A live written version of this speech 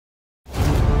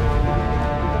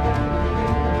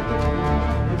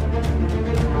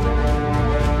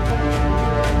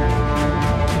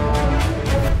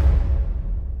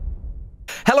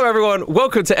everyone.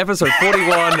 Welcome to episode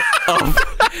 41 of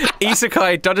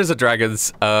Isekai Dungeons &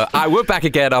 Dragons. We're back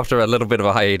again after a little bit of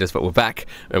a hiatus, but we're back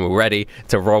and we're ready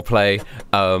to roleplay.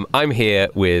 I'm here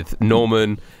with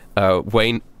Norman,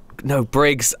 Wayne... No,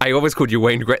 Briggs. I always called you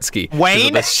Wayne Gretzky.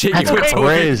 Wayne? That's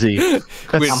crazy.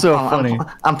 That's so funny.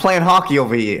 I'm playing hockey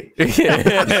over here.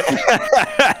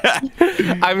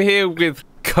 I'm here with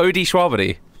Cody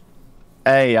Shwabadi.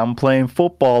 Hey, I'm playing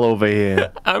football over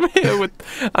here. I'm here with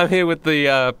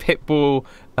the pitbull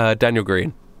Daniel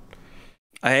Greene.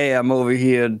 Hey, I'm over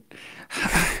here.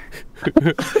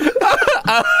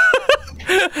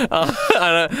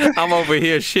 I'm over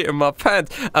here shitting my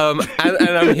pants. And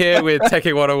I'm here with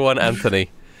Tekking101 Anthony.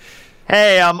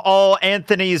 Hey, I'm all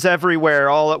Anthony's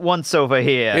everywhere, all at once over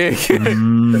here.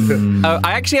 I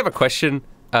actually have a question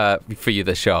for you,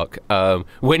 the Shark.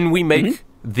 When we make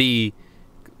the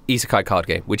Isekai card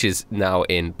game, which is now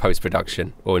in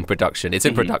post-production, or in production, it's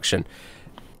in production,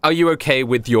 are you okay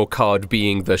with your card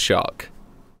being the Shark?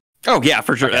 Oh, yeah,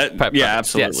 for sure. Okay, yeah,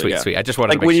 absolutely. Yeah, sweet. I just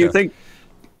wanted like to make sure.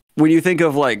 When you think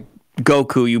of like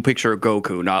Goku, you picture a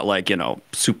Goku, not like,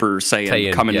 Super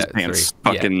Saiyan come in his pants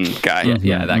fucking guy.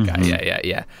 Yeah, that guy.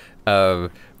 Yeah.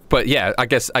 But yeah, I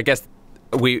guess I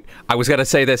was gonna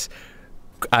say this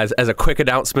as a quick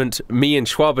announcement. Me and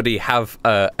Shwabadi have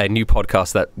a new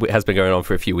podcast that has been going on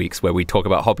for a few weeks where we talk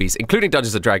about hobbies, including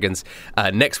Dungeons & Dragons.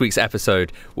 Next week's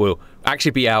episode will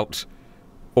actually be out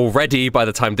already by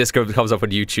the time this comes up on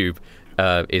YouTube.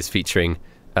 Is featuring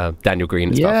Daniel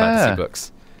Greene. It's about fantasy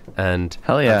books. And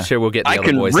hell yeah. I'm sure we'll get the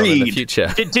other boys on in the future.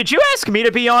 Did you ask me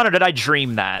to be on, or did I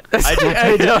dream that?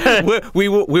 We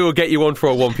will get you on for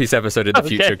a One Piece episode in the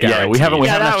future. Yeah, we haven't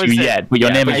asked you yet, but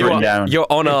your name is written down. You're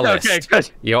on our list. Good.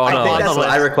 You're on our list. That's what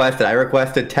I requested. I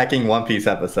requested Tekking One Piece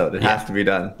episode. It has to be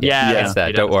done. It's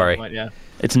that. Don't worry.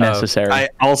 It's necessary. I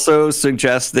also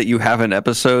suggest that you have an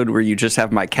episode where you just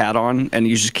have my cat on and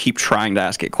you just keep trying to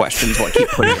ask it questions while I keep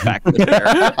putting it back in the chair.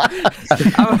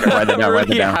 I'm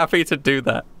really happy to do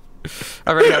that.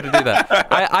 I'm really happy to do that.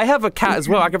 I have a cat as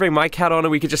well. I can bring my cat on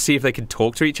and we could just see if they can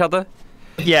talk to each other.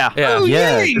 Yeah.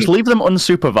 Just leave them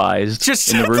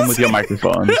unsupervised in the room with your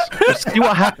microphones. Just see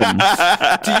what happens.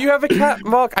 Do you have a cat,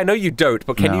 Mark? I know you don't,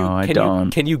 but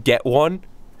can you get one?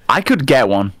 I could get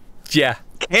one. Yeah.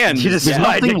 There's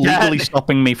nothing legally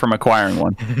stopping me from acquiring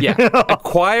one. Yeah.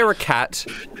 Acquire a cat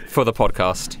for the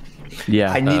podcast.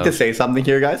 Yeah. I need to say something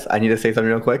here, guys. I need to say something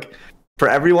real quick. For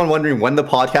everyone wondering when the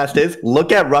podcast is,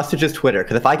 look at Rustage's Twitter,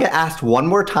 because if I get asked one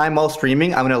more time while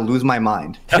streaming, I'm going to lose my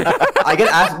mind. I get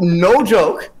asked, no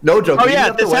joke. Oh,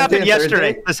 yeah, this happened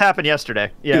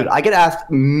yesterday. Yeah. Dude, I get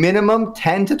asked minimum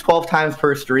 10 to 12 times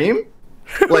per stream,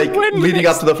 like, leading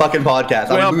up to the fucking podcast.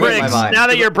 I'm losing my mind. Now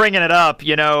that you're bringing it up,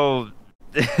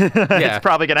 it's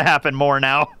probably going to happen more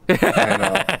now.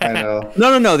 I know.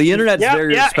 No. The internet's very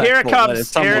respectful. Here it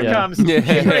comes.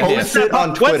 Post it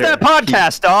on Twitter. What's that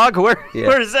podcast, dog?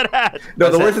 Where is it at? No,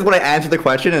 the worst is when I answer the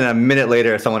question and a minute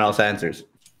later someone else answers.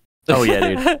 Oh,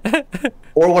 yeah, dude.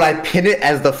 Or when I pin it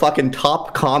as the fucking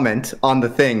top comment on the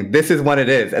thing, this is when it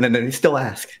is, and then they still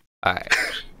ask. All right.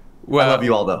 Well, I love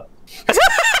you all, though.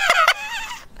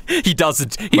 He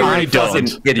doesn't. He really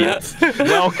doesn't. Idiots.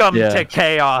 Welcome to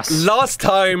chaos. Last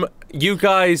time, you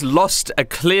guys lost a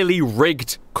clearly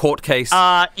rigged court case.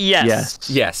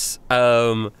 Yes.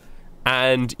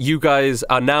 And you guys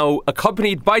are now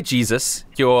accompanied by Jesus.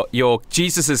 Your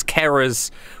Jesus's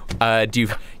carers.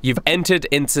 You've entered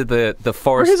into the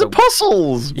forest. We're his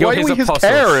apostles. You're Why are we his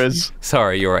carers?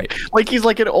 Sorry, you're right. Like he's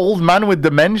like an old man with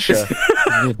dementia.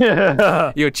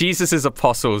 You're Jesus's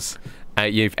apostles.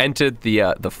 You've entered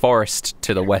the forest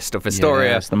to the west of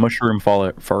Astoria. Yes, the mushroom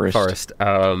forest.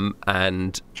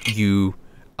 And you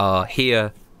are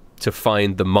here to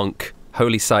find the monk,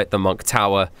 holy site, the monk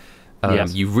tower.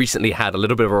 You recently had a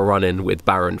little bit of a run-in with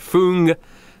Baron Fung.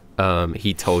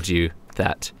 He told you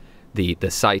that the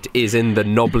site is in the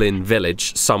Noblin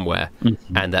village somewhere,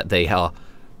 and that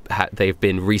they've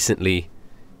been recently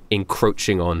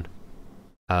encroaching on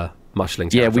Mushling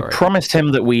territory. Yeah, we promised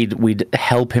him that we'd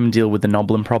help him deal with the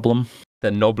Noblin problem.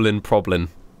 The Noblin problem.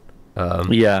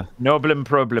 Noblin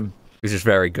problem. Which is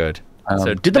very good.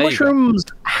 So did the mushrooms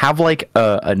have like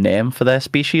a name for their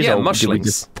species? Yeah, or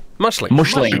mushlings.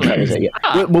 Mushling. That was it,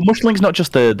 yeah. Were mushlings not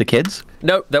just the kids?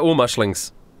 No, they're all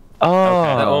mushlings. Oh,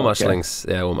 they're all mushlings.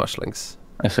 Yeah, all mushlings.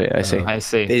 I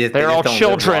see. They're all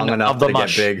children of the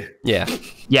mush. Yeah.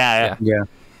 I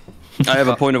have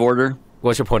a point of order.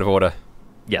 What's your point of order?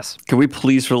 Yes. Can we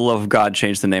please, for the love of God,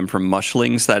 change the name from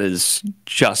mushlings? That is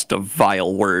just a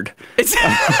vile word. It's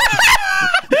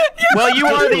Well, you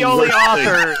are the only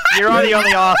author. You're the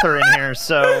only author in here,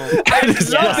 so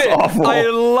I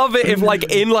love it if,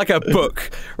 like, in like a book,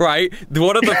 right?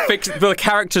 One of the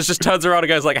characters just turns around and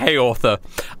goes like, "Hey, author,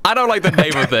 I don't like the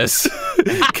name of this.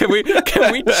 Can we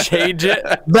change it?"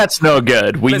 That's no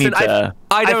good. We need to.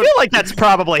 I feel like that's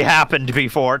probably happened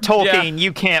before. Tolkien,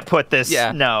 you can't put this.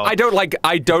 Yeah. No, I don't like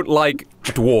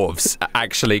dwarves.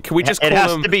 Actually, can we just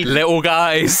call them little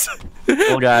guys?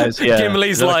 Little guys. Yeah.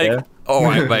 Gimli's like, all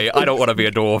right, mate. I don't want to be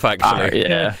a dwarf. Actually,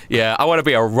 yeah. I want to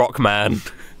be a rock man.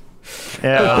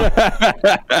 Yeah.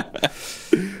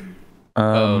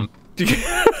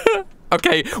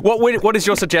 Okay, what is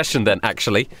your suggestion then?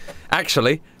 Actually,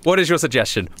 what is your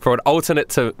suggestion for an alternate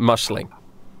to mushling?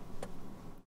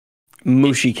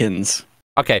 Mushikins.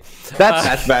 Okay,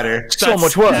 that's better. So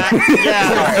much work.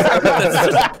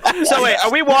 So wait,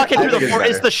 are we walking through the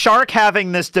forest? Is the shark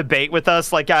having this debate with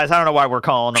us? Like, guys, I don't know why we're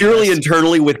calling him Purely this.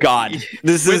 internally with God.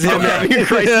 This is him having a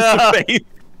crisis of faith.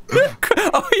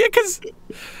 Oh yeah,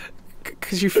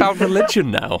 because you found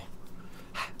religion now.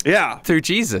 Yeah, through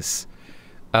Jesus.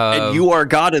 And you are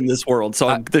God in this world.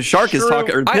 So the shark is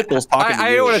talking, or Pitbull's talking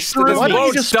to you. Why don't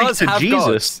you just speak to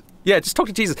Jesus? God. Yeah, just talk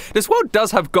to Jesus. This world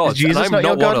does have gods, and I'm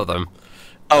not one of them.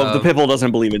 Oh, the Pitbull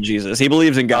doesn't believe in Jesus. He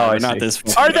believes in God, not this.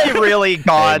 Are they really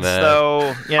gods,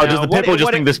 though? You know, does the Pitbull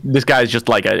just think this guy's just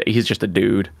like he's just a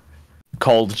dude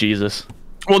called Jesus?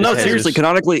 Well, no, seriously,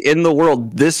 canonically in the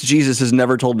world, this Jesus has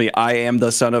never told me I am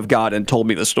the Son of God and told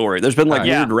me the story. There's been like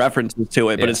weird references to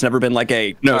it, but it's never been like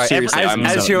seriously, I'm the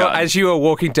Son of God. As you are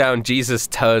walking down, Jesus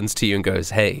turns to you and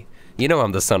goes, "Hey, you know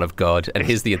I'm the Son of God, and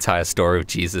here's the entire story of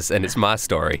Jesus, and it's my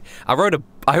story. I wrote a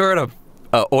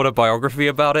autobiography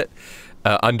about it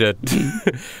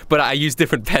but I use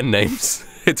different pen names.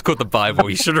 It's called the Bible.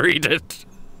 You should read it."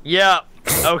 Yeah.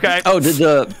 Okay. Oh,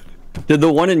 did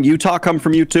the one in Utah come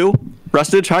from you too?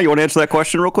 Rustage, you want to answer that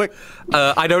question real quick?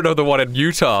 I don't know the one in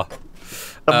Utah.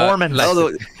 The Mormons.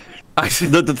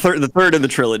 The third in the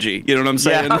trilogy. You know what I'm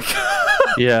saying?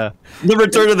 Yeah. The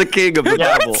Return of the King of the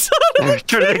Bible.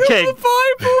 Return of the King.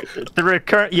 The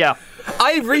recurrent. Yeah.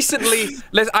 I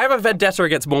have a vendetta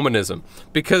against Mormonism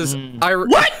because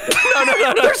What?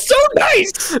 No. They're so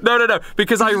nice. No.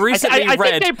 Because I recently I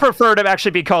think they prefer to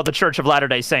actually be called the Church of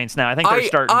Latter-day Saints now. I think they're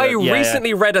starting. I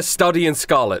recently read A Study in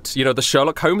Scarlet. You know, the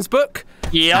Sherlock Holmes book.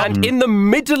 Yeah. And in the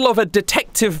middle of a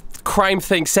detective crime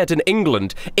thing set in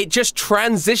England, it just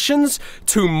transitions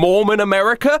to Mormon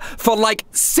America for like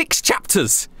 6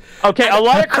 chapters. Okay, a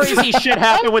lot of crazy shit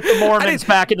happened with the Mormons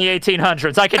back in the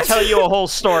 1800s. I can tell you a whole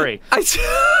story.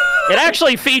 It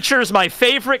actually features my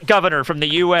favorite governor from the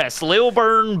U.S.,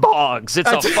 Lilburn Boggs. It's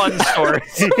a fun story.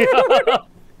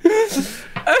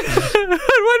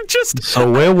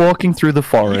 So we're walking through the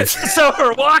forest. So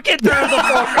we're walking through the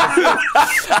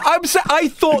forest. I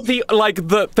thought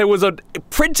there was a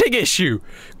printing issue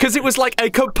because it was like a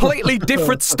completely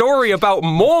different story about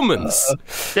Mormons.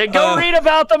 Then go read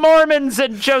about the Mormons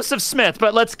and Joseph Smith,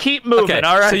 but let's keep moving, okay,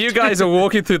 all right? So you guys are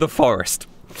walking through the forest.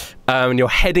 And you're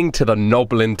heading to the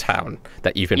Noblin town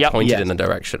that you've been pointed in the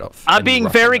direction of. I'm being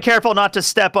very careful not to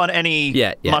step on any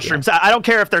mushrooms. I don't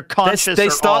care if they're conscious they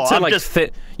or start all. to like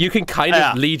fit. You can kind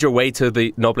of lead your way to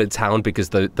the Noblin town because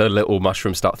the little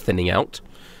mushrooms start thinning out.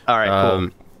 All right, cool.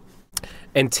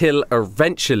 Until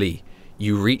eventually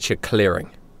you reach a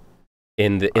clearing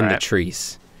in the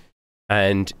trees,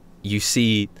 and you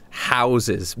see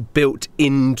houses built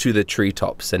into the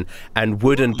treetops and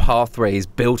wooden pathways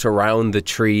built around the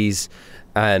trees,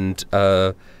 and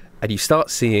you start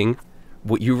seeing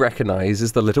what you recognize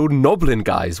as the little Noblin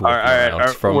guys walking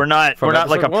around. We're not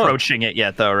like approaching it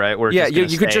yet, though, right?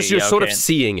 You're sort of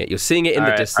seeing it. You're seeing it in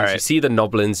the distance. You see the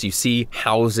Noblins. You see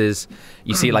houses.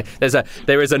 You see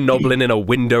there is a Noblin in a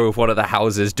window of one of the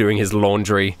houses doing his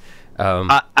laundry.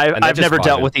 I've never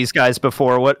dealt with these guys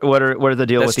before. What are the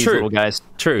deal with these little guys?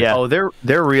 True. Yeah. Oh, they're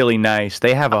really nice.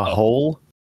 They have a hole.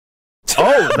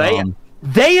 Oh,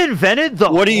 they invented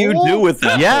the. What do you do with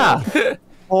that? Yeah.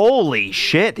 Holy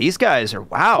shit! These guys are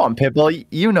wow. Come on, Pitbull.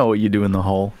 You know what you do in the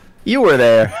hole. You were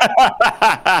there.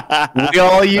 We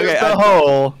all use the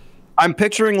hole. I'm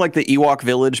picturing like the Ewok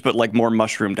village, but like more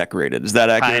mushroom decorated. Is that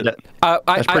accurate?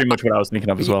 That's pretty much what I was thinking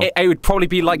of as well. It would probably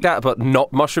be like that, but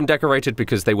not mushroom decorated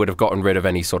because they would have gotten rid of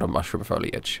any sort of mushroom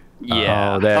foliage.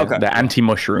 Yeah. The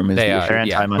anti-mushroom is the issue.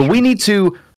 Anti-mushroom. But we need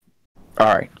to. All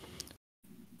right.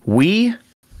 We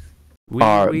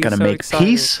are going to make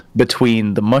peace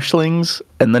between the mushlings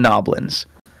and the Noblins.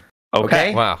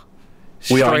 Okay. Wow.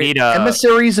 We are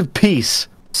emissaries of peace.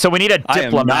 So we need a diplomat.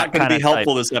 I am not going to be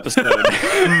helpful this episode.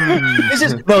 This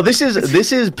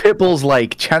is Pitbull's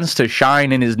like chance to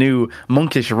shine in his new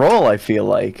monkish role. I feel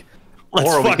like. Let's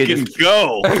or we fucking could just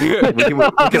go.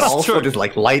 we can also just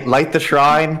like light the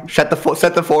shrine, set the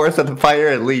forest on fire,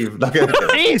 and leave.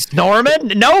 Jeez,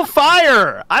 Norman, no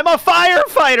fire. I'm a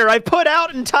firefighter. I put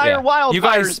out entire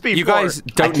wildfires before. You guys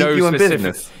don't know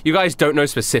You guys don't know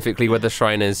specifically where the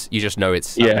shrine is. You just know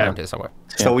it's around here somewhere.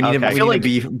 So we need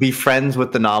to be friends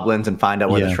with the Noblins and find out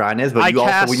where the shrine is. But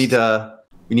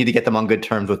we need to get them on good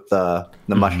terms with the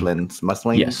mushlings.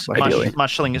 Muslings? Yes,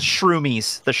 mushling is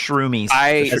shroomies. The shroomies.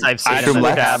 As I've seen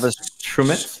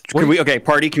Shroomites?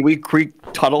 Party? Can we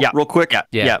tuddle real quick?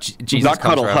 Yeah. Jesus not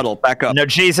cuddle, huddle. Back up. No,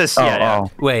 Jesus.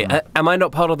 Wait, am I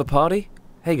not part of the party?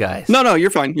 Hey, guys. No, you're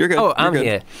fine. You're good. Oh, I'm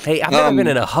here. Hey, I've never been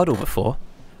in a huddle before.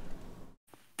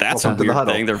 That's a weird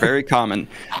thing. They're very common.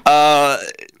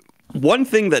 One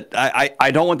thing that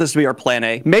I don't want this to be our plan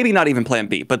A, maybe not even plan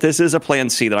B, but this is a plan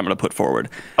C that I'm going to put forward.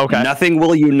 Okay. Nothing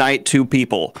will unite two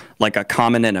people like a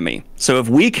common enemy. So if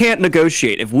we can't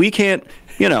negotiate, if we can't,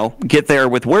 get there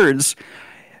with words,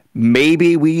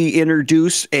 maybe we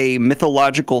introduce a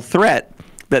mythological threat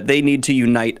that they need to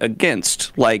unite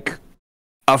against, like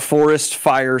a forest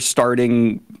fire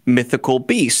starting mythical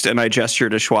beast. And I gesture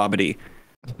to Shwabadi.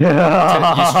 You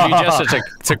gesture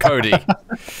to Cody. Sorry.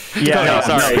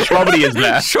 Shwabadi is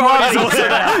there. Shwabadi's also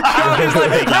there.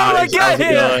 How did I get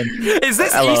here? Is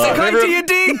this ISEKAI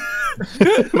D&D?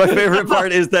 My favorite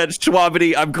part is that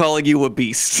Shwabadi, I'm calling you a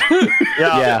beast.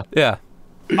 Yeah.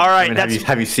 All right.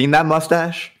 Have you seen that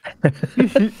mustache?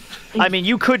 I mean,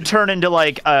 you could turn into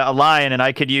like a lion, and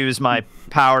I could use my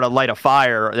power to light a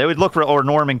fire. It would look, or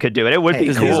Norman could do it. It would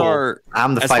be cool.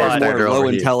 I'm the fire starter low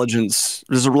over intelligence.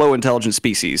 This is a low intelligence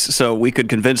species, so we could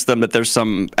convince them that there's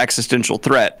some existential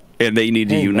threat, and they need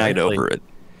to unite over it.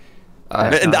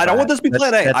 And I don't want this to be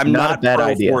plan A. I'm not a bad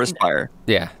idea. Forest fire.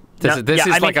 Yeah. This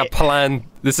is like a plan.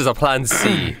 This is a plan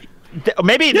C.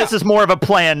 Maybe this is more of a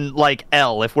plan like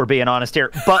L, if we're being honest here.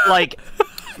 But like,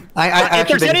 if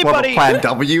there's anybody, plan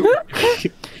W. No,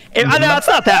 it's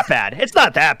not that bad. It's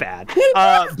not that bad.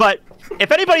 But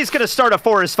if anybody's going to start a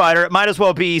forest fire, it might as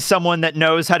well be someone that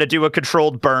knows how to do a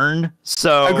controlled burn.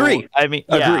 So agree. I mean,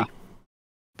 agree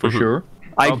for sure.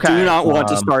 I do not want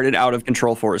to start an out of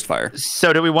control forest fire.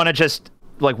 So do we want to just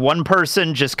like one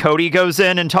person? Just Cody goes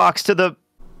in and talks to the.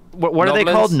 What are they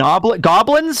called?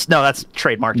 Goblins? No, that's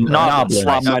trademarked. Noblins.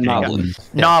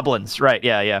 Noblins. Right.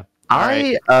 Yeah.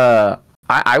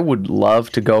 I would love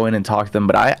to go in and talk to them,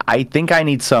 but I think I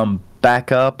need some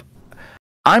backup.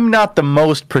 I'm not the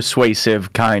most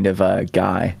persuasive kind of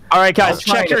guy. All right, guys,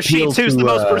 check your sheets. Who's the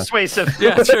most persuasive?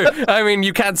 Yeah, true. I mean,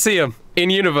 you can't see him in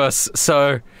universe,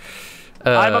 so.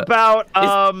 I'm about.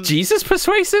 Is Jesus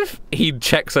persuasive? He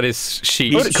checks on his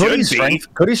sheet.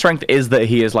 Cody's strength is that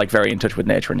he is like very in touch with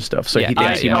nature and stuff, so he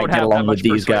thinks he might get along with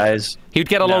these guys. He'd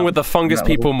get along with the fungus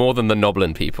people more than the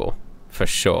Noblin people, for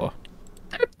sure.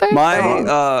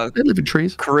 My they live in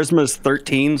trees. Charisma is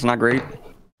 13. It's not great.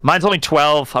 Mine's only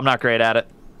 12. I'm not great at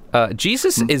it.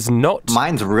 Jesus is not.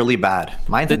 Mine's really bad.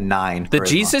 Mine's a 9. The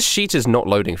Jesus sheet is not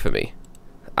loading for me.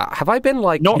 Have I been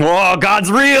like? No. Oh, God's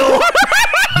real.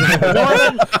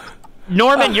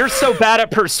 Norman, you're so bad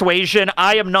at persuasion.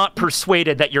 I am not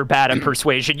persuaded that you're bad at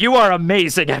persuasion. You are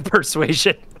amazing at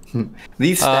persuasion.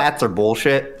 These stats are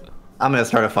bullshit. I'm gonna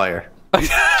start a fire.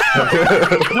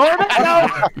 Norman, no.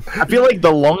 I feel like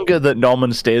the longer that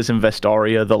Norman stays in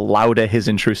Vestoria, the louder his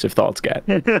intrusive thoughts get.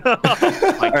 Oh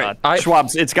my God.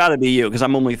 Schwabs, it's got to be you because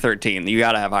I'm only 13. You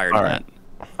got to have higher than that.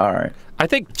 All right. I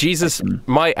think Jesus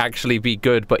might actually be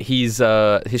good, but his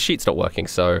sheet's not working.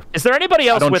 So, is there anybody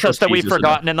else with us that we've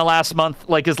forgotten in the last month?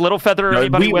 Like, is Littlefeather or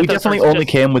anybody with us? We definitely only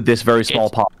came with this very small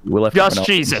part. We left just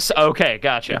Jesus. Okay,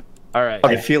 gotcha. All right.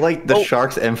 I feel like the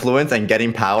shark's influence and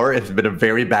getting power has been a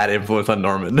very bad influence on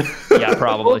Norman. Yeah,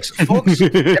 probably. Folks,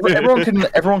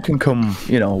 everyone can come,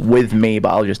 with me, but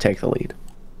I'll just take the lead.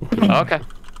 Okay.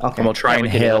 And we'll try and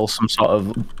hail some sort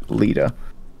of leader.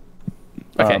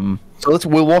 Okay. So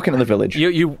we'll walk into the village.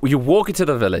 You walk into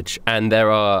the village, and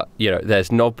there's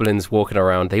Noblins walking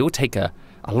around. They all take a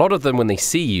lot of them when they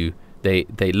see you.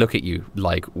 They look at you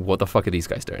like, what the fuck are these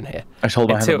guys doing here? I told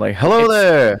my hand like, hello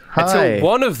there. Hi. Until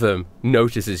one of them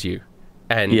notices you,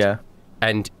 and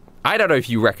I don't know if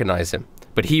you recognize him,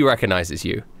 but he recognizes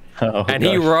you,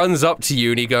 he runs up to you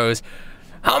and he goes,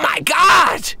 "Oh my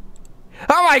god,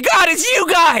 it's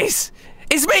you guys!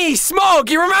 It's me, Smog.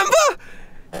 You remember?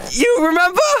 You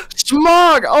remember?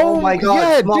 Smog! Oh my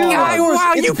god,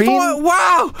 Smog. dude!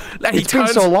 Wow! And It's been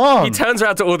so long. He turns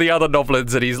around to all the other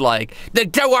Noblins and he's like,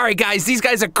 "Don't worry, guys. These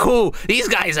guys are cool. These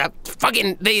guys are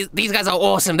fucking. These guys are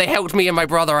awesome. They helped me and my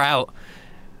brother out.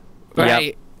 Right?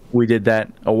 Yep. We did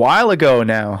that a while ago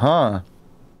now, huh?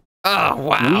 Oh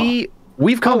wow!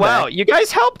 We've come back. You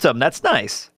guys helped him. That's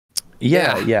nice.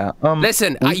 Yeah.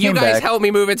 Listen, we you came guys back. helped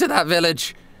me move into that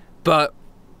village, but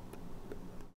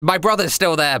my brother's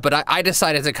still there. But I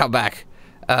decided to come back,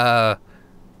 and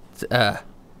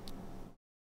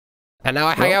now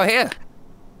I hang out here.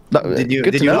 Did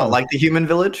you not like the human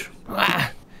village?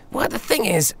 Well, the thing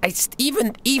is,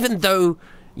 even though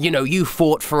you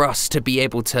fought for us to be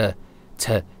able to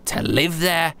live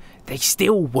there, they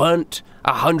still weren't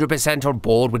 100% on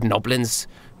board with Noblins.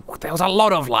 There was a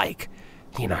lot of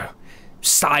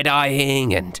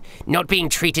side-eyeing and not being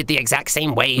treated the exact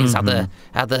same way as other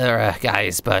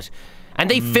guys, and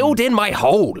they filled in my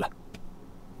hole.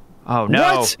 Oh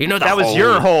no! What? That was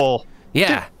your hole.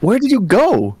 Yeah. Where did you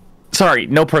go? Sorry,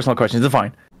 no personal questions. It's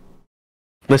fine.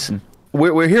 Listen,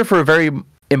 we're here for a very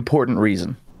important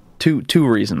reason. Two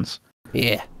reasons.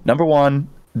 Yeah. Number one,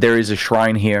 there is a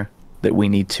shrine here that we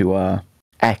need to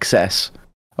access.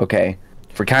 Okay,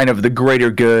 for kind of the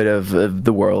greater good of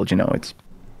the world. It's.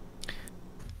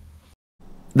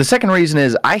 The second reason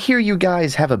is I hear you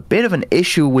guys have a bit of an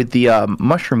issue with the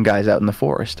mushroom guys out in the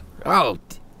forest. Oh,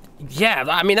 yeah.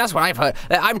 I mean, that's what I've heard.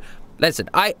 Listen.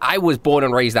 I was born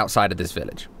and raised outside of this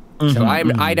village, so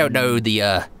I don't know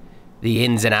the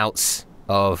ins and outs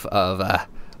of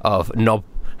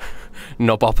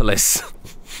Gnobopolis.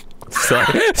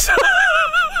 Sorry.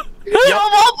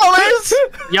 Gnobopolis.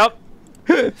 Yep.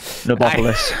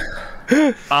 Gnobopolis.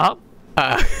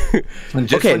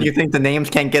 Just when you think the names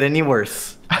can't get any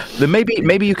worse. Then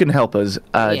maybe you can help us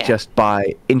just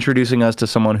by introducing us to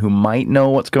someone who might know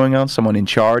what's going on, someone in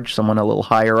charge, someone a little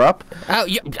higher up. Oh,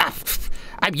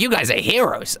 you guys are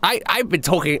heroes. I've been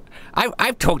talking.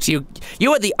 I've talked to you.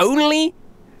 You are the only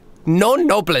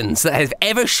non-Noblins that have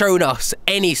ever shown us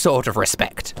any sort of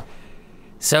respect.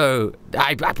 So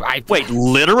I Wait,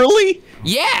 literally?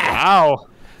 Yeah. Wow.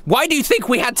 Why do you think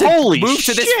we had to move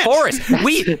to this forest?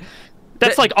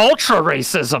 That's like ultra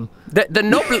racism. The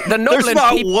Noblin There's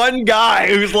not people. one guy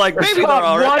who's like, maybe they're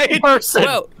all right. One person.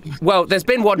 Well, there's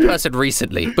been one person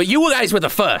recently, but you guys were the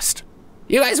first.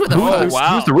 You guys were the first.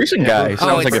 wow. Who's the recent guy?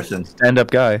 Sounds like a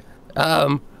stand-up guy.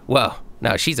 Well,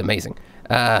 no, she's amazing.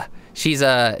 She's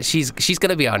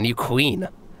gonna be our new queen.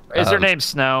 Is her name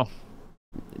Snow?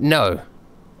 No.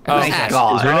 Oh, Ash.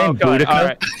 God. Is her name God. Boudica? All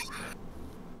right.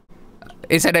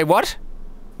 Is her name what?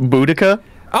 Boudica?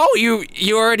 Oh,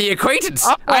 you already acquaintance.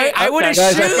 I would okay.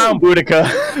 Guys, I assume. found Boudica.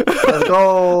 Let's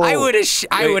go. I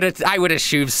would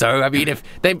assume so. I mean,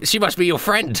 she must be your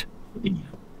friend.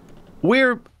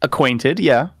 We're acquainted,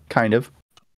 yeah, kind of.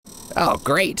 Oh,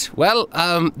 great. Well,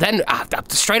 then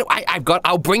straight away,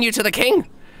 I'll bring you to the king.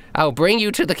 I'll bring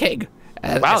you to the king.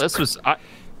 Wow, this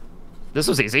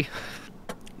was easy.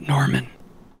 Norman.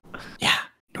 Yeah,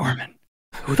 Norman.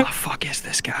 Who the fuck is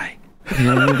this guy?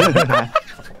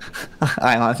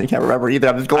 I honestly can't remember either.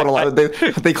 I'm just going along.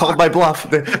 They called my bluff.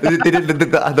 They did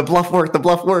the bluff worked. The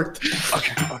bluff worked.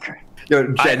 Okay.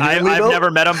 Yo, I've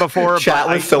never met him before. Chat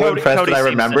but was so Cody impressed that I seems to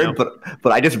remembered, know.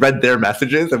 but I just read their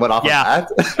messages and went off of that.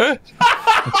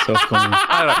 That's so funny.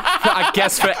 I don't know. I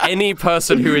guess for any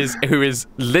person who is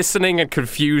listening and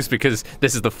confused because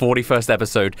this is the 41st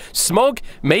episode, Smog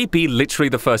may be literally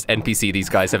the first NPC these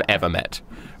guys have ever met,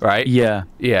 right? Yeah.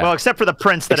 Yeah. Well, except for the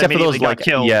prince that Except for immediately those, got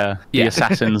killed. the Yeah.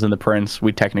 assassins and the prince.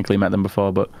 We technically met them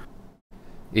before, but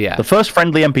yeah. the first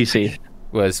friendly NPC.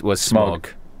 was Smog,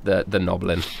 the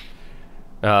Noblin.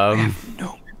 I have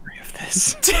no memory of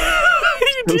this.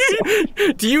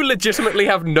 Do you legitimately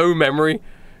have no memory?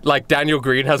 Like Daniel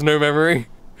Greene has no memory?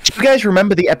 Do you guys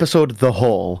remember the episode The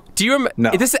Hole? Do you remember? No.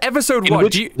 This is episode In one.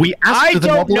 which we asked I the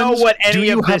don't Noblins, know what "Do any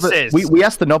you of have this a-" is. We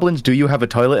asked the Noblins, do you have a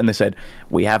toilet? And they said,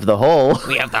 we have the hole.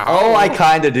 We have the Oh, I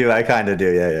kind of do.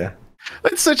 Yeah.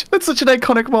 That's such an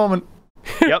iconic moment.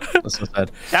 Yep. That's so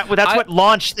sad. That's what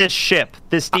launched this ship,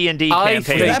 this D&D I campaign.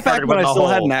 think- Is that back started when I with the still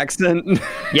had whole- an accent?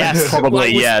 Yes. Probably, Well,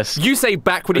 yes. You say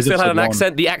back when he Was still had an episode one.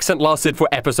 accent. The accent lasted for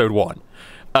episode 1.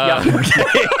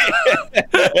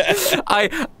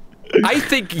 I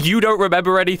think you don't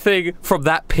remember anything from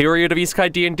that period of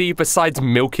ISEKAI D&D besides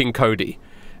milking Cody,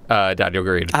 Daniel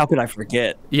Greene. How could I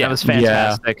forget? Yeah, That was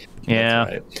fantastic. Yeah.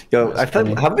 Right. Yo, I feel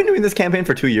like, have we been doing this campaign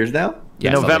for 2 years now?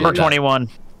 Yeah, November something like that. 21.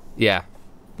 Yeah.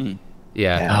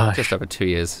 Yeah. Just over 2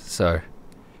 years. So,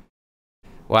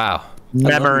 wow.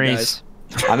 Memories.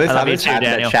 I'm just I love you happy too, that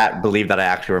Daniel. chat believed that I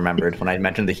actually remembered when I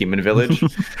mentioned the human village.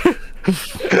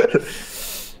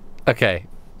 Okay,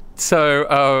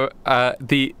 so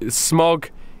the Smog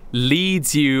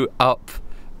leads you up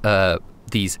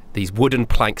these wooden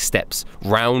plank steps,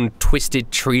 round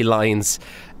twisted tree lines,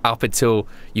 up until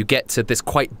you get to this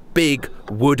quite big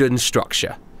wooden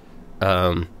structure,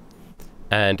 and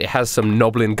it has some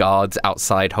Noblin guards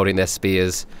outside holding their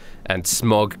spears. And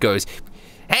Smog goes,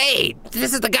 "Hey,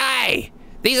 this is the guy.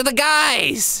 These are the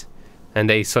guys." And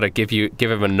they sort of give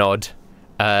him a nod.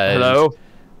 Hello.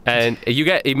 And you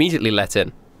get immediately let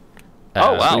in.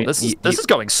 Oh wow, this is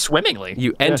going swimmingly.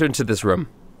 You enter into this room,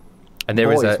 and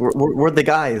there is we're the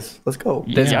guys. Let's go.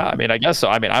 Yeah, I mean, I guess so.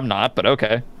 I mean, I'm not, but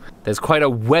okay. There's quite a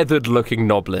weathered-looking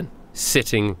noblin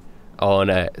sitting on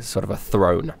a sort of a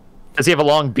throne. Does he have a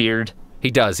long beard? He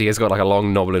does. He has got like a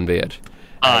long noblin beard.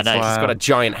 Ah, nice. He's got a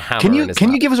giant hammer.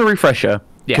 Can you give us a refresher?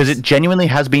 Because it genuinely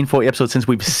has been 40 episodes since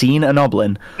we've seen a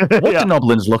noblin. What do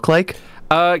noblins look like?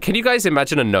 Can you guys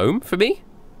imagine a gnome for me?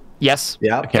 Yes.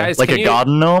 Yeah. Okay. Guys, like a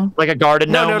garden gnome? Like a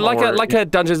garden gnome? No, like a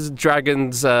Dungeons and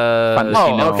Dragons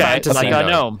fantasy like gnome. a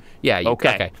gnome. Yeah.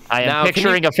 Okay. I am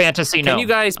picturing a fantasy gnome. Can you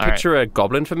guys picture a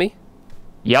goblin for me?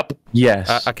 Yep.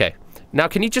 Yes. Okay. Now,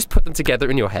 can you just put them together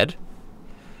in your head?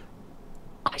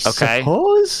 Okay.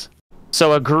 Suppose?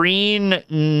 So a green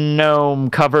gnome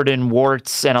covered in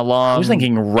warts and a long I was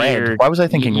thinking red. beard. Why was I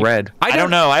thinking red? I don't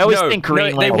know. I always think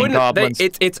green like goblins.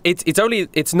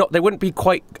 It's not. They wouldn't be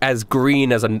quite as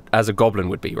green as a goblin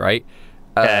would be, right?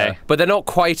 Okay. But they're not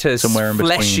quite as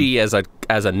fleshy as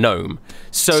a gnome.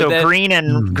 So green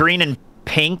and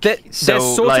pink. They're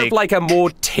sort of like a more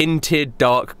tinted,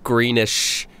 dark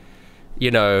greenish,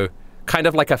 kind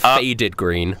of like a faded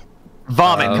green.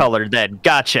 Vomit colored then.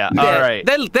 Gotcha. All right.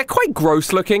 They're quite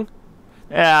gross looking.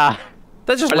 Yeah.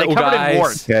 They're just Are they little covered guys. in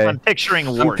warts? Okay. I'm picturing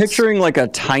warts. I'm picturing like a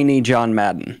tiny John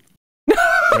Madden.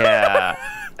 Yeah.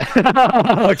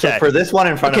 Okay. For this one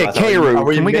in front of us, Kaerru, are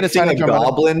we can we get a mixing sign a of John Madden?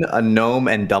 goblin, a gnome,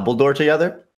 and Dumbledore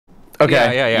together?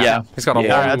 Okay. Yeah. He's got a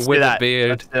long withered beard.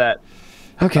 Let's do that.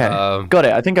 Okay. Got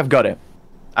it. I think I've got it.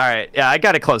 All right. Yeah, I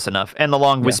got it close enough. And the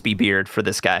long wispy beard for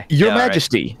this guy. Your Yeah, all right.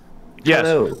 Majesty. Yes.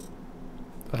 Hello.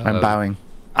 I'm bowing.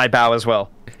 I bow as well.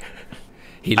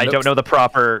 I don't know the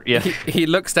proper. Yeah. He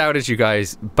looks down as you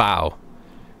guys bow,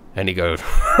 and he goes,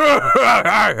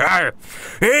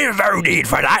 "There's no need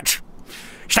for that.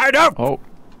 Stand up. Oh.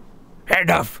 Stand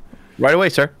up. Right away,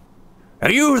 sir. Are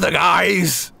you the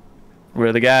guys?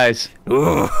 We're the guys.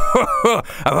 I've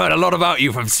heard a lot about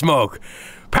you from Smoke.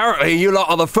 Apparently, you lot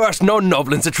are the first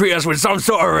non-noblins to treat us with some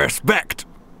sort of respect.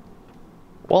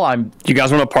 Well, You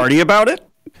guys want to party about it?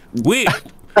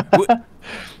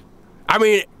 I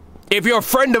mean, if you're a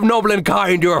friend of noblin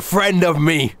kind, you're a friend of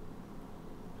me.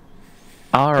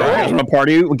 all You guys right. want to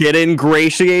party? Get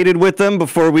ingratiated with them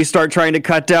before we start trying to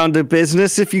cut down to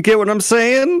business, if you get what I'm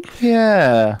saying?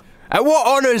 Yeah. And what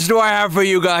honors do I have for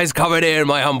you guys coming here in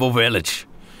my humble village?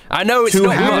 I know it's To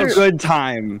not have a much. good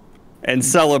time and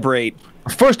celebrate.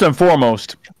 First and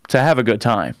foremost, to have a good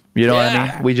time. You know what I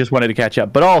Yeah. mean? We just wanted to catch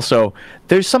up. But also,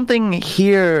 there's something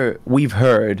here we've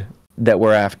heard that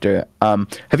we're after.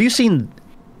 Have you seen...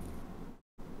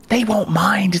 They won't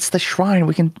mind. It's the shrine.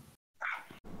 We can...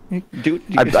 Dude,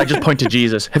 I just point to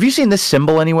Jesus. Have you seen this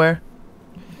symbol anywhere?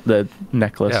 The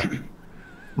necklace. Yeah.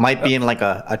 Might be in like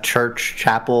a church,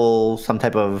 chapel, some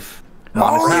type of Oh,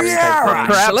 monastery yeah, type thing. right.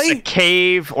 Perhaps Actually? a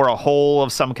cave or a hole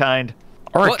of some kind.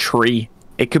 Or What? a tree.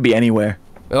 It could be anywhere.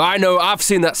 Oh, I know, I've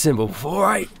seen that symbol before,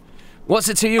 right? What's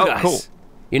it to you guys? Cool.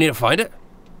 You need to find it?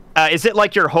 Is it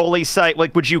like your holy site?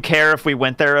 Like, would you care if we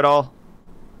went there at all?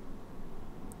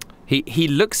 He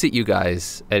looks at you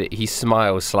guys, and he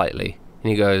smiles slightly, and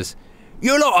he goes,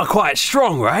 "You lot are quite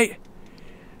strong, right?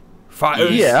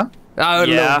 Fighters? Yeah. Oh,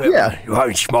 Yeah. Yeah. You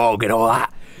won't smog and all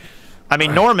that. I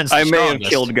mean, Norman's the I may have strongest.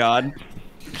 killed God.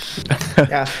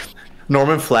 Yeah.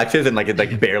 Norman flexes and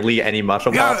like barely any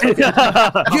muscle pops. You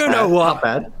know what? Not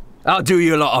bad. I'll do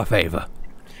you a lot of favor.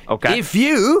 Okay. If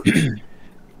you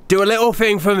do a little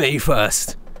thing for me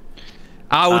first,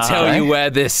 I will tell you where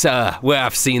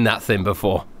I've seen that thing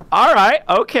before. All right.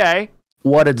 Okay.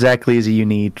 What exactly is it you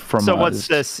need from So us? what's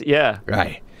this? Yeah.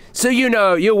 Right. So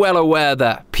you're well aware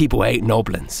that people hate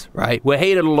noblins, right? We're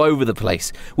hated all over the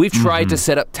place. We've tried to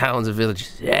set up towns and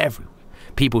villages everywhere.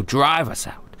 People drive us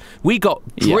out. We got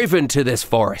driven to this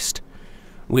forest.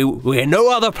 We had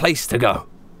no other place to go.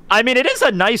 I mean, it is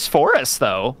a nice forest,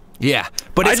 though. Yeah,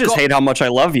 but I just hate how much I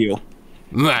love you.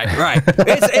 Right.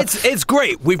 It's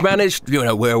great. We've managed,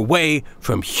 we're away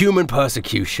from human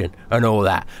persecution and all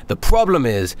that. The problem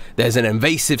is there's an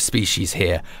invasive species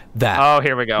here that Oh,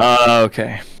 here we go.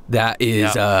 Okay. that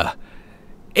is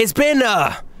it's been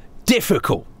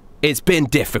difficult. It's been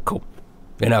difficult,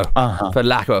 for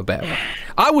lack of a better word.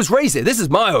 I was raised here. This is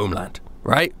my homeland,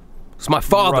 right? It's my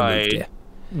father moved here.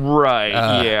 Right.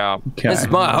 Yeah. This is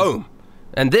my home.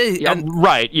 And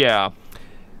Right. Yeah.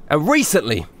 And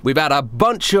recently, we've had a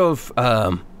bunch of,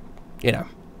 our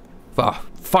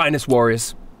finest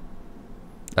warriors.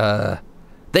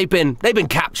 They've been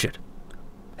captured,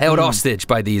 held hostage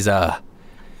by these. I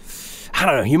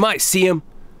don't know. You might see them.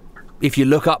 if you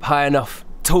look up high enough,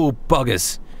 tall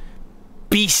buggers,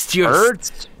 bestious.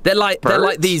 Birds? They're like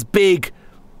these big,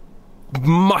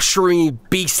 mushroomy,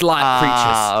 beast-like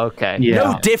creatures. Okay. Yeah.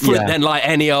 No different than like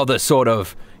any other sort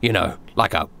of,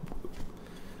 like a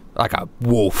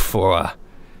wolf or a.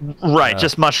 Right,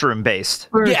 just mushroom based.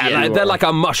 They're like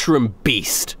a mushroom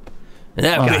beast. And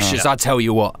they're vicious, I tell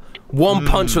you what. One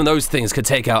punch from those things could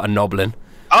take out a noblin.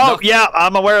 Oh, yeah,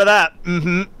 I'm aware of that.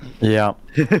 Mm-hmm. Yeah.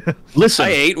 Listen, I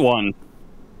ate one.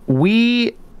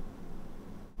 we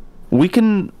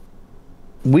can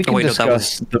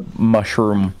discuss the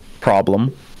mushroom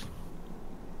problem.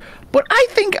 But I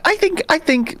think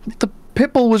the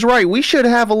Pipple was right. We should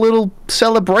have a little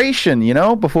celebration,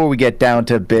 before we get down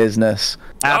to business.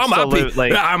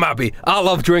 Absolutely. I'm happy. I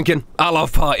love drinking. I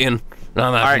love partying.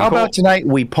 I'm happy. All right, How about tonight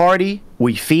we party,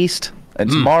 we feast, and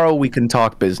tomorrow we can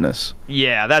talk business.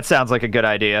 Yeah, that sounds like a good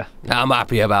idea. I'm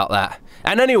happy about that.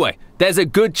 And anyway, there's a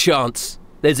good chance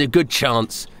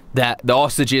that the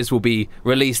hostages will be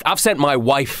released. I've sent my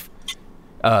wife,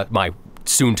 my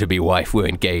soon-to-be wife, we're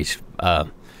engaged.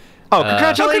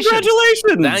 Congratulations!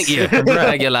 Congratulations! Thank you.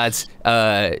 Thank you, lads.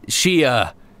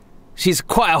 She's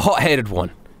quite a hot-headed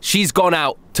one. She's gone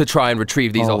out to try and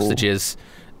retrieve these hostages.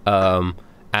 And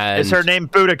Is her name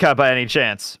Boudica by any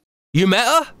chance? You met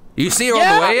her? You see her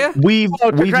on the way here? We've met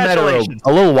her congratulations.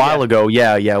 a little while ago.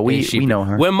 Yeah, we know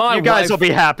her. When my You guys wife, will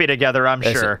be happy together, I'm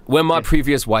sure. When my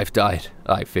previous wife died,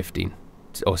 like 15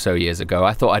 or so years ago,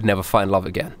 I thought I'd never find love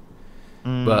again.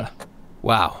 But,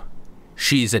 wow,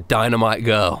 she's a dynamite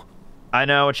girl. I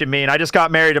know what you mean. I just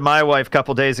got married to my wife a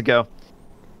couple days ago.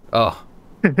 Oh.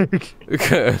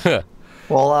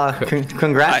 Well,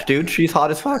 congrats, dude. She's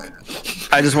hot as fuck.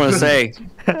 I just want to say,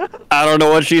 I don't know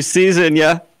what she sees in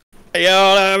ya. You know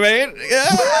what I mean?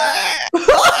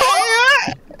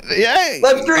 Yeah.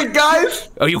 Let's drink, guys.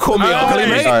 Oh, you call me ugly,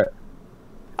 mate? Sorry.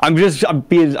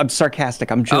 I'm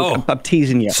sarcastic. I'm joking. I'm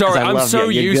teasing you. Sorry, I'm so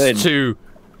used to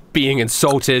being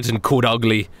insulted and called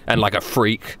ugly and like a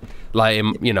freak. Like,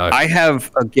 I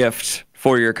have a gift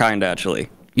for your kind, actually.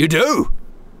 You do?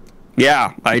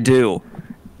 Yeah, I do.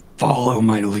 Follow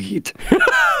my lead.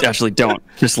 Actually, don't.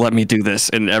 Just let me do this,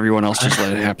 and everyone else just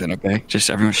let it happen, okay? Just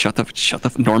everyone shut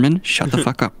the Norman, shut the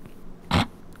fuck up.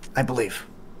 I believe.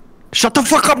 Shut the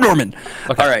fuck up, Norman.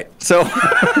 Okay. All right, so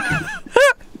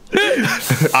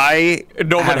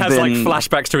Norman has like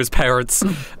flashbacks to his parents.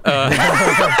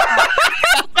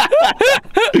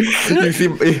 You see,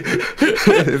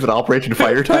 is it Operation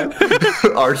Fire Time?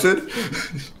 Arson?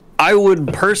 I would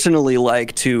personally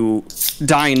like to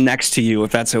dine next to you,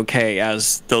 if that's okay,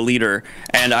 as the leader.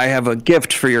 And I have a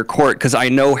gift for your court, because I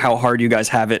know how hard you guys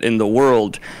have it in the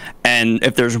world. And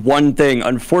if there's one thing,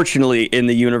 unfortunately, in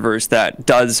the universe that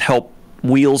does help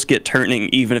wheels get turning,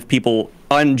 even if people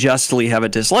unjustly have a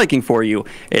disliking for you,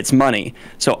 it's money.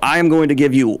 So I'm going to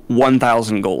give you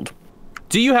 1,000 gold.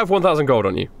 Do you have 1,000 gold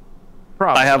on you?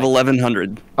 Probably. I have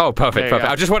 1,100. Oh, perfect.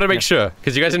 I just want to make sure,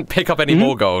 because you guys didn't pick up any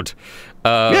more gold.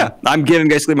 Yeah, I'm giving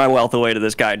basically my wealth away to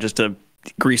this guy just to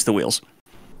grease the wheels.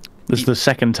 This is the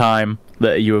second time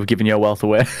that you have given your wealth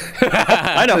away.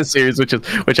 I know the series,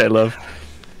 which I love.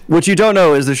 What you don't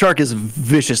know is the shark is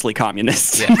viciously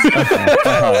communist.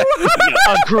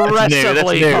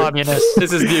 Aggressively communist.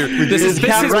 This is new. This is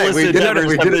right. We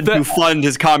didn't fund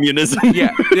his communism.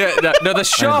 Yeah. No, the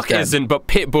shark isn't, but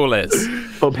Pitbull is.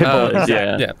 But Pitbull is,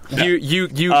 yeah. You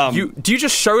do you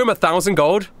just show him 1,000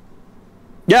 gold?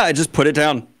 Yeah, I just put it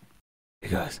down. He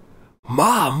goes,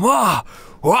 Ma,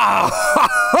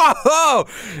 wow,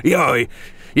 yo,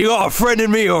 you got a friend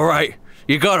in me, all right?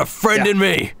 You got a friend in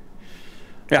me.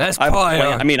 Yeah, Let's pie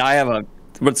on. I mean, I have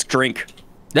let's drink.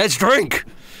 Let's drink.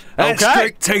 Let's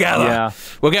drink together. Yeah.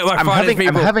 We'll get my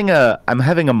I'm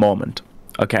having a moment,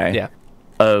 okay? Yeah.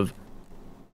 Of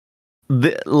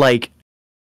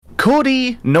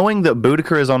Cody knowing that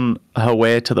Boudica is on her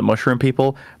way to the mushroom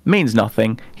people means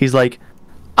nothing. He's like,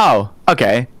 oh,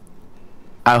 okay.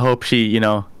 I hope she,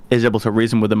 is able to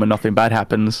reason with them and nothing bad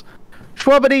happens.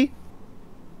 Shwabadi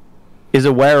is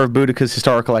aware of Boudica's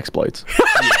historical exploits.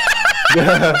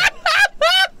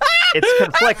 It's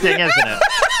conflicting, isn't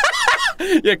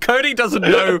it? Yeah, Cody doesn't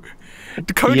know.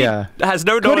 Cody has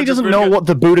no knowledge. Cody doesn't know what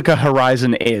the Boudica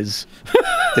horizon is.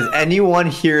 Does anyone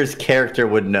here's character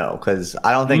would know? Because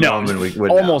I don't think Norman would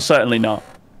know. Almost certainly not.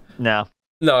 No.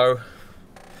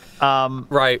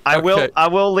 Right. I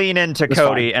will lean into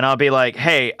Cody and I'll be like,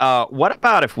 hey, what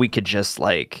about if we could just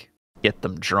get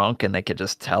them drunk and they could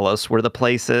just tell us where the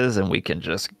place is and we can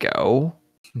just go?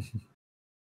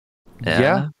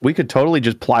 Yeah, we could totally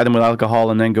just ply them with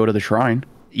alcohol and then go to the shrine.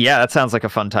 Yeah, that sounds like a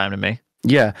fun time to me.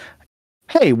 Yeah.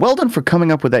 Hey, well done for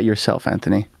coming up with that yourself,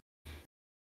 Anthony.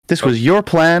 This was your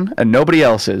plan and nobody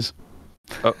else's.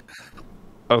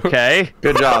 Okay.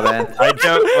 Good job, man. I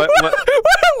don't. What?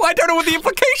 I don't know what the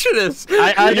implication is.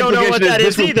 I don't know what that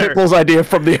is this either. was Pitbull's idea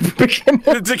from the beginning.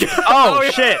 Oh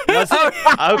shit! Was it?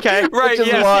 Okay. Right. Which is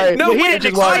Yeah. why- No, he wait,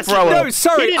 didn't why explicitly. throw no, it.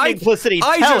 sorry. He didn't explicitly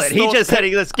tell it. He thought just said,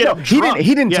 "Let's get him He drunk."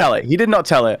 didn't tell it. He did not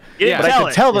tell it. He didn't But I tell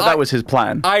could it. tell that was his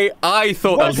plan. I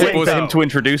thought I was that waiting was for him to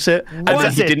introduce it, and then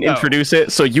Was he it, didn't though? introduce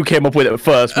it, so you came up with it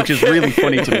first, which is really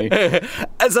funny to me.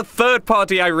 As a third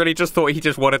party, I really just thought he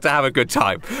just wanted to have a good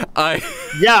time.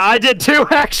 Yeah, I did too,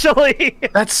 actually.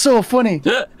 That's so funny.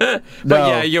 But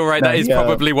yeah, you're right. That is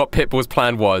probably what Pitbull's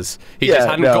plan was. He just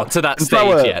hadn't got to that And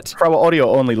stage yet. For our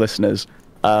audio-only listeners,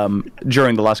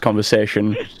 during the last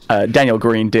conversation, Daniel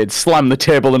Greene did slam the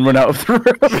table and run out of the room.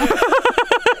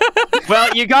 Well,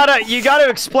 you gotta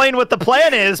explain what the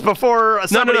plan is before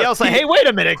somebody else. Like, hey, wait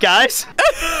a minute, guys.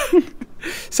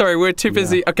 Sorry, we're too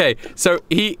busy. Okay, so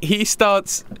he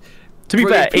starts. To be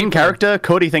bringing fair, in people- character,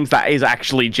 Cody thinks that is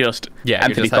actually just Yeah,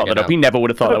 Anthony you're just thought hanging that up. out. He never would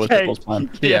have thought that was Okay. Pitbull's plan.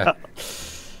 Yeah.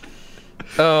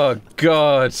 Oh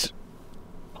God.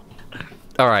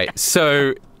 All right.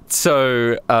 So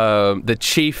the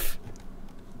chief.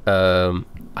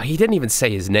 He didn't even say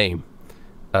his name.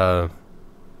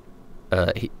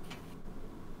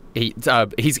 He's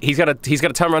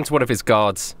gonna turn around to one of his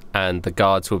guards, and the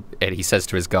guards will. And he says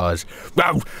to his guards,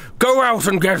 "Well, go out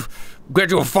and get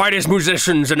your finest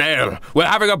musicians and ale. We're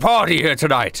having a party here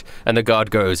tonight." And the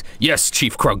guard goes, "Yes,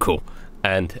 Chief Crunkle,"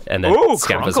 and then Ooh,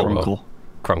 scampers Crunkle. away.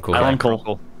 Crunkle. yeah.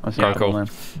 Uncle. That's the Uncle. man.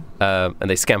 And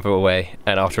they scamper away.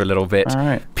 And after a little bit, All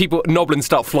right. Noblins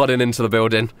start flooding into the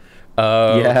building.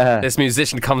 Yeah. This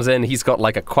musician comes in. He's got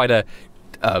like quite a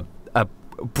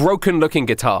broken-looking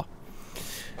guitar.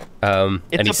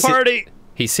 It's a party.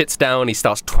 He sits down. He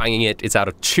starts twanging it. It's out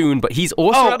of tune, but he's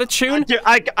also out of tune. Dude,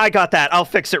 I got that. I'll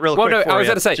fix it real Well, quick. no, I was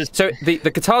going going to say. So the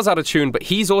guitar's out of tune, but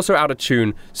he's also out of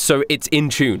tune, so it's in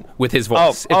tune with his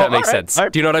voice. If that makes all right, sense. all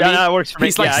right. Do you know what I Yeah, mean? that works for me.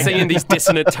 He's like Yeah, I get singing it. these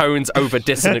dissonant tones over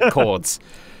dissonant chords.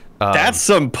 That's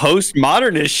some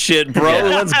postmodernist shit, bro. Yeah.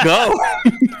 Let's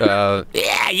go.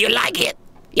 Yeah, you like it.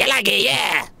 You like it,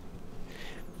 yeah.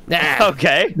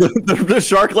 Okay. The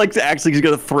shark like actually is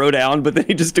gonna throw down, but then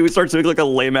he just starts doing like a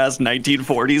lame ass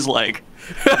 1940s like.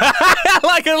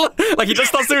 like he just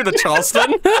starts doing the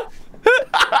Charleston.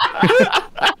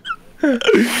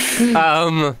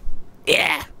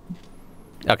 Yeah.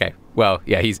 Okay. Well,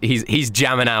 yeah, he's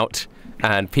jamming out,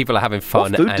 and people are having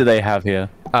fun. What food and, do they have here?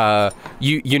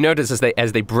 You notice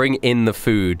as they bring in the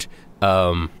food,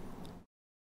 quite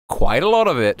a lot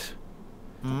of it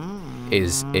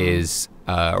is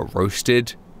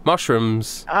roasted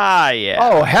mushrooms Yeah.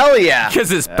 Oh, hell yeah.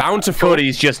 because it's bountiful.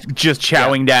 Cody's just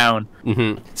chowing down.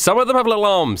 Some of them have little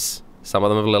arms.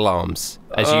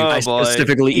 As you, I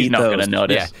specifically He's eat not those. going to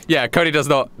notice. yeah. Cody does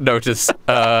not notice.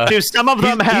 Dude, some of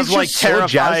them have He's like just so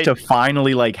jazzed terrified. to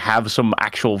finally like have some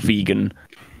actual vegan.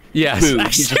 Yes, food.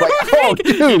 He's just like, oh,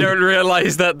 you dude. don't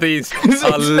realize that these are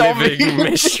not living vegan.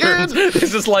 missions.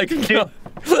 It's just like, Dude,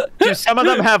 some of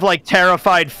them have like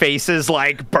terrified faces,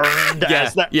 like burned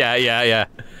as that. yeah.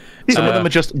 Some of them are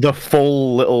just the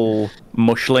full little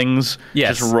mushlings,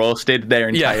 Yes. just roasted their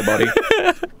entire body.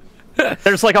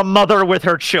 There's like a mother with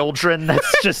her children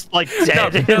that's just like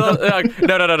dead. No.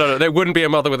 There wouldn't be a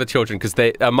mother with the children because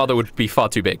a mother would be far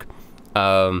too big.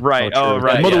 Right. Oh,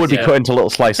 right. The mother yes, would be yeah. cut into little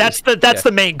slices. That's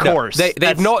the main course. they've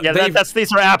That's- not- Yeah, they've-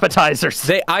 these are appetizers.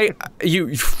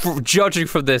 Judging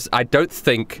from this, I don't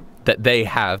think that they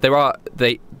have.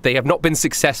 They have not been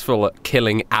successful at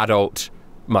killing adult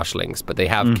mushlings, but they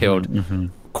have killed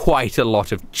quite a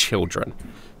lot of children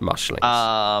mushlings.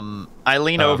 I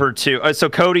lean over to. So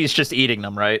Cody's just eating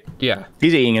them, right? yeah.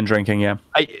 He's eating and drinking, yeah.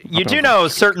 You do know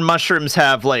certain mushrooms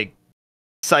have like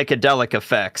psychedelic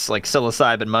effects, like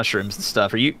psilocybin mushrooms and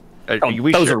stuff. Are you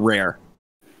Those sure? are rare.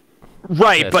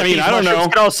 Right, Yes. but I mean, these I don't mushrooms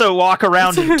know. can also walk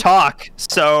around and talk.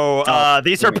 So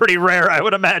these are pretty rare, I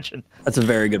would imagine. That's a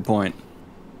very good point.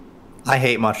 I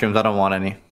hate mushrooms. I don't want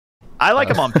any. I like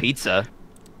them on pizza.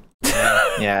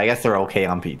 Yeah, I guess they're okay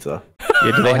on pizza.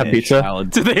 Yeah, do they have pizza? Salad.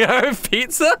 Do they have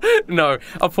pizza? No,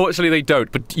 unfortunately they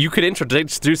don't. But you could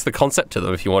introduce the concept to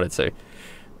them if you wanted to.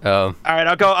 All right,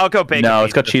 I'll go bake. No, a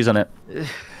it's got pizza. cheese on it.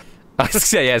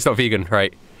 Yeah, it's not vegan,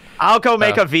 right? I'll go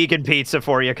make a vegan pizza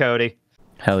for you, Cody.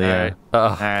 Hell yeah.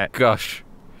 Oh, right. gosh.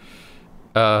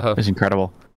 It's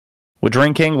incredible. We're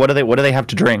drinking. What do they have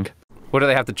to drink? What do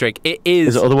they have to drink? It is.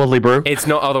 Is it otherworldly brew? It's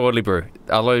not Otherworldly Brew.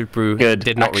 Otherworldly Brew Good,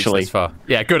 did not actually. reach this far.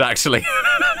 Yeah, good actually.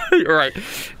 You're right.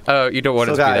 You don't want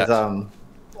So it to guys, be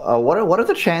that. what are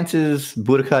the chances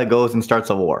Boudica goes and starts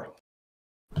a war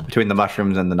between the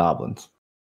mushrooms and the Noblins?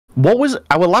 What was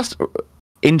our last?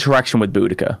 interaction with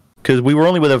Boudica? Because we were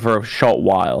only with her for a short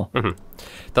while. Mm-hmm.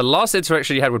 The last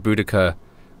interaction you had with Boudica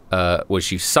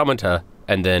was you summoned her,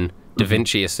 and then Da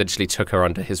Vinci essentially took her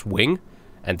under his wing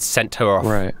and sent her off.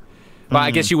 Right. Well,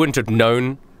 I guess you wouldn't have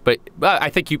known, but I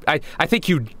think you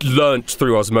learnt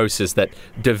through osmosis that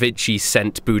Da Vinci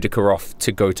sent Boudica off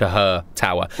to go to her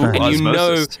tower, and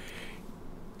Osmosis.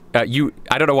 I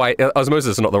don't know why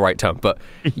osmosis is not the right term, but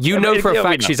you know for a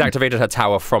fact she's activated her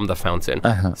tower from the fountain.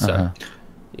 So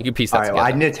you can piece that together. Well,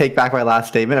 I need to take back my last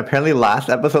statement. Apparently, last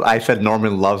episode I said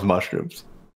Norman loves mushrooms.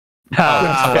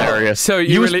 Hilarious. So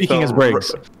you were really, speaking as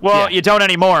Briggs. Well, you don't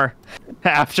anymore.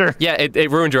 After. Yeah,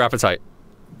 it ruined your appetite.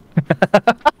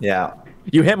 Yeah.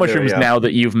 You hit mushrooms go. now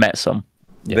that you've met some.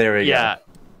 There we go. Yeah.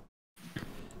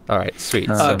 All right, sweet.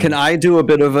 Can I do a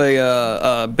bit of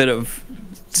a bit of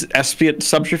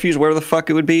subterfuge, where the fuck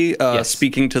it would be? Yes.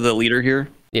 Speaking to the leader here.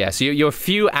 Yeah, so you're a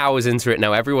few hours into it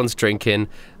now. Everyone's drinking.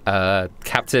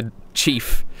 Captain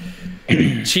Chief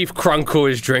Crunkle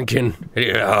is drinking.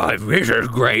 Yeah, this is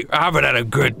great. I haven't had a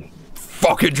good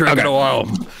fucking drink in a while.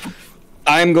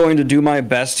 I'm going to do my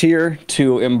best here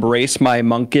to embrace my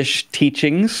monkish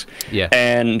teachings. Yeah.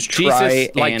 And try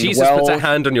Jesus puts a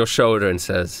hand on your shoulder and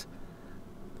says,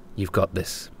 "You've got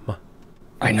this."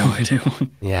 I know I do.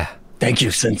 Yeah. Thank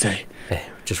you, Sensei.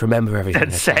 Just remember everything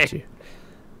I Sensei. taught you.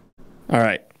 All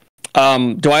right.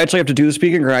 Do I actually have to do the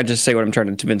speaking, or can I just say what I'm trying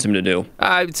to convince him to do?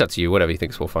 It's up to you. Whatever you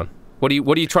think's more fun. What are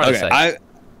you trying to say?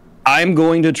 I'm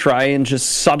going to try and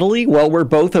just subtly, while we're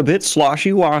both a bit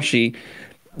sloshy-washy,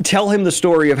 tell him the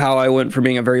story of how I went from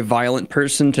being a very violent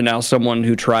person to now someone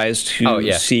who tries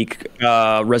to seek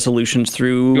resolutions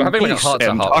through You're having like a peace heart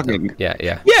to and heart. talking.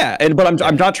 Yeah. Yeah, but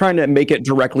I'm not trying to make it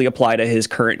directly apply to his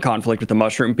current conflict with the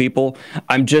mushroom people.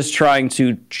 I'm just trying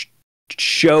to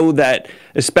show that,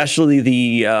 especially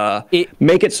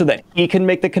make it so that he can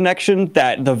make the connection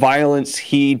that the violence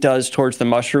he does towards the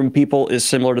mushroom people is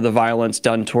similar to the violence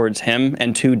done towards him,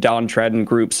 and two downtrodden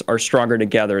groups are stronger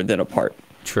together than apart.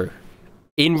 True.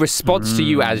 In response to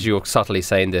you, as you're subtly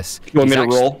saying this, You want me to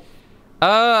roll?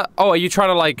 are you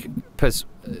trying to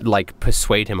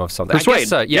persuade him of something? Persuade. I guess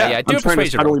so. Yeah. Do I'm a trying to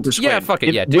persuasion subtly roll. persuade. Yeah, fuck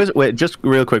it. Yeah. Wait, just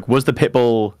real quick. Was the pit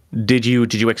bull? Did you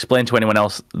explain to anyone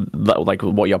else like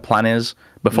what your plan is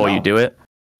before you do it?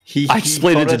 I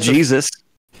explained it to Jesus.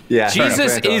 Yeah.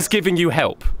 Jesus is giving you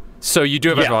help, so you do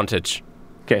have advantage.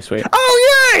 Okay, sweet.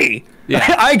 Oh, yay!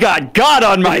 Yeah. I got God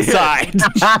on my side.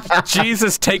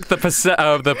 Jesus, take the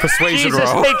persuasion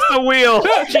Jesus roll. takes the wheel.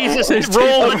 Jesus,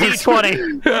 roll a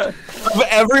d20.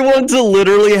 Everyone to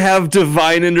literally have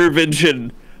divine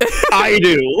intervention. I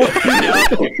do.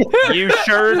 You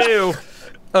sure do.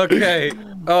 Okay.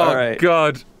 Oh All right.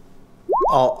 God.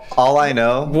 All I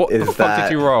know What is the fuck that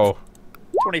did you roll?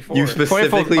 24. you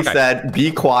specifically 24, okay. said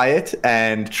be quiet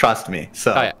and trust me.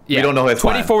 So we don't know his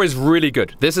 24 plan. is really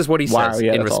good. This is what he Wow, says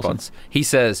yeah, in that's response. He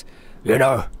says,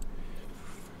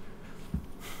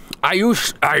 I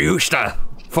used to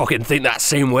fucking think that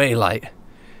same way, like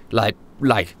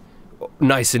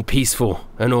nice and peaceful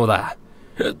and all that.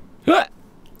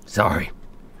 Sorry.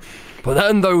 But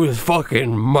then those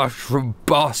fucking mushroom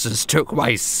bastards took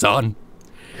my son.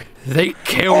 They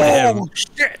killed him.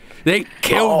 Shit. They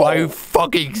killed my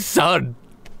fucking son.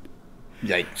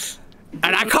 Yikes.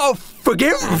 And I can't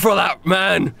forgive him for that,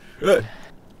 man.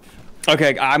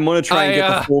 Okay, I'm going to try and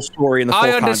get the full story and the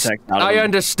full context out of I him.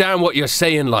 understand what you're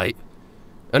saying, like,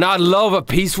 and I'd love a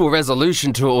peaceful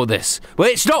resolution to all this, but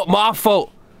it's not my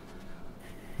fault.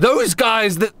 Those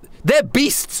guys, they're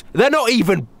beasts. They're not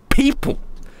even people.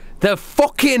 They're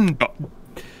fucking.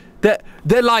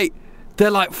 They're like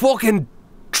fucking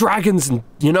dragons, and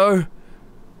you know.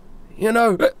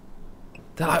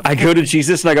 Like, I go to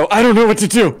Jesus and I go, I don't know what to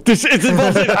do. This is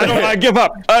impossible. I give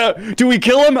up. Do we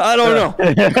kill him? I don't know.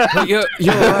 you're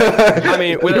right. I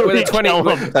mean, with a 20,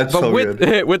 That's but so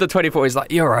good. with the 24, he's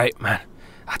like, you're right, man.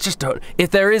 I just don't.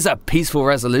 If there is a peaceful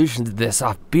resolution to this,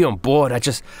 I'll be on board.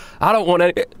 I don't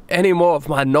want any more of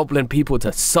my Noblin people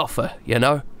to suffer. You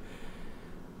know.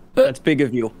 That's big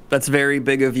of you. That's very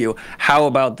big of you. How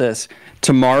about this?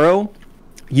 Tomorrow,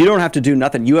 you don't have to do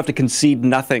nothing. You have to concede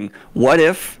nothing. What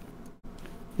if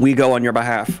we go on your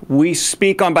behalf? We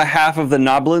speak on behalf of the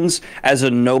Noblins as a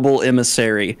noble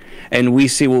emissary, and we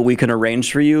see what we can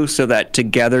arrange for you so that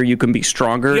together you can be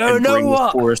stronger and bring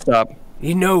this forest up.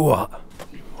 You know what?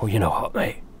 Oh, you know what,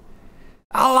 mate?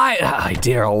 I like that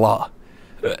idea a lot.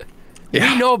 We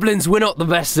Noblins, we're not the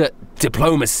best at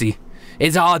diplomacy.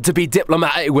 It's hard to be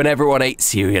diplomatic when everyone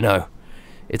hates you, you know.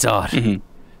 It's hard. Mm-hmm.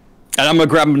 And I'm gonna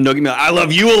grab him and nugget me. I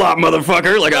love you a lot,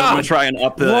 motherfucker. Like I'm gonna try and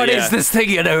up the. What is this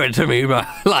thing you're doing to me, man?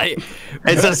 Like,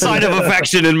 It's a sign of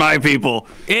affection in my people.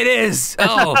 it is.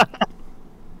 Oh,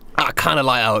 kind of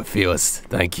like how it feels.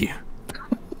 Thank you.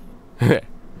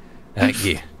 Thank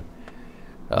you.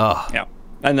 Oh. Yeah.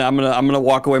 And I'm gonna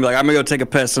walk away and be like, I'm gonna go take a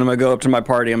piss, and I'm gonna go up to my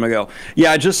party. I'm gonna go,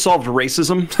 yeah, I just solved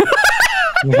racism.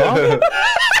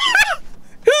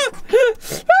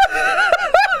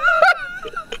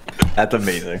 That's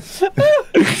amazing.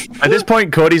 At this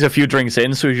point, Cody's a few drinks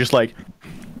in, so he's just like,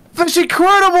 "That's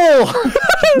incredible!"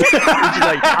 He's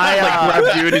like, I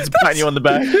grab you and he's patting you on the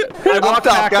back. I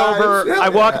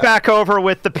walk back over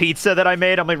with the pizza that I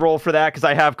made. I'm gonna roll for that because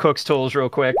I have cook's tools real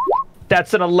quick.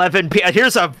 That's an 11.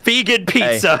 Here's a vegan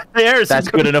pizza. Hey, that's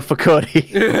good enough for Cody.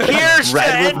 Here's to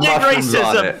ending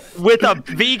racism with a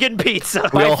vegan pizza.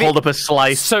 We all hold up a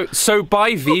slice. So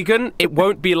by vegan, it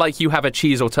won't be like you have a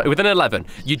cheese alternative. With an 11,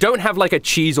 you don't have like a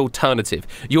cheese alternative.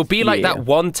 You'll be like that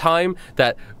one time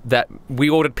that we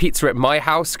ordered pizza at my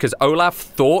house because Olaf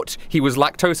thought he was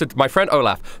lactose. My friend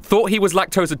Olaf thought he was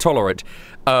lactose intolerant,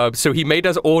 so he made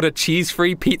us order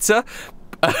cheese-free pizza.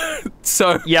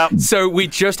 So we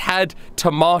just had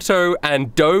tomato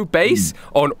and dough base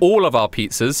on all of our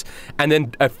pizzas, and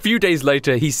then a few days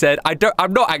later he said,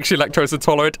 I'm not actually lactose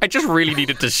intolerant, I just really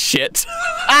needed to shit.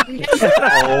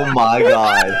 Oh my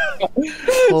god.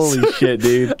 Holy shit,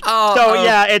 dude.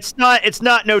 It's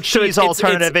not no cheese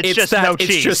alternative, it's just no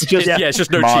cheese. It's just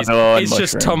no cheese. It's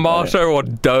just tomato or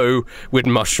dough with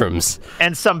mushrooms.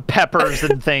 And some peppers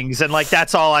and things, and like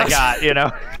that's all I got, you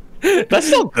know. That's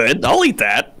still good. I'll eat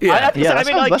that.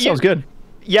 That sounds good.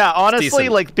 Yeah, honestly,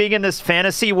 like being in this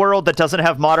fantasy world that doesn't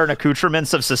have modern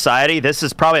accoutrements of society, this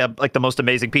is probably like the most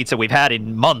amazing pizza we've had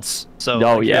in months. So,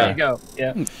 there you go.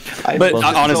 Yeah. But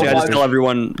honestly, I just tell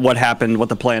everyone what happened, what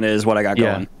the plan is, what I got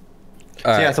going.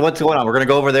 So what's going on? We're gonna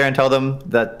go over there and tell them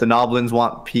that the Noblins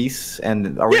want peace,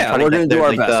 and are we trying to get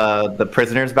their, like, the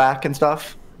prisoners back and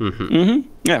stuff?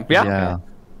 Yeah.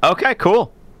 Okay,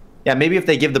 cool. Yeah, maybe if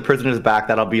they give the prisoners back,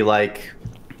 that'll be like.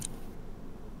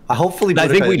 Hopefully, I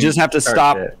think we just have to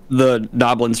stop the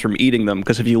Noblins from eating them,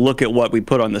 because if you look at what we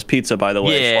put on this pizza, by the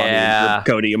way, Shwabadi,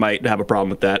 Cody, you might have a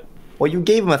problem with that. Well, you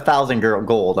gave them 1,000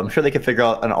 gold. I'm sure they could figure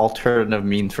out an alternative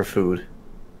means for food.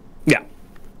 Yeah.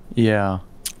 Yeah.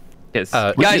 Yes.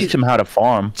 Guys, teach them how to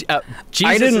farm. I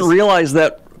didn't realize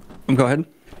that. Go ahead.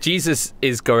 Jesus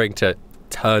is going to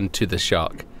turn to the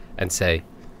shark and say,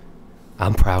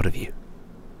 "I'm proud of you."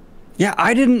 Yeah,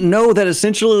 I didn't know that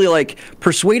essentially, like,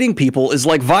 persuading people is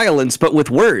like violence, but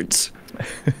with words.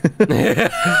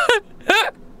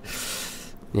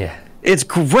 Yeah. It's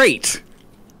great.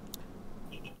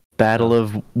 Battle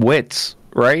of wits,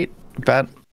 right?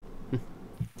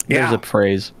 There's a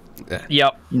phrase.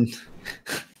 Yep.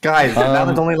 Guys, now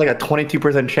there's only like a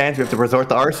 22% chance we have to resort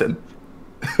to arson.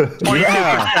 22%,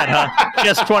 huh?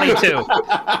 Just 22.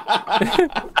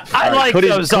 I like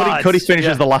those odds. Cody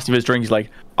finishes the last of his drink. He's like,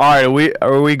 "All right,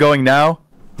 are we going now?"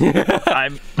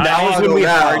 That was when we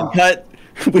hard cut.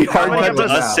 We hard cut to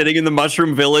us sitting in the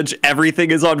mushroom village. Everything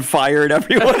is on fire and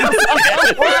everyone is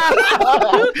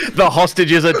the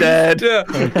hostages are dead. Yeah.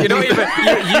 You know,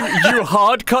 you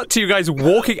hard cut to you guys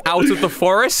walking out of the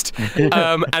forest,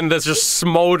 and there's just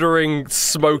smoldering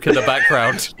smoke in the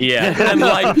background. Yeah,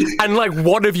 and like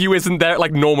one of you isn't there.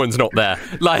 Like Norman's not there.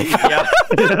 Like,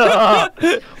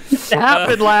 it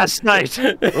happened last night.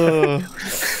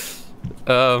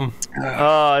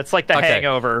 It's like the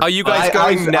Hangover. Are you guys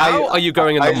going now? Are you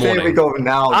going in the morning? I say we go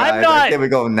now, guys. I say we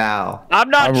go now. I'm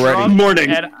not drunk. Ready. Morning.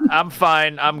 And I'm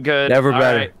fine. I'm good. Never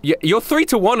better. Right. You're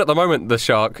 3-1 at the moment, the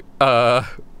shark. I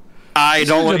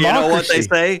don't. You know what they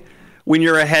say? When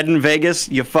you're ahead in Vegas,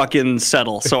 you fucking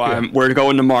settle. So we're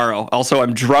going tomorrow. Also,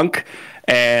 I'm drunk,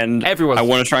 and I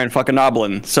want to try and fuck a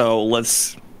Noblin. So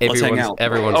let's hang out.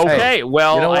 Everyone's okay.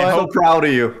 Well, you know I'm so proud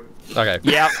of you. Okay.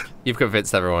 Yeah. You've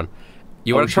convinced everyone.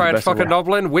 You want to try and fuck a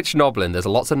Noblin? Which Noblin? There's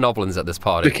lots of Noblins at this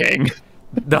party. The king.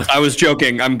 I was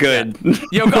joking. I'm good.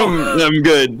 I'm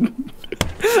good.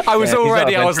 I was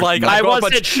like, I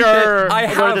wasn't sure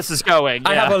where this is going.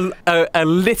 I have a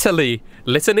litany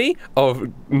of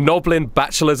Noblin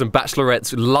bachelors and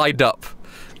bachelorettes lined up.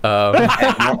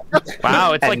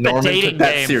 Wow, it's like Norman the dating took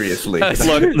that game. seriously.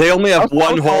 Look, they only have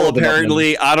one hole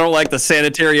apparently. I don't like the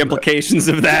sanitary implications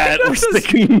of that. We're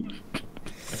sticking.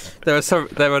 There are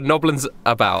Noblins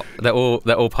about. They're all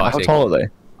partying. How tall are they?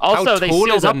 Also, they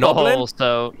sealed up the hole,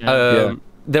 so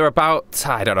they're about,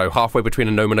 I don't know, halfway between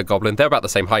a gnome and a goblin. They're about the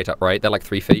same height up, right? They're like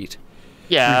 3 feet.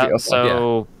 Yeah,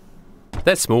 so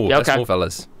they're small. Yeah, they're small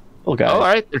fellas. Okay. Oh, all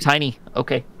right, they're tiny.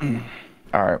 Okay. All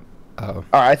right. All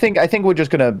right. I think we're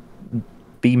just gonna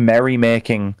be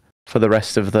merrymaking for the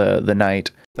rest of the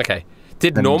night. Okay.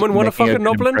 Did Norman want to fuck a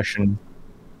Noblin?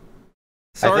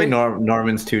 Sorry? I think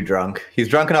Norman's too drunk. He's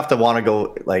drunk enough to want to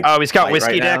go, like... Oh, he's got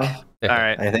whiskey dick? All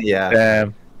right. I think yeah.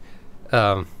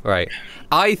 Right.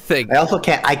 I think I also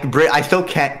can't. I still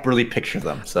can't really picture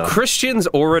them. So Christians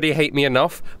already hate me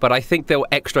enough, but I think they'll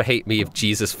extra hate me if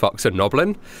Jesus fucks a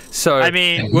Noblin. So I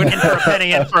mean, in for a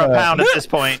penny, in for a pound at this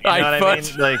point. You know what I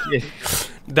mean? Like,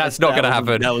 that's not going to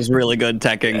happen. That was really good,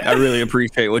 Tekking. I really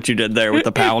appreciate what you did there with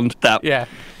the pound. That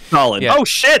solid. Yeah. Oh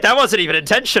shit, that wasn't even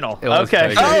intentional.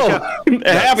 Okay.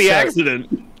 Happy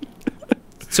accident.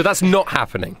 So that's not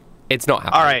happening. It's not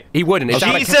happening. All right. He wouldn't. It's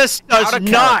Jesus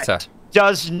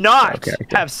does not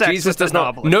have sex Jesus with does a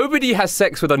not. Noblin. Nobody has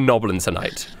sex with a Noblin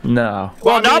tonight. No.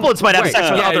 Well, Noblins might have sex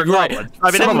with other right. Noblins.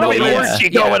 I mean, there's Some probably an Noblins, orgy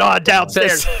going on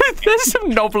downstairs. There's some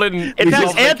Noblin. In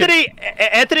fact,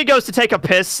 Anthony goes to take a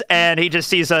piss, and he just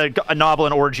sees a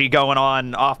Noblin orgy going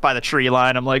on off by the tree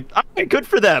line. I'm like, all right, good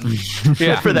for them.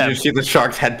 Good for them. You see the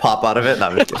shark's head pop out of it. No,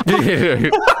 I'm just kidding.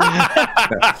 The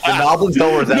Noblins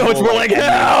don't resemble. No, it's more like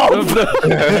hell.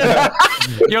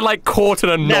 You're like caught in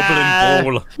a Noblin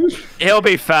ball. He'll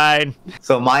be fine.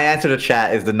 So my answer to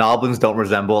chat is the Noblins don't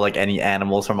resemble like any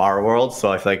animals from our world.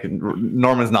 So I feel like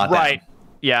Norman's not right. down.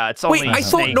 Yeah, it's only. Wait, I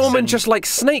thought snakes Norman just liked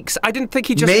snakes. I didn't think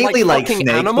he just mainly liked like fucking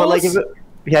snakes, animals. but like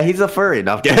yeah, he's a furry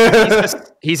enough.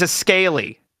 he's a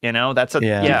scaly. You know, that's a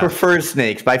He prefers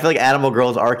snakes, but I feel like animal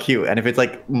girls are cute, and if it's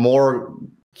like more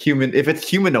human, if it's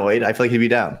humanoid, I feel like he'd be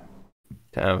down.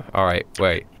 Damn. All right.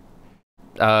 Wait.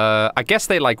 I guess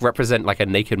they like represent like a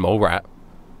naked mole rat.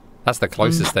 That's the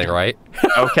closest thing, right?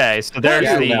 Okay, so there's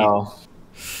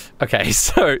Okay,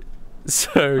 so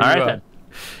all right then.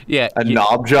 Yeah, a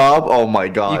knob job. Oh my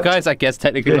god! You guys, I guess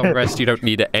technically don't rest. You don't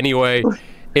need it anyway.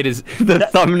 It is the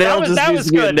thumbnail just needs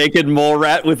to be a naked mole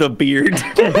rat with a beard.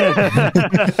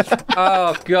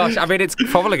 Oh gosh, I mean it's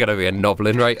probably gonna be a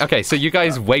Noblin, right? Okay, so you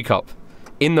guys wake up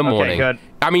in the morning. Good.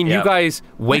 I mean, you guys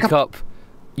wake up.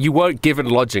 You weren't given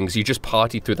lodgings. You just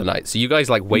partied through the night. So you guys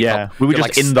like wake up. We were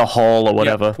just in the hall or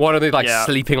whatever. Yeah. What are they like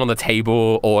sleeping on the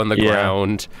table or on the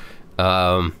ground?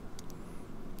 And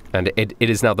it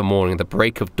is now the morning. The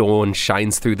break of dawn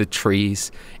shines through the trees.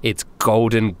 Its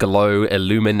golden glow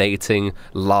illuminating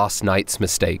last night's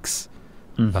mistakes.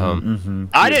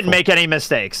 I didn't make any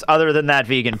mistakes other than that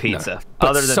vegan pizza. No.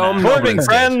 Other than some that. Noblins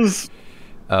friends.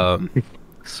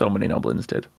 So many Noblins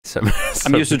did.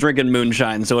 I'm used to drinking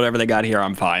moonshine, so whatever they got here,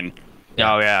 I'm fine.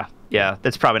 Oh yeah.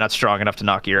 That's probably not strong enough to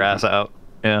knock your ass out.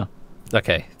 Yeah.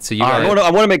 Okay, so you. I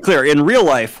want to make clear: in real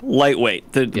life,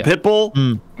 lightweight. The pit bull,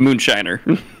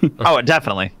 moonshiner. Oh,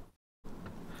 definitely.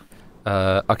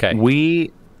 Okay.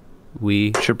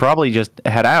 We should probably just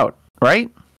head out, right?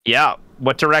 Yeah.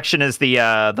 What direction is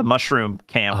the mushroom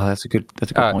camp? Oh, that's a good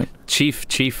point. Chief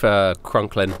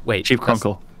Crunklin. Wait, Chief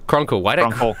Crunkle. Crunkle. Why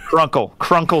don't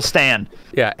Crunkle Stan.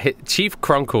 Yeah, Chief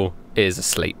Crunkle is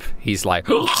asleep. He's like.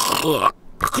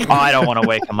 I don't want to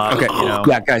wake him up. Okay, you know?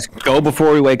 Yeah, guys, go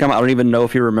before we wake him. I don't even know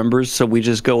if he remembers, so we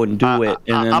just go and do it.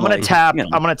 And then, I'm gonna tap. I'm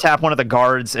gonna tap one of the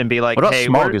guards and be like, what about "Hey,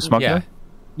 Smog? Is Smog there?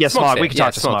 Yeah, Smog. We can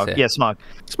talk to Smog's Smog. here. Yeah, Smog.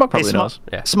 Smog probably knows.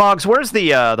 Yeah. Smogs, where's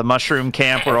the mushroom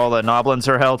camp where all the Noblins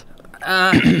are held?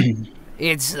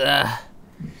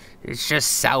 It's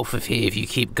just south of here if you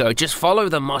keep going. Just follow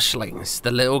the mushlings,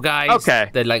 the little guys. Okay.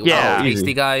 They're like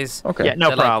tasty guys. Okay. Yeah, no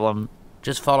They're problem.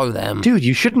 Just follow them. Dude,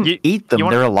 you shouldn't eat them.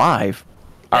 They're alive.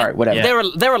 All right, whatever.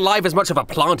 They're alive as much of a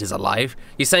plant is alive.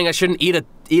 You're saying I shouldn't eat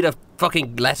a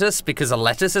fucking lettuce because a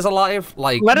lettuce is alive?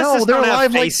 Like Lettuces they're don't have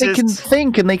alive. Like they can faces.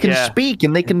 think and they can speak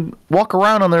and they can walk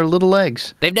around on their little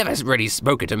legs. they've never really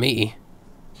spoken to me.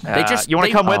 They just. You want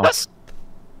to come with us?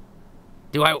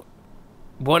 Do I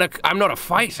want to? I'm not a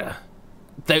fighter.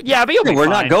 Yeah, but you'll be we're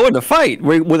fine. not going to fight.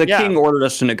 The king ordered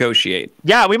us to negotiate.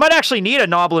 Yeah, we might actually need a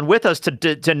Noblin with us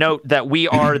to note that we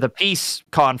are the peace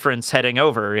conference heading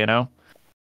over. You know.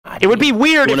 It would be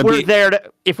weird if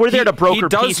we're there to broker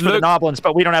peace for the Noblins,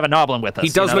 but we don't have a Noblin with us. He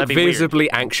does look visibly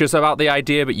anxious about the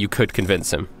idea, but you could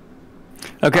convince him.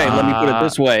 Okay, let me put it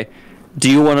this way: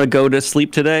 do you want to go to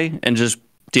sleep today and just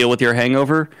deal with your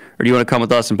hangover, or do you want to come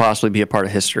with us and possibly be a part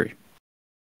of history?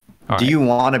 Do you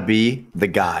want to be the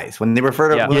guys? When they refer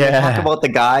to when they talk about the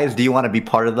guys, do you want to be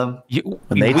part of them?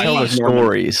 When they tell the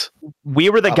stories. We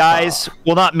were the guys.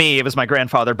 Well, not me. It was my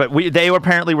grandfather. But they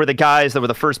apparently were the guys that were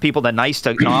the first people that nice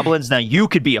to Noblins. Now you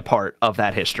could be a part of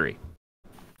that history.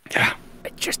 Yeah.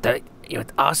 Just you're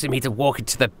asking me to walk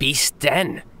into the beast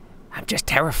den. I'm just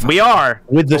terrified. We are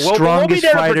with the strongest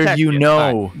fighter you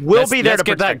know. We'll be there to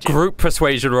get protect that group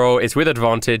persuasion roll. It's with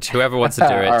advantage. Whoever wants to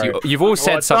do it. Right. You've all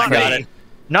said something.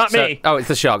 Not me. Oh, it's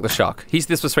the shark. He's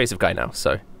this persuasive guy now,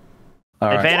 so.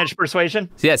 Advantage persuasion?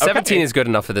 Yeah, 17 is good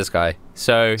enough for this guy.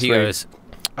 So he goes,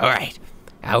 all right,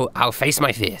 I'll face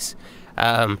my fears.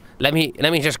 Let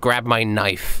me just grab my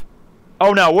knife.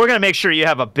 Oh no, we're gonna make sure you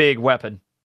have a big weapon.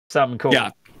 Something cool.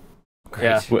 Yeah.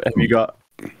 Yeah. What have you got?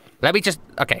 Let me just.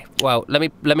 Okay. Well, let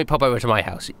me pop over to my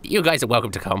house. You guys are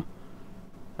welcome to come.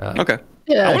 Okay.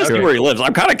 Yeah, I want to see where he lives.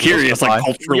 I'm kind of curious, like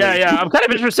culturally. Yeah. I'm kind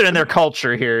of interested in their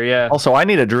culture here. Yeah. Also, I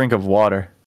need a drink of water.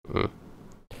 So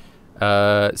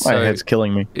My head's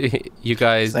killing me. you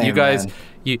guys, Same,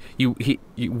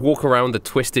 you walk around the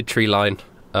twisted tree line,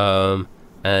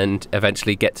 and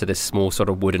eventually get to this small sort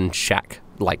of wooden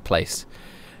shack-like place.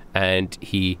 And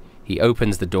he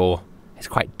opens the door. It's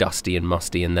quite dusty and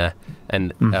musty in there,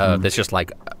 and there's just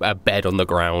like a bed on the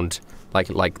ground,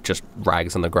 like just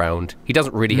rags on the ground. He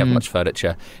doesn't really have much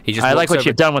furniture. He just. I like what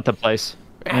you've done with the place.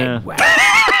 Yeah.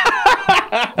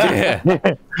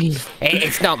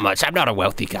 It's not much. I'm not a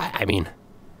wealthy guy. I mean,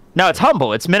 No, it's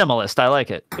humble. It's minimalist. I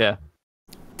like it. Yeah.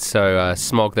 So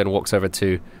Smog then walks over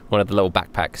to one of the little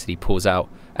backpacks and he pulls out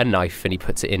a knife and he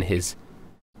puts it in his.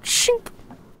 Shink.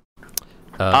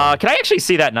 Can I actually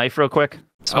see that knife real quick?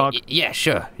 Smog? yeah,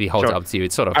 sure. He holds Sure. it up to you.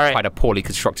 It's sort of All right. quite a poorly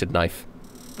constructed knife.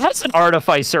 As an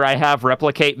artificer I have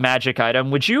replicate magic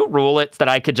item, would you rule it that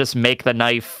I could just make the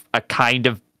knife a kind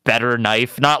of better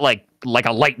knife? Not like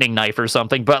a lightning knife or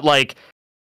something, but like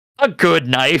a good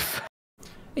knife.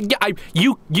 Yeah,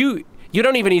 you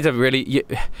don't even need to really.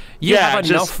 You have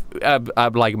enough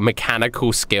like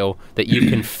mechanical skill that you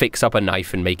can fix up a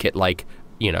knife and make it like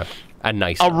a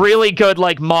nice. A really good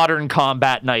like modern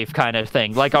combat knife kind of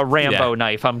thing, like a Rambo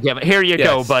knife. I'm giving. Here you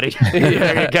go, buddy.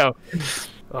 There you go.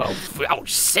 Oh,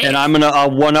 sick. And I'm gonna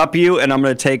one up you, and I'm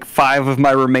gonna take 5 of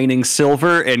my remaining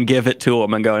silver and give it to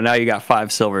him, and go. Now you got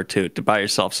 5 silver to buy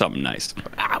yourself something nice.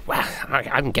 Well,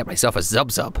 I can get myself a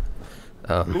zub.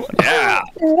 Yeah.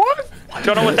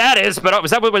 Don't know what that is, but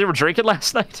was that what we were drinking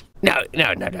last night? No.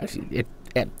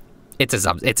 It's a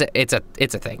zub. It's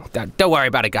a thing. Don't worry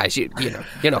about it, guys. You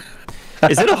know.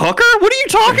 Is it a hooker? What are you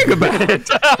talking about?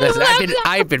 Listen,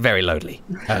 I've been very lonely.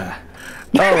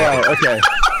 Oh, right, okay.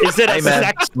 Is it a Hey, man,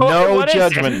 sex? no What is it?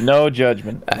 judgment, no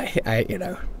judgment.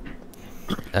 Anyway,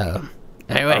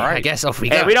 right. I guess off we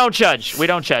go. Hey, we don't judge. We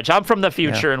don't judge. I'm from the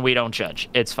future, and we don't judge.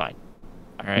 It's fine.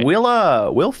 All right.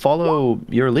 We'll follow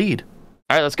your lead.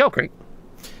 All right, let's go. Great.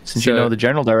 Since you know the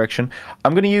general direction.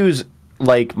 I'm going to use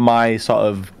like my sort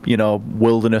of,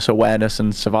 wilderness awareness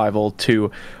and survival to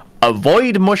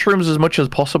avoid mushrooms as much as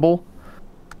possible.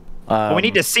 Well, we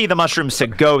need to see the mushrooms to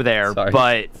go there,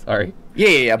 but Sorry.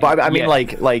 Yeah, but I mean,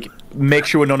 like make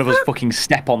sure none of us fucking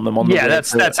step on them on the way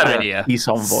that's to, an idea. Peace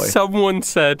Envoy. Someone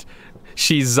said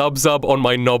she zub on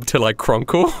my knob till I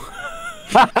crunkle.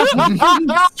 You're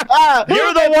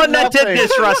the one that did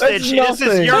this, Rustage. This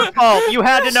is your fault. You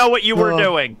had to know what you were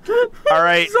doing. All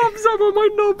right. Zub on my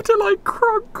knob till I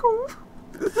crunkle.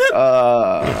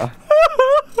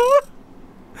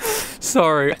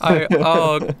 Sorry.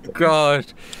 Oh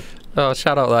god. Oh,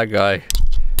 shout out that guy.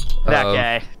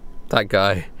 That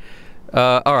guy.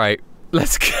 All right.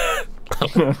 Let's keep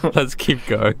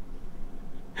going.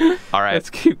 All right. Let's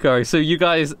keep going. So you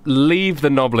guys leave the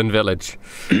Noblin village,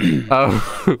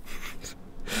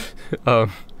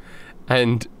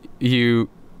 and you,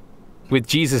 with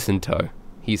Jesus in tow,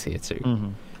 he's here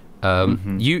too.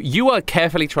 You are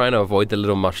carefully trying to avoid the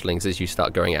little mushlings as you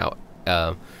start going out.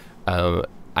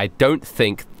 I don't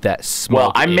think that Smog.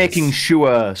 Well, I'm making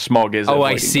sure Smog is. Oh,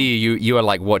 I avoiding see. You are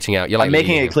like watching out. You're like I'm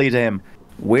making leading it clear to him.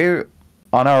 We're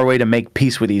on our way to make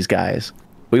peace with these guys.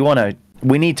 We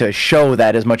need to show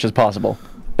that as much as possible.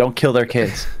 Don't kill their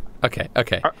kids. Okay.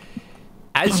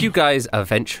 As you guys are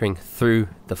venturing through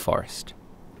the forest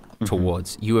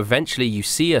towards, you eventually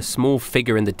see a small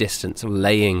figure in the distance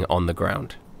laying on the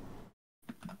ground.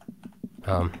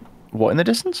 What in the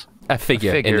distance? A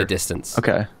figure in the distance.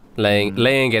 Okay.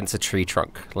 Laying against a tree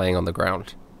trunk, laying on the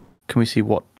ground. Can we see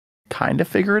what kind of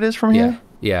figure it is from here?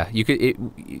 Yeah. You could,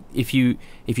 if you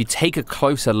take a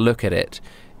closer look at it,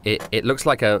 it looks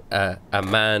like a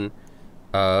man,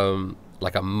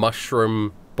 like a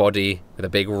mushroom body with a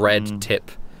big red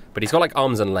tip, but he's got like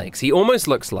arms and legs. He almost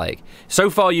looks like. So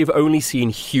far, you've only seen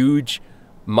huge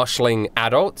mushling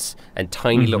adults and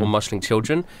tiny little mushling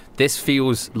children. This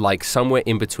feels like somewhere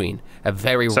in between. A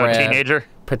very rare teenager?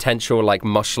 potential like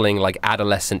mushling, like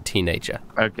adolescent teenager.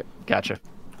 Okay, gotcha.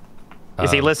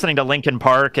 Is he listening to Linkin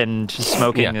Park and just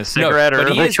smoking a cigarette? No, or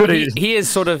but he is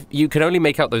sort of, you can only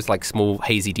make out those like small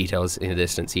hazy details in the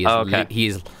distance. He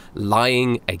is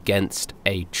lying against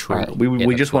a tree. Right,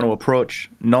 we just want to approach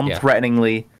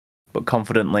non-threateningly, but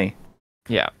confidently.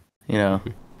 Yeah. We're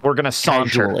going to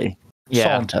saunter. Casually. Yeah.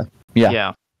 Saunter. Yeah.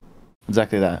 Yeah.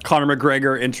 Exactly that. Conor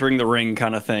McGregor entering the ring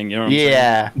kind of thing. You know what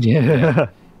I'm saying? Yeah.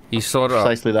 You sort of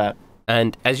Precisely that.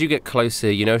 And as you get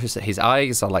closer, you notice that his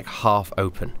eyes are like half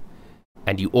open.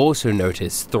 And you also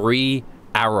notice 3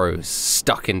 arrows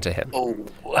stuck into him.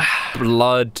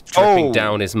 Blood dripping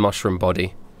down his mushroom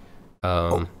body.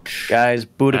 Guys,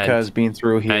 Boudica's been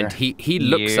through here. And he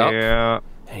looks up,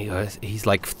 and he goes, he's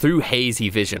like through hazy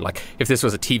vision. Like if this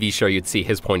was a TV show, you'd see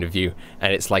his point of view,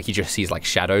 and it's like he just sees like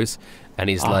shadows, and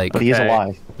he's like, but he is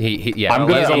alive. He's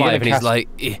alive, and he's like,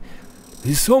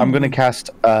 I'm gonna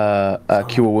cast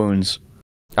Cure Wounds.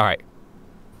 All right.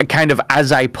 Kind of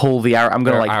as I pull the arrow, I'm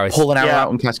gonna like pull an arrow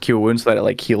out and cast Cure Wounds so that it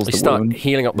like heals the wound.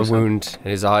 Healing up the wound, and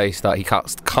his eyes he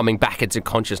starts coming back into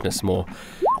consciousness more.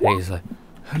 And he's like,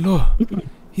 hello,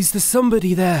 is there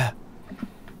somebody there?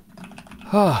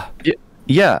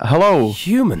 Yeah, hello.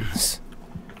 Humans.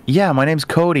 Yeah, my name's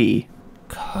Cody.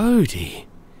 Cody.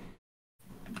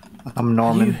 I'm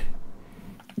Norman.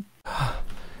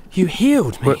 You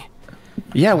healed me.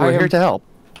 We're here to help.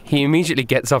 He immediately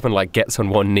gets up and like gets on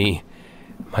one knee.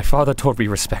 My father taught me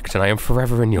respect, and I am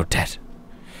forever in your debt.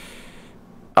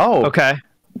 Oh, okay.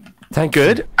 Thank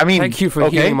you. I mean, thank you for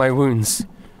healing my wounds.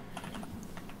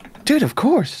 Dude, of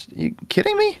course. You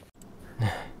kidding me?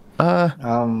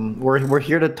 We're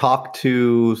here to talk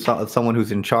to someone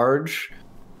who's in charge.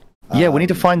 Yeah, we need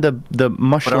to find the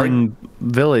mushroom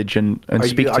village and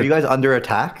speak to... Are you guys under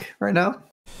attack right now?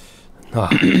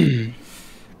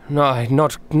 No,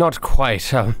 not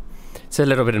quite. It's a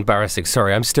little bit embarrassing.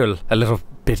 Sorry, I'm still a little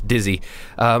bit dizzy.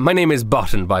 My name is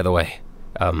Button, by the way.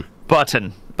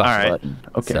 Button. All right. Button.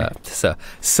 Okay.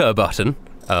 Sir Button.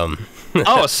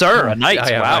 Oh, sir, a knight.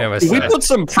 Wow. Did we put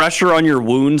some pressure on your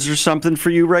wounds or something for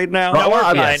you right now? No, we're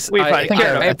fine.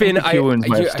 I've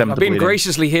been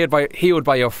graciously healed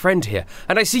by your friend here,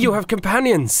 and I see you have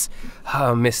companions,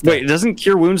 Mister. Wait, doesn't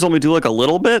Cure Wounds only do like a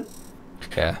little bit?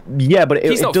 Yeah, but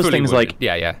it does things wounded. like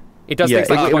it does things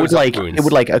like it would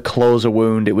close a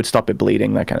wound. It would stop it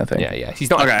bleeding, that kind of thing. Yeah. He's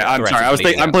not. Okay, I'm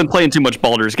sorry. I've been playing too much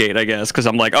Baldur's Gate, I guess, because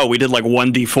I'm like, oh, we did like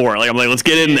 1d4. Like I'm like, let's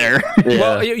get in there. Yeah.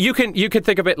 Well, you could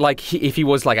think of it like if he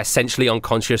was like essentially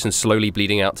unconscious and slowly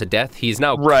bleeding out to death. He's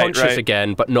now conscious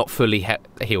again, but not fully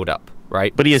healed up.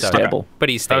 Right, but he is stable. But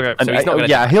he's stable. Okay. So he's not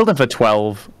I healed him for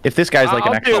 12. If this guy's like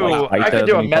an actual fighter, I could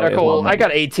do a medical. I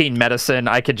got 18 medicine.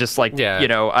 I could just like I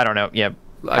don't know. Yeah.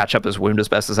 Patch up his wound as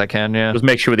best as I can, Just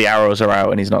make sure the arrows are out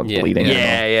and he's not bleeding.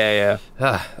 Yeah.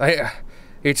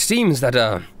 It seems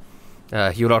that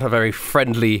you lot are very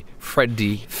friendly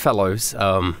fellows.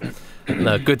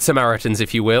 Good Samaritans,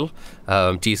 if you will.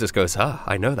 Jesus goes,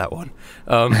 I know that one.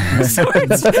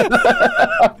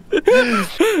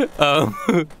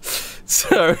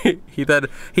 So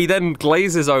he then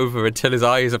glazes over until his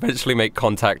eyes eventually make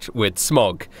contact with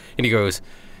Smog, and he goes,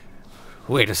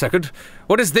 wait a second,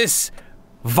 what is this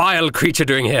vile creature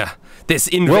doing here? This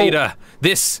invader,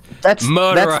 this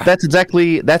murderer.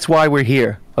 That's why we're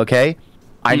here, okay?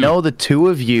 I know the two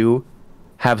of you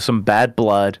have some bad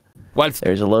blood. Well,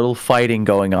 there's a little fighting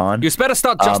going on. You better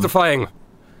start justifying,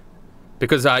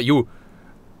 because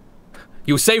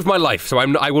you saved my life, so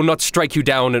I will not strike you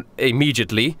down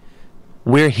immediately.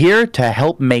 We're here to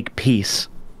help make peace.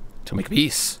 To make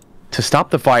peace? To stop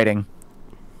the fighting.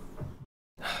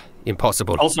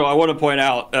 Impossible. Also, I want to point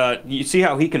out, you see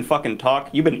how he can fucking talk?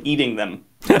 You've been eating them.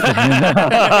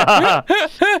 I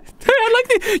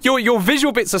like your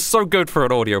visual bits are so good for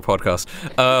an audio podcast.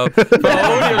 For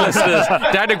our audio listeners,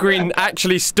 Daniel Greene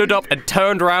actually stood up and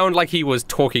turned around like he was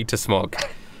talking to Smog.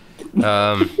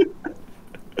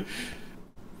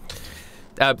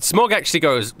 Smog actually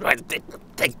goes,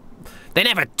 they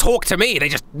never talk to me, they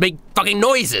just make fucking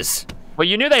noises. Well,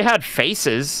 you knew they had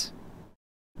faces.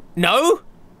 No?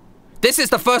 This is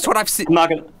the first one I've seen. I'm not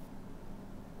gonna...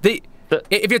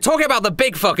 If you're talking about the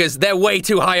big fuckers, they're way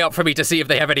too high up for me to see if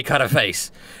they have any kind of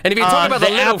face. And if you're talking about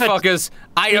the little fuckers,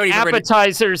 I don't even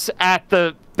appetizers at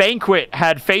the banquet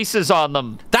had faces on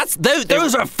them.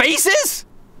 Those are faces?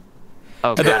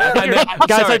 Oh, God.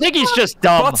 Guys, I think he's just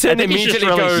dumb. Button immediately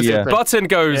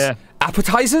goes,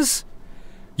 appetizers?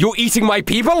 You're eating my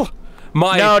people?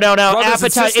 No.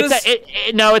 Appetizer.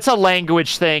 It's a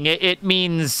language thing. It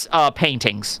means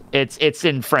paintings. It's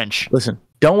in French. Listen,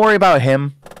 don't worry about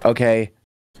him, okay?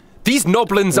 These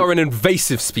noblins are an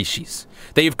invasive species.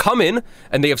 They have come in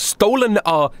and they have stolen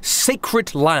our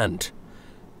sacred land.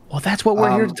 Well, that's what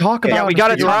we're here to talk about. Yeah, we got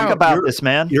to talk about this,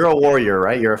 man. You're a warrior,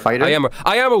 right? You're a fighter. I am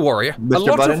a warrior.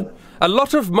 A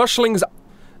lot of mushlings.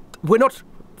 We're not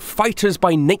fighters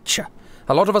by nature.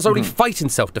 A lot of us only fight in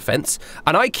self-defense,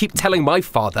 and I keep telling my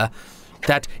father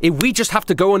that if we just have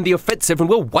to go on the offensive and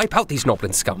we'll wipe out these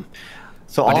Noblin scum.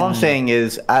 So all I'm saying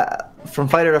is, from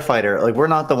fighter to fighter, like we're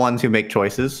not the ones who make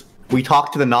choices. we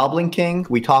talked to the Noblin King.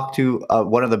 We talked to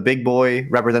one of the big boy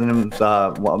representatives,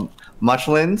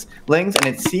 Muchlings, and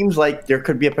it seems like there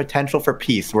could be a potential for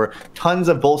peace, where tons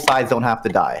of both sides don't have to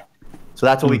die. So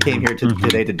that's what we came here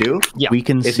today to do. Yeah. We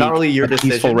can It's seek not really your a peaceful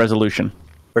decision. resolution.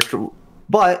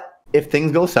 But if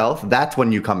things go south, that's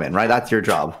when you come in, right? That's your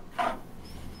job.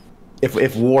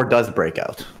 If war does break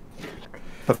out.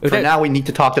 But for now, we need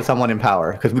to talk to someone in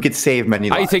power, because we could save many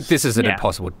lives. I think this is an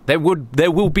impossible. There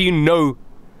will be no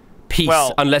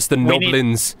peace unless the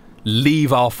Noblins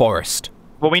leave our forest.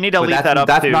 Well, we need to leave that's, that up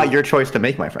That's to... not your choice to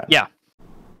make, my friend. Yeah.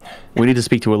 We need to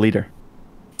speak to a leader.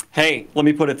 Hey, let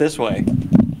me put it this way.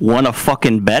 Want a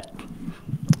fucking bet?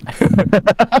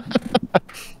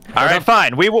 All right,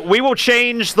 fine. We will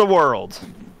change the world.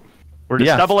 We're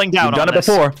just doubling down We've on done this.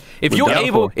 it before. If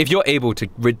you're able to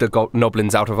rid the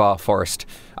Noblins out of our forest,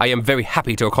 I am very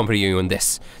happy to accompany you in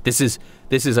this. This is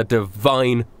a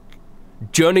divine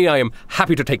journey I am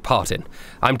happy to take part in.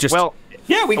 I'm just... Well,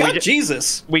 yeah, we got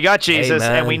Jesus. We got Jesus, hey,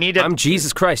 man, and we need to... I'm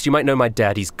Jesus Christ. You might know my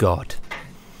daddy's God.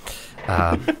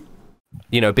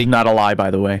 You know, big... Not a lie,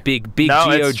 by the way. Big No,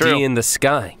 it's G-O-D true. in the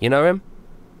sky. You know him?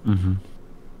 Mm-hmm.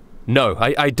 No,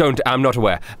 I don't. I'm not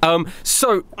aware.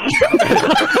 So...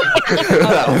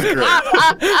 That was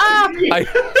great.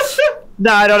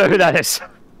 No, I don't know who that is.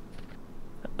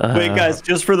 Wait, guys,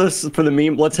 just for the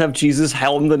meme, let's have Jesus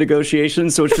helm the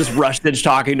negotiations, so it's just Rustage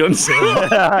talking to himself.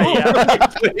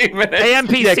 Hey,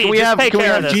 NPC, Yeah, can we have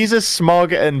this. Jesus,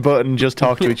 Smog, and Button just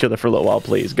talk to each other for a little while,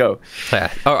 please? Go.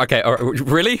 Yeah. Oh, okay.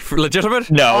 Really?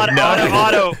 Legitimate? No,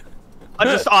 Auto.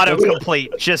 Just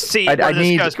auto-complete. Just see where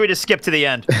this goes. Can we just skip to the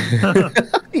end?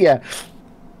 Yeah.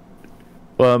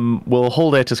 We'll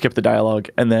hold it to skip the dialogue,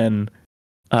 and then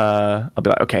I'll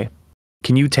be like, okay,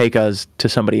 can you take us to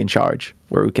somebody in charge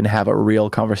where we can have a real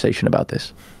conversation about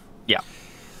this? Yeah.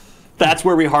 That's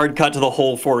where we hard cut to the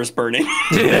whole forest burning.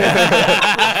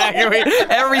 It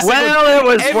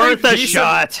was worth a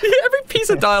shot. Every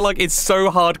piece of dialogue is so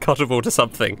hard cuttable to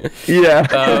something.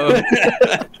 Yeah.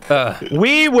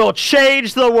 We will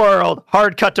change the world.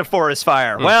 Hard cut to forest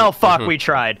fire. Well, fuck, we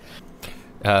tried.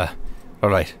 All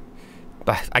right.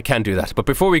 But I can do that. But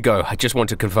before we go, I just want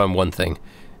to confirm one thing.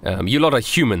 You lot are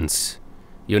humans.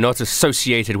 You're not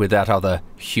associated with that other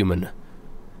human.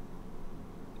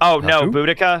 Oh, no,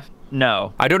 Boudica?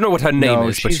 No. I don't know what her name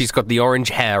is, but she's got the orange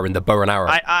hair and the bow and arrow.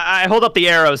 I hold up the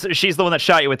arrows. She's the one that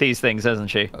shot you with these things, isn't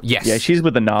she? Yes. Yeah, she's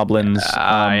with the Noblins.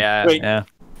 Yeah.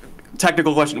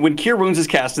 Technical question: when Cure Wounds is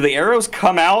cast, do the arrows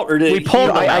come out, or did I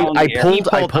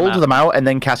pulled them out and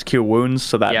then cast Cure Wounds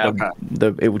so that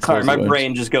it would close. Sorry, my the wounds.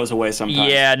 brain just goes away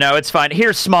sometimes. Yeah, no, it's fine.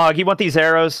 Here, Smog, you want these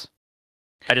arrows?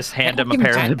 I just hand him a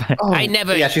pair. I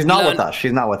never. Yeah, she's not with us.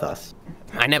 She's not with us.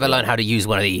 I never learned how to use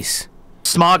one of these.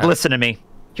 Smog, listen to me.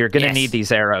 You're gonna Yes. need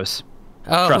these arrows.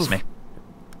 Oh, Trust me.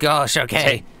 Gosh,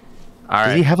 okay. All right.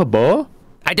 Does he have a bow?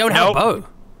 I don't have a bow.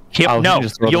 No,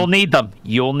 you'll need them.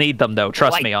 You'll need them though.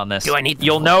 Trust me on this. Do I need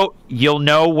them? You'll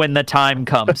know when the time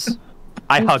comes.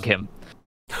 I hug him.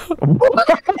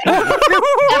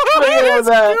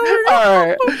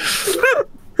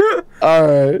 All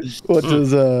right. What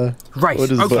does Right. What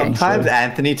does Okay. Button Sometimes say?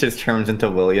 Anthony just turns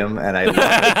into William, and I love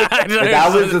it. Like,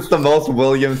 that was just the most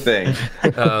William thing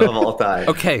of all time.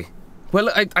 Okay.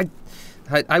 Well,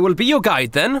 I will be your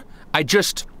guide then.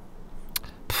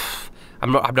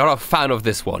 I'm not a fan of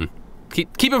this one.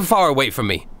 Keep him far away from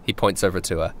me. He points over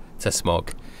to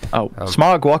Smog. Oh,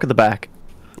 Smog, walk at the back.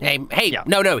 Hey,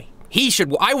 no. He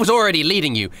should. I was already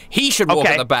leading you. He should walk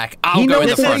at the back. I'll He go in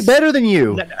knows the the front. city better than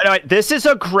you. No, this is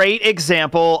a great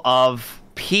example of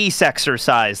peace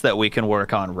exercise that we can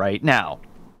work on right now.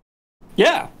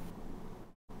 Yeah.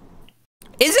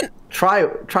 Try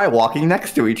walking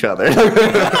next to each other.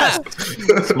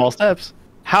 Small steps.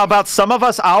 How about some of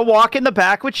us? I'll walk in the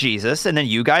back with Jesus, and then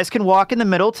you guys can walk in the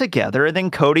middle together, and then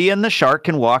Cody and the shark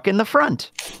can walk in the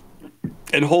front.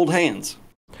 And hold hands.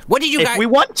 What did you If guys? we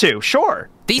want to, sure.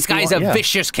 These guys are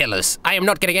vicious killers. I am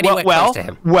not getting anywhere close to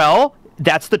him. Well,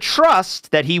 that's the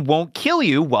trust that he won't kill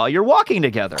you while you're walking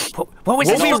together. What was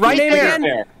We'll his be fucking right name there.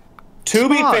 again? To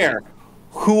be fair,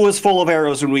 who was full of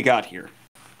arrows when we got here?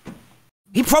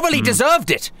 He probably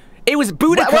deserved it. It was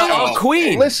Boudica, our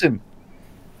queen. Listen,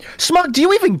 Smug, do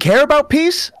you even care about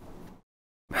peace?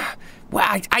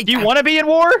 Well, Do you want to be in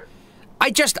war? I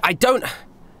don't.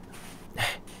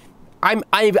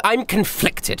 I'm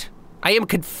conflicted. I am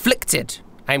conflicted.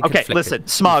 Okay, conflicted. listen,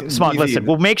 Smog, listen.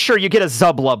 We'll make sure you get a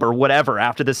Zublub or whatever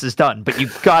after this is done, but you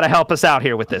gotta help us out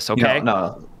here with this, okay?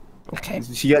 No. Okay.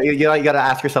 You gotta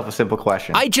ask yourself a simple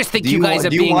question. I just think you guys are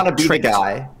Do you being want to be tricked. the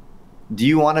guy? Do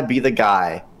you want to be the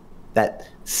guy that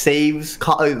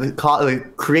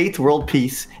creates world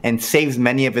peace and saves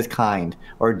many of his kind?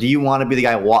 Or do you want to be the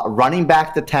guy running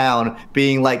back to town,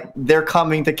 being like, they're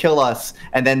coming to kill us,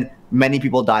 and then many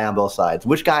people die on both sides?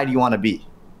 Which guy do you want to be?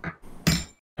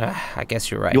 I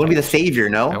guess you're right. You want to be the savior,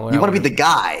 no? You want to be the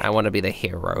guy. I want to be the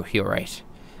hero. You're right.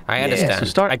 I understand. So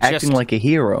start acting like a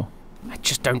hero. I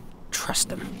just don't trust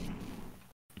them.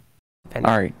 All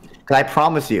right. Because I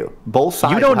promise you, both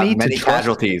sides You don't will have need to many trust-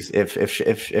 casualties if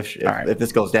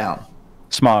this goes down.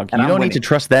 Smog, And you I'm don't winning. need to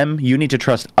trust them. You need to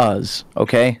trust us,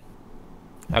 okay?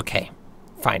 Okay.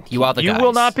 Fine. You are the You guys.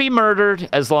 will not be murdered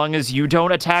as long as you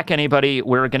don't attack anybody.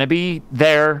 We're going to be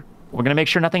there. We're going to make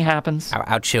sure nothing happens.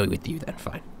 I'll chill with you then.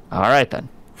 Fine. All right, then.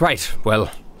 Right.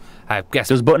 Well, I guess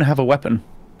Does Button have a weapon?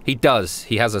 he does.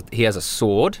 He has a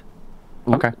sword.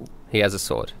 Okay. He has a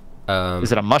sword.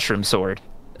 Is it a mushroom sword?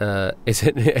 Is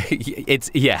it? It's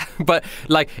yeah, but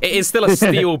like it is still a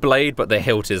steel blade, but the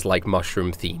hilt is like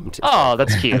mushroom themed. Oh,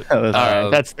 that's cute. All right,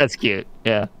 Um, that's cute.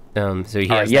 Yeah. So he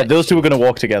All right, has yeah, that- those two are going to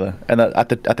walk together and at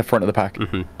the front of the pack.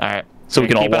 All right. So we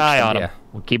can all keep an watch eye them, on them. yeah.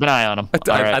 We'll keep an eye on them.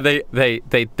 All right.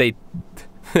 And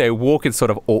they walk in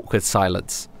sort of awkward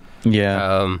silence.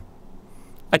 Yeah.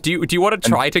 Do you want to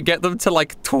try to get them to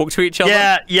like talk to each other?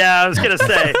 Yeah, I was gonna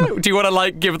say. Do you want to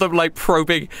like give them like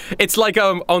probing? It's like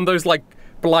on those like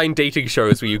blind dating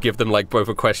shows where you give them like both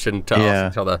a question to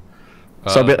ask each other.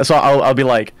 So I'll be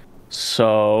like,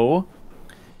 so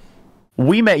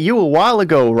we met you a while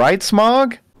ago, right,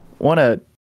 Smog? Wanna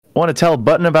tell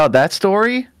Button about that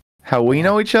story? How we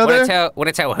know each other? Want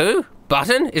to tell who?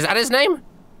 Button? Is that his name?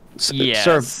 Yes.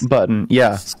 Sir Button,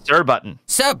 yeah. Sir Button.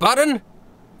 Sir Button?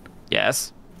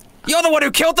 Yes. You're the one who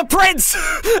killed the prince!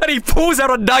 And he pulls out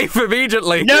a knife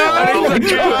immediately. No!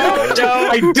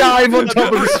 I dive on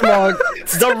top of the Smog.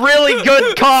 The really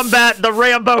good combat, the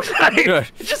Rambo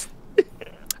knife. Just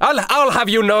I'll have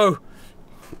you know.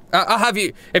 I'll have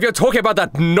you. If you're talking about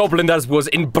that noblin that was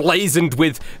emblazoned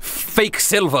with fake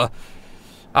silver,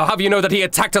 I'll have you know that he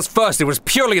attacked us first. It was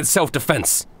purely in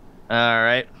self-defense. all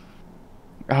right.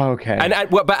 Okay.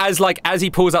 But as he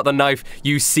pulls out the knife,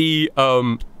 you see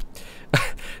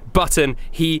Button.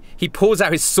 He pulls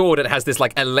out his sword and it has this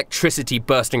like electricity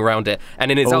bursting around it,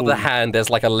 and in his other hand there's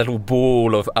like a little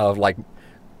ball of like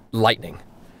lightning.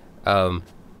 All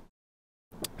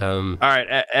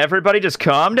right, everybody, just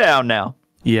calm down now.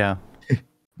 Yeah.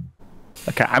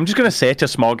 Okay, I'm just gonna say to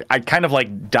Smog, I kind of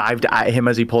like dived at him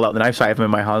as he pulled out the knife, so I have him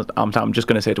in my arm. I'm just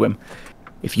gonna say to him,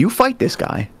 if you fight this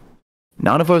guy,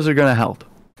 none of us are gonna help.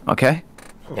 Okay?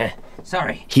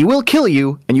 Sorry. He will kill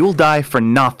you, and you will die for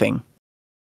nothing.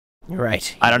 You're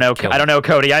right. I don't know,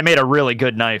 Cody. I made a really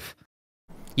good knife.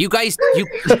 You guys, You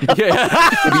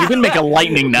can make a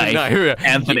lightning knife,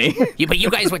 Anthony. but you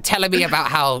guys were telling me about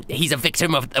how he's a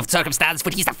victim of circumstance,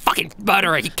 but he's a fucking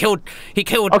murderer. He killed.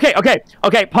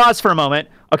 Okay. Pause for a moment.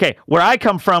 Okay, where I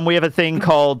come from, we have a thing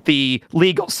called the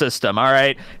legal system. All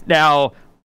right. Now,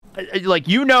 like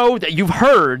that you've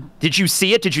heard. Did you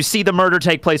see it? Did you see the murder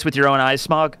take place with your own eyes,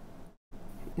 Smog?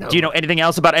 No. Do you know anything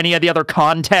else about any of the other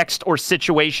context or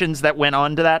situations that went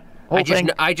on to that whole thing?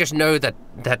 I just know that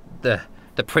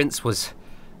the prince was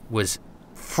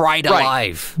fried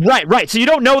alive. Right. So you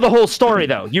don't know the whole story,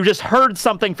 though. You just heard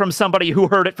something from somebody who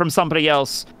heard it from somebody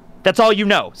else. That's all you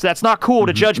know. So that's not cool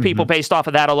to judge people based off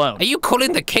of that alone. Are you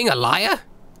calling the king a liar?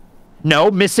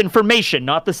 No, misinformation,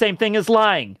 not the same thing as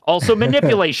lying. Also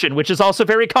manipulation, which is also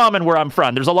very common where I'm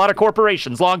from. There's a lot of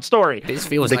corporations. Long story. This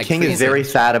feels The like king is treason. very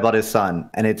sad about his son,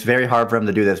 and it's very hard for him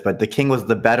to do this, but the king was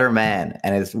the better man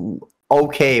and is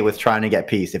okay with trying to get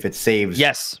peace if it saves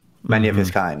many of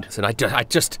his kind. And I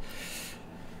just.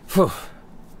 Whew.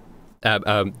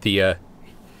 The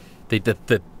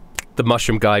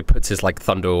mushroom guy puts his like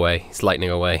thunder away, his lightning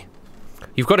away.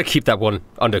 You've got to keep that one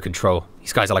under control.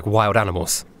 These guys are like wild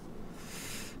animals.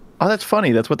 Oh, that's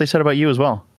funny. That's what they said about you as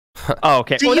well. Oh,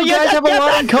 okay. See, you guys have a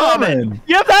lot in common.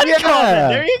 You have that in common.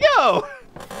 There you go.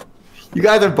 You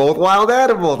guys are both wild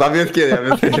animals. I'm just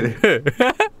kidding.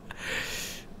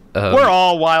 We're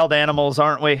all wild animals,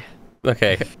 aren't we?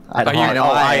 Okay. I know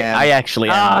I am. I actually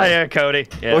am. Ah, yeah, Cody.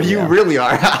 Yeah. Well, you really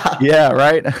are. Yeah,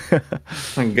 right?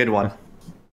 Good one.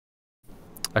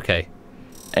 Okay.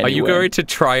 Are you going to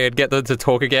try and get them to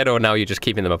talk again, or now you're just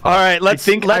keeping them apart? All right, I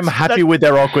think I'm happy with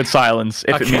their awkward silence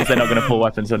if it means they're not going to pull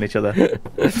weapons on each other.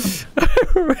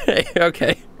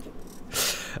 Okay.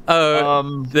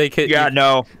 They could. Yeah,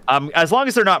 no. As long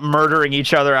as they're not murdering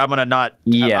each other, I'm gonna not.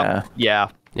 Yeah. Yeah.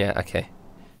 Yeah. Okay.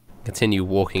 Continue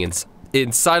walking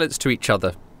in silence to each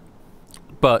other,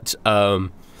 but Sir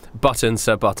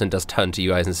Button does turn to you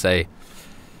guys and say,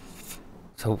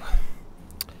 "So,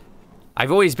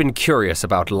 I've always been curious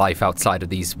about life outside of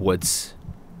these woods.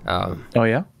 Oh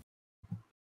yeah.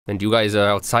 And you guys are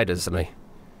outsiders, and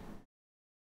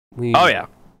Oh yeah.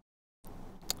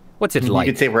 What's it You like?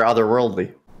 could say we're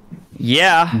otherworldly.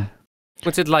 Yeah.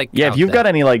 What's it like? Yeah, if out you've there? got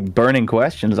any like burning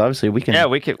questions, obviously we can. Yeah,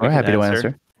 we can. We're happy to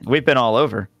answer. We've been all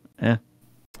over. Yeah.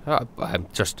 I'm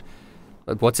just.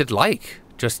 What's it like?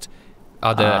 Just.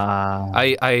 Are there?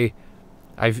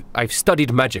 I've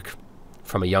studied magic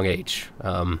from a young age.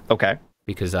 Okay.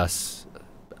 Because us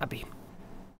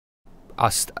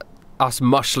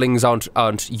mushlings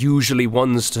aren't usually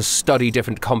ones to study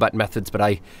different combat methods,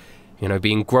 but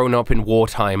being grown up in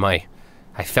wartime, I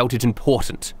felt it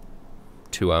important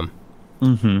to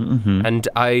and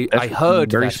I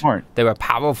heard very that smart. there are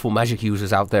powerful magic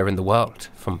users out there in the world.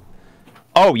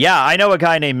 Oh yeah, I know a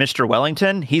guy named Mr.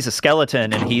 Wellington. He's a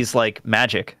skeleton and he's like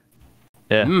magic.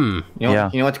 Yeah. You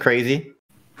know what's crazy?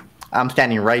 I'm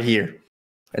standing right here.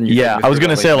 And Yeah, I was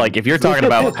gonna say, like, if you're talking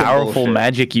about Bullshit. powerful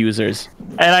magic users,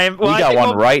 And we got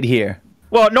one right here.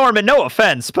 Well, Norman, no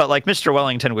offense, but like Mr.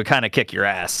 Wellington would kind of kick your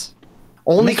ass.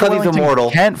 Only because he's Wellington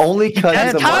immortal. can't- Only because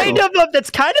he's That's immortal. that's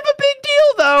kind of a big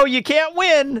deal, though. You can't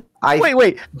win,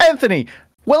 Wait, Anthony,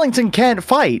 Wellington can't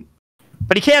fight.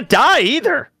 but he can't die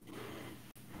either.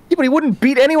 Yeah, but he wouldn't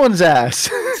beat anyone's ass.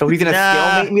 So he's gonna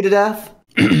stalemate me to death?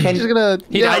 He's just gonna.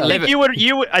 Yeah, I think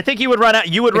I think you would run out.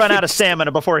 You would run out of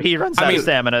stamina before he runs out of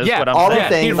stamina. Is what I'm all the saying.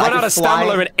 things- He'd I run could out of fly-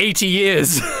 stamina in 80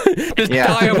 years. Just Yeah.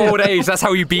 die of old age. That's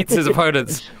how he beats his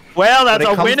opponents. Well, that's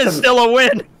When it a win comes is to- still a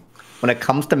win. When it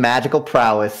comes to magical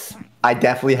prowess, I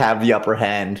definitely have the upper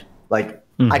hand. Like,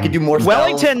 I could do more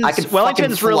spells. I could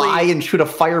Wellington's fucking fly really- and shoot a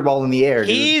fireball in the air. Dude.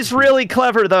 He's really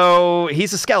clever, though.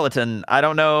 He's a skeleton. I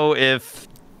don't know,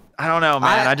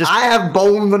 man. I have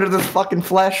bones under this fucking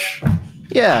flesh.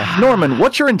 Yeah, Norman,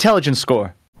 what's your intelligence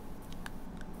score?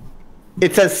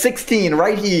 It says 16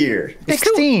 right here.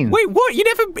 16. Wait, what? You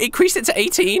never increased it to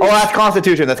 18? Oh, that's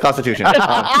Constitution. That's Constitution.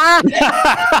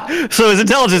 So his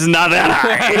intelligence is not that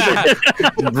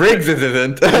high. Briggs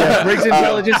isn't. Briggs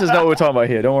intelligence is not what we're talking about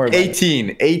here. Don't worry about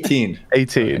 18. 18. it.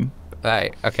 18.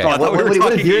 Right, okay. Oh, I thought we were What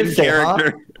talking did yours in say,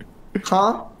 character.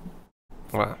 Huh?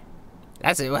 Well,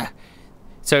 that's it.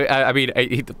 So,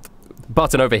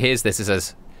 Barton overhears this and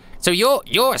says, so you're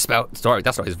a spell... Sorry,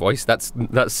 that's not his voice. That's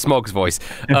Smog's voice.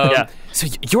 Yeah. So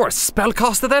you're a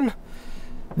spellcaster then?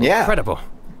 Yeah. Incredible.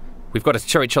 We've got to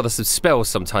show each other some spells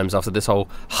sometimes after this whole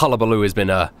hullabaloo has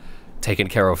been taken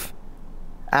care of.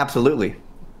 Absolutely.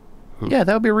 Yeah,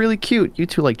 that would be really cute. You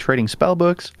two like trading spell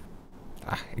books.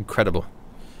 Incredible.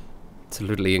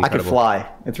 Absolutely I incredible. could fly.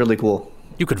 It's really cool.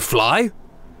 You could fly?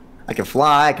 I could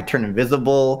fly. I could turn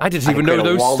invisible. I didn't could even create know a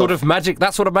those wall sort of magic.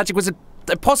 That sort of magic was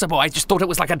impossible. I just thought it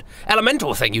was like an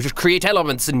elemental thing. You just create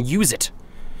elements and use it.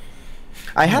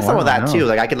 I have some of that no. too.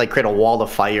 Like I could like create a wall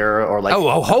of fire or like Oh,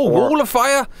 a whole wall of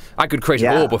fire? I could create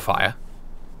an Yeah. orb of fire.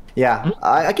 Yeah,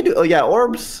 I could do. Oh yeah,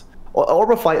 orbs,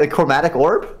 orb of fire, like chromatic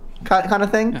orb kind of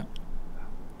thing. Yeah.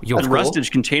 You're That's cool.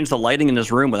 Rustage can change the lighting in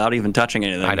his room without even touching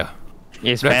anything. I know.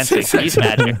 He's fancy. He's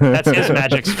magic. That's his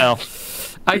magic spell.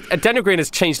 Daniel Greene has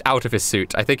changed out of his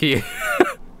suit. I think he...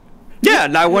 Yeah,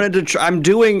 and I wanted to. I'm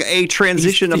doing a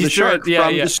transition of the he's shirt yeah,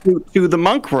 from yeah. the suit to the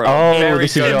monk robe. Oh, Very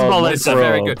this is good. your Melissa,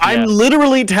 very good. I'm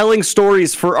literally telling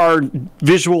stories for our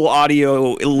visual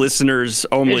audio listeners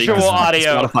only. Visual 'cause it's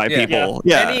audio. Spotify Yeah. people.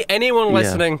 Yeah. Anyone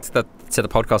listening to the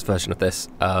podcast version of this,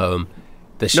 the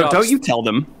No, sharks... don't you tell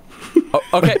them. Oh,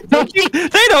 okay. They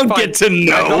don't Fine. get to I'm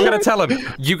not know. going to tell them.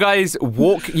 You guys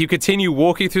you continue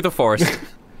walking through the forest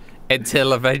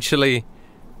until eventually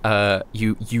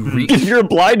you reach... If you're a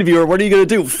blind viewer, what are you going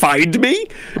to do? Find me?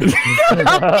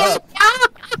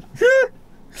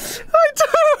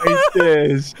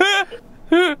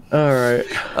 All right.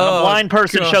 A blind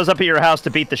person shows up at your house to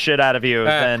beat the shit out of you.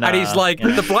 Then, and he's like,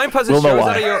 the blind person We'll know shows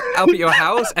why. up at your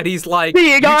house, and he's like,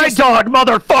 "Being eye dog,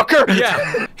 motherfucker!"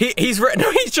 yeah,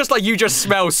 he's just like, you just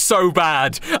smell so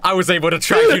bad. I was able to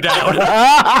track you down.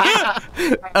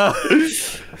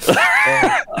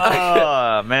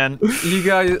 Oh man.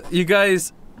 You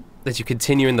guys, as you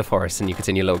continue in the forest and you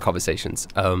continue little conversations,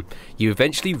 you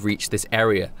eventually reach this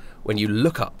area when you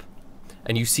look up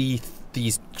and you see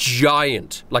these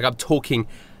giant, like I'm talking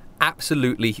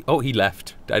absolutely... Oh, he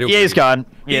left. Yeah, he's gone.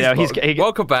 You know, he's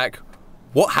Welcome back.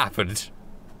 What happened?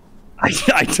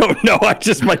 I don't know. My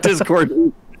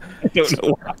Discord. I don't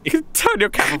know why. Turn your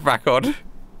camera back on.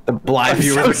 The blind I'm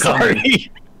viewers so are coming.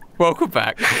 sorry. Welcome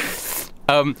back.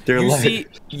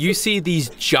 You see these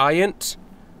giant,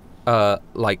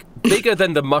 like bigger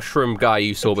than the mushroom guy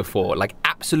you saw before, like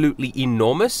absolutely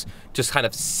enormous, just kind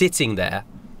of sitting there,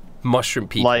 mushroom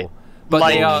people.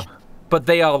 But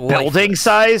they are building lifeless.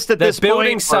 sized at They're this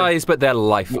building point. size, but they're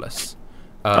lifeless.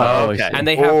 Okay. And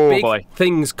they have big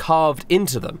things carved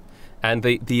into them. And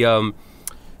the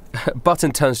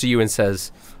Button turns to you and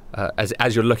says,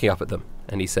 as you're looking up at them,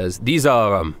 and he says, "These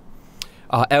are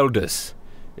our elders.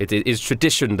 It is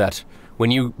tradition that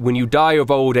when you die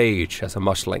of old age as a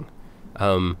mushling,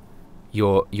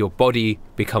 your body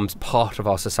becomes part of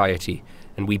our society,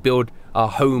 and we build our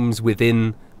homes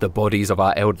within the bodies of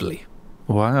our elderly."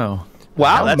 Wow.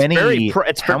 Wow, that's very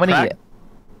how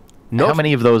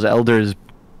many of those elders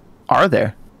are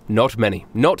there? Not many.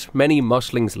 Not many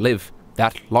mushlings live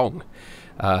that long.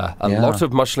 A lot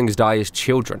of mushlings die as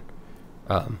children.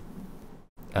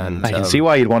 And I can see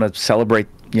why you'd want to celebrate,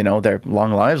 their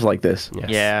long lives like this. Yes.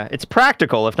 Yeah, it's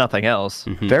practical if nothing else.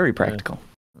 Very practical.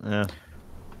 Yeah.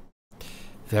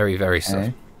 Very, very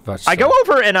so. I go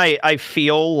over and I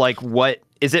feel like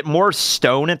is it more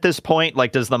stone at this point?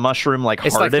 Like, does the mushroom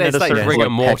harden at a certain rigor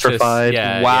mortis. Petrified.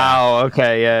 Yeah, wow.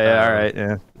 Okay. Yeah. All right.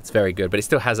 Yeah. It's very good, but it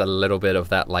still has a little bit of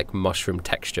that mushroom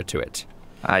texture to it.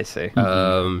 I see.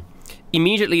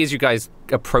 Immediately as you guys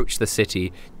approach the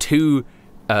city, two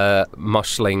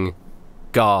mushling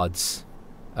guards.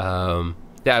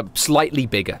 They're slightly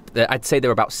bigger. I'd say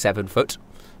they're about 7 foot.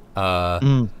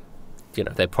 They're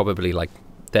probably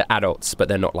they're adults, but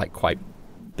they're not quite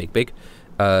big.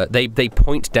 They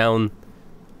point down.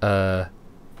 They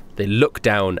look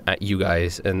down at you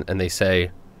guys and they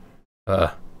say,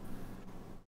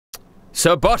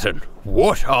 "Sir Button,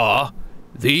 what are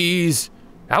these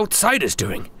outsiders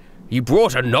doing? You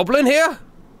brought a noblin here?"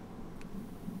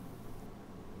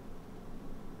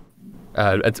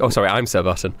 Sorry, I'm Sir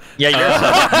Button. Yeah, you're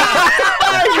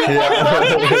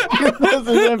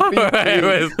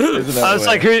I was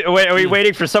like, are we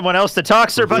waiting for someone else to talk,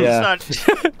 Sir Button? Yeah.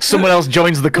 Someone else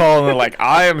joins the call and they're like,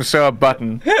 "I am Sir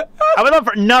Button." I would love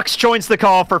for Nux joins the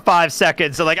call for 5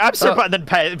 seconds. So I'm Sir Button,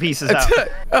 then pieces out.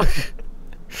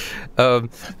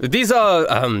 These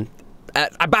are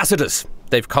ambassadors.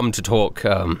 They've come to talk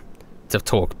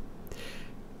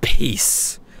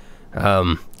peace.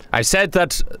 I said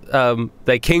that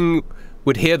their king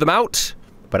would hear them out,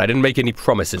 but I didn't make any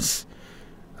promises.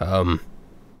 And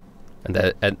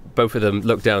both of them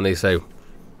look down and they say,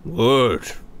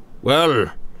 "Good.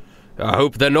 Well, I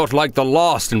hope they're not like the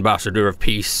last ambassador of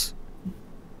peace."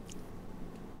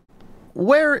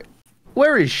 Where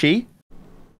is she?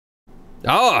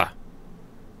 Ah.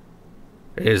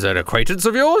 Is that an acquaintance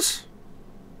of yours?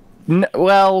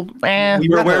 Well, we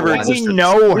know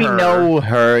her. We know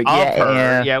her.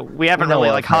 Yeah, we haven't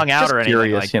really hung out or anything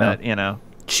curious, that.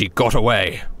 She got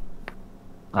away.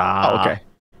 Oh, okay.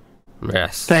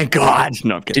 Yes. Thank God.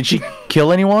 No, I'm kidding. Did she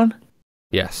kill anyone?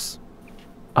 Yes.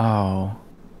 Oh.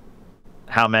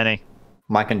 How many?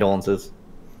 My condolences.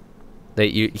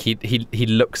 He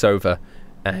looks over,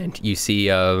 and you see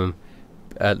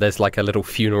there's a little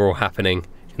funeral happening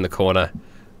in the corner.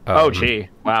 Oh, gee.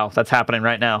 Wow, that's happening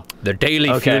right now. The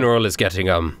daily funeral is getting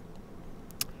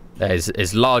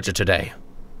is larger today.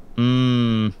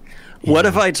 What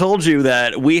if I told you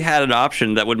that we had an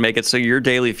option that would make it so your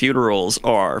daily funerals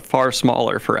are far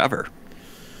smaller forever?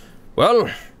 Well,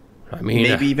 I mean,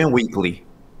 maybe even weekly.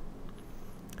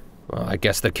 Well, I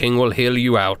guess the king will heal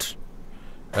you out.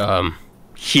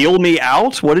 Heal me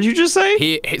out? What did you just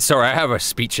say? Sorry, I have a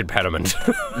speech impediment.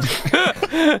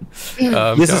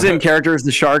 This is in character as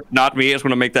the shark, not me. I just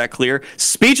want to make that clear.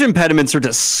 Speech impediments are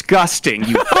disgusting,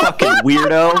 you fucking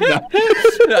weirdo.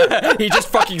 He just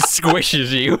fucking squishes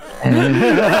you.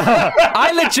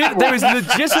 There was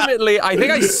legitimately, I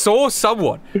think I saw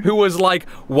someone who was like,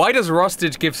 "Why does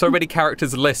Rustage give so many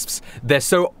characters lisps? They're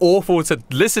so awful to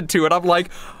listen to." And I'm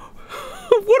like,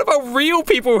 what about real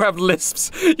people who have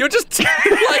lisps? You're just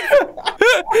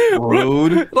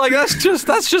rude.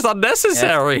 That's just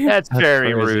unnecessary. That's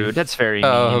very rude. That's very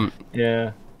mean.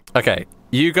 Yeah. Okay,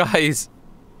 you guys.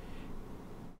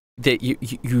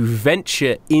 You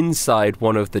venture inside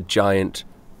one of the giant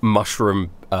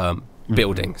mushroom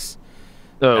buildings.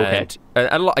 Oh, okay. And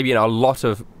a lot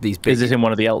of these. Is it in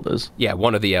one of the elders? Yeah,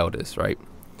 one of the elders, right?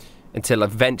 Until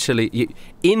eventually,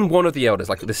 in one of the elders,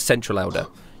 the central elder.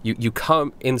 You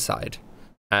come inside,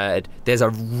 and there's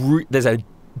a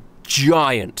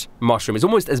giant mushroom. It's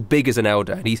almost as big as an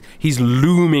elder, and he's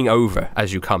looming over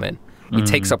as you come in. He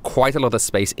takes up quite a lot of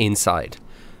space inside,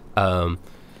 and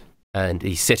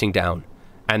he's sitting down.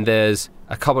 And there's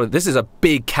a couple of. This is a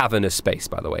big cavernous space,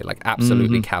 by the way,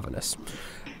 absolutely cavernous.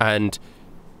 And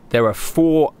there are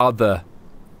 4 other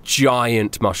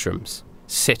giant mushrooms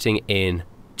sitting in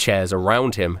chairs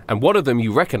around him, and one of them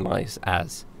you recognize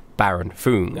as Baron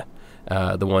Fung,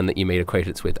 the one that you made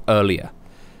acquaintance with earlier.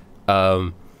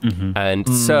 And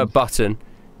Sir Button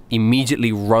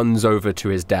immediately runs over to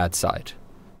his dad's side.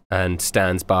 and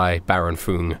stands by Baron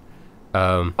Fung.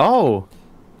 And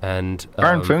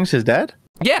Baron Fung's his dad?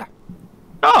 Yeah.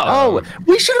 Oh,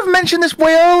 we should have mentioned this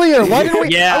way earlier. Why didn't we?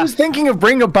 Yeah. I was thinking of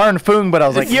bringing up Baron Fung, but I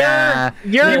was like, Your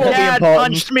he won't be dad important.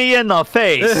 punched me in the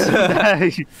face.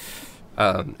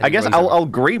 I guess I'll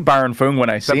greet Baron Fung when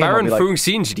I see him. Baron I'll be Fung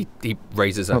sees you. He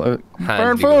raises a hand.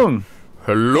 Baron Fung.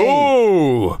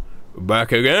 Hello,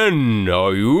 back again,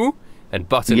 are you? And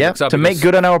Button Yep, looks up to and make goes,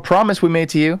 good on our promise we made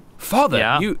to you. Father,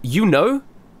 Yeah. you know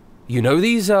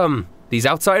these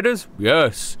outsiders?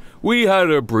 Yes, we had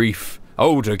a brief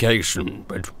altercation,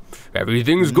 but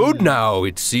everything's good now,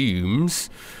 it seems.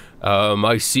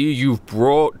 I see you've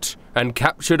brought and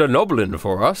captured a noblin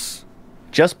for us.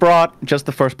 Just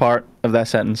the first part of that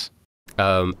sentence.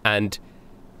 And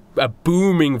a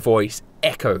booming voice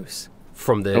echoes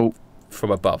from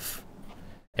above,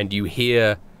 and you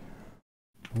hear,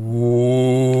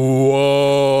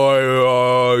 "Why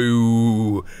are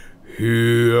you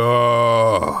here?"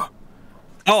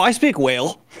 Oh, I speak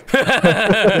whale.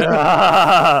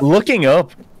 Looking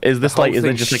up, is this Whole like, is it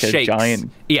thing just like a shakes.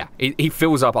 giant? Yeah, he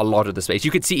fills up a lot of the space.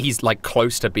 You could see he's like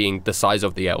close to being the size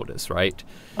of the elders, right?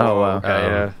 Oh, wow.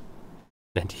 Okay,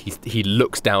 And he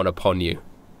looks down upon you.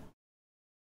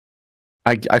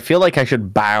 I feel like I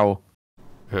should bow.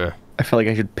 Yeah. I feel like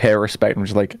I should pay respect and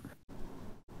just like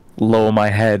lower my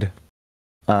head.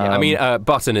 I mean,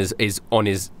 Button is on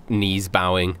his knees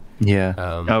bowing. Yeah.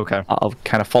 Okay. I'll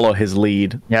kind of follow his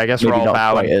lead. Yeah, I guess Maybe we're all not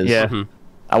bowing. quite as- Yeah.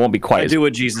 I won't be quite I as do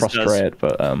what Jesus does. prostrate,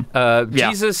 but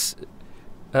Yeah.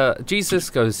 Jesus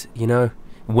goes,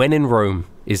 when in Rome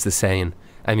is the saying.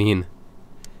 I mean,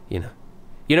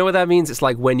 you know what that means? It's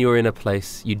like when you're in a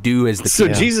place, you do as the So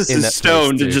people Jesus in is that place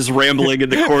stoned do. and just rambling in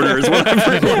the corner is what I'm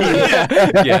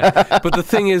yeah. But the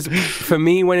thing is, for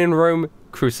me, when in Rome,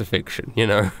 crucifixion,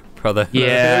 brother.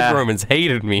 Yeah. Those Romans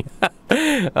hated me.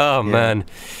 Oh, man.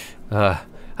 I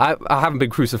haven't been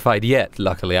crucified yet,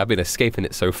 luckily. I've been escaping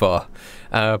it so far.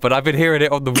 But I've been hearing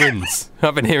it on the winds.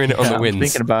 I've been hearing it on the winds. I'm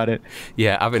thinking about it.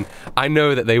 Yeah, I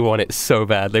know that they want it so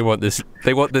bad. They want this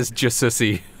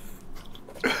Jussusi.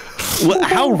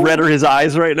 How red are his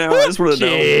eyes right now? I just want to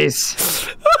know. Jeez.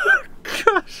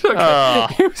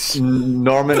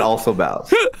 Norman also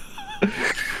bows.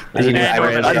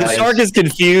 The shark is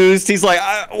confused. He's like,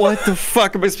 what the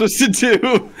fuck am I supposed to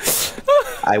do?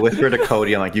 I whisper to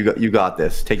Cody, I'm like, you got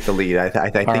this. Take the lead. I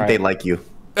think right. they like you.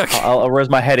 I'll raise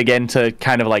my head again to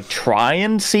kind of like try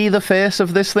and see the face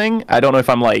of this thing. I don't know if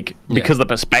I'm like, because the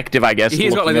perspective, I guess.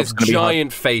 He's got like looking this up's gonna be hard.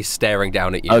 giant face staring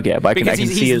down at you. Okay, but I because can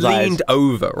he's see his eyes. leaned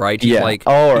over, right? He's Yeah. like,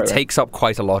 Oh, he right. takes up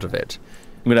quite a lot of it.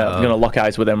 I'm gonna lock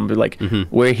eyes with him and be like,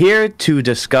 we're here to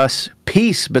discuss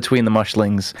peace between the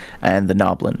Mushlings and the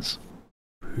Noblins.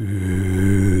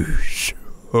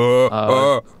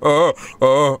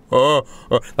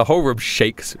 The whole room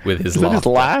shakes with his Is that laugh. his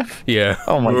laugh? Yeah.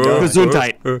 Oh my god.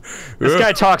 Gesundheit. This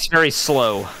guy talks very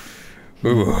slow.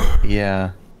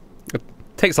 Yeah.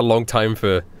 Takes a long time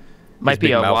for Might his be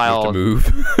big a mouth while to move.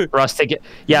 for us to get.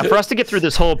 Yeah, for us to get through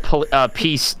this whole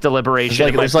peace deliberation. It's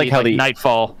like- it might it's like be how the-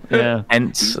 nightfall. Yeah.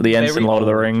 Ents, the Ents in Very Lord of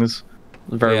the old. Rings.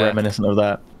 Very Yeah. reminiscent of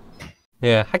that.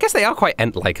 Yeah, I guess they are quite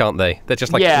ent-like, aren't they? They're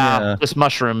just like yeah, just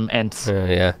mushroom and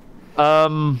yeah.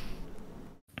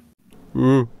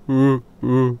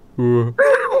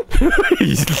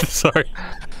 Sorry.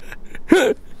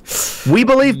 We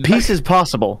believe peace is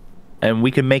possible, and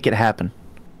we can make it happen.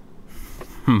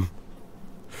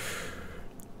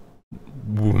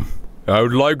 I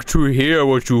would like to hear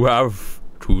what you have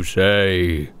to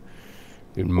say.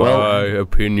 In my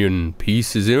opinion,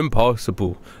 peace is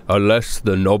impossible unless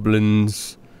the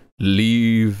Noblins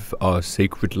leave our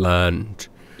sacred land.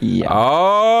 Yeah.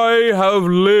 I have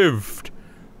lived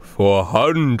for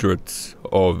hundreds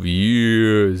of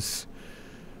years.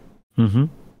 Mm-hmm.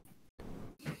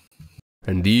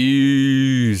 And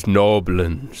these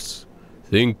Noblins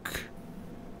think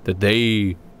that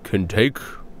they can take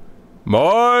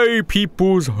my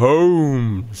people's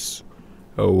homes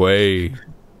away.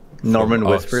 Norman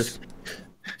us. whispers,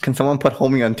 "Can someone put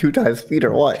homie on 2 times speed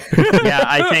or what?" yeah,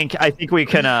 I think we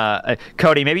can.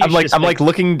 Cody, maybe you should just I'm like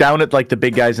looking down at like the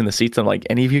big guys in the seats. I'm like,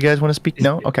 any of you guys want to speak?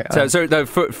 No. Okay. So the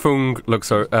Fung looks.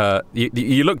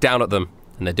 You look down at them,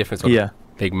 and they're different sort of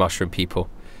big mushroom people.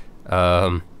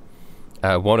 One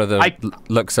of them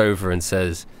looks over and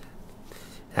says,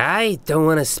 I don't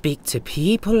want to speak to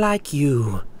people like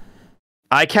you.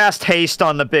 I cast haste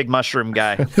on the big mushroom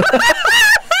guy.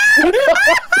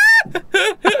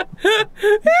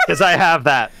 Because I have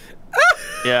that.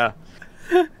 Yeah.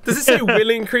 "Does it say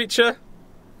willing creature?"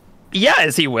 Yeah,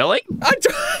 is he willing?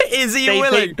 Is he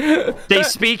willing?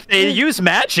 They use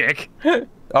magic.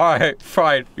 All right,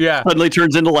 fine. Yeah. Suddenly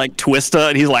turns into like Twista,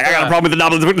 and he's like, I got a problem with the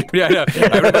Noblins. Yeah.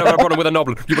 I have a problem with a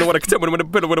Noblin. You want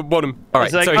to All right.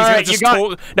 He's like, so all he's right, going to just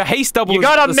talk. Now he doubles. You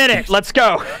got a minute. Let's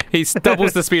go. He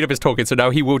doubles the speed of his talking, so now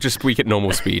he will just speak at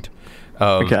normal speed.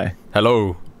 Okay.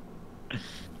 Hello.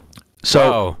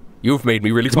 So, Wow, you've made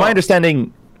me really. it's my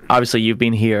understanding. Obviously, you've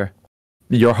been here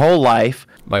your whole life.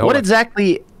 My whole What life.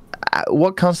 exactly?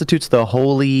 What constitutes the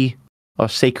holy or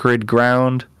sacred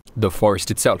ground? The forest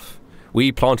itself.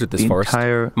 We planted this The forest.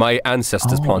 entire- My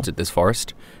ancestors planted this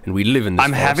forest, and we live in this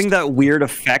I'm forest. having that weird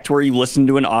effect where you listen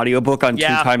to an audiobook on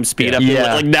Yeah. 2 times speed up.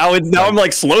 Yeah. Like now I'm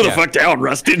like, slow the Yeah. fuck down,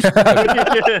 Rusted.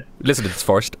 Listen to this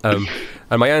forest. And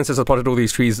my ancestors planted all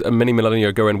these trees many millennia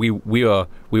ago, and we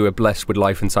were blessed with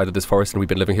life inside of this forest, and we've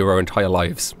been living here our entire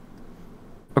lives.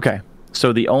 Okay.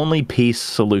 So the only peace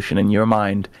solution in your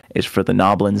mind is for the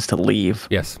Noblins to leave.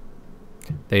 Yes.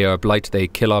 They are blight. They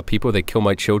kill our people. They kill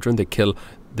my children. They kill.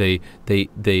 Their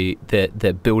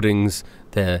buildings.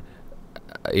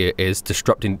 Is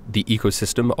disrupting the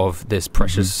ecosystem of this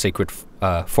precious sacred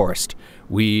forest.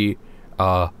 We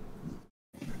are.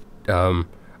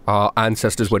 Our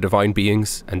ancestors were divine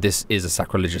beings, and this is a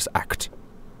sacrilegious act.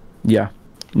 Yeah.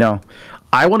 No.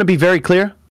 I want to be very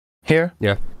clear here.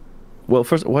 Yeah. Well,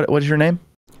 first, what is your name?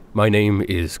 My name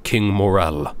is King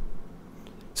Morale.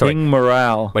 Sorry. King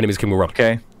Morale. My name is King Morale.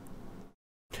 Okay.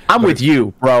 I'm with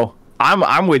you, bro.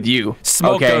 I'm with you.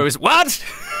 Smoke okay. goes. What?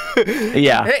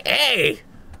 Yeah. Hey!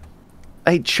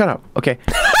 Hey, shut up. Okay.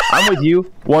 I'm with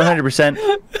you 100%.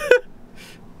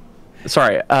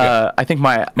 Sorry. I think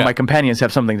my companions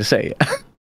have something to say.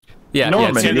 Yeah.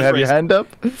 Norman, yeah, you have your hand up?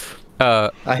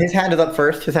 His hand is up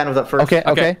first. Okay.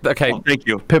 Okay. Thank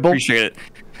you. Pibble? Appreciate it.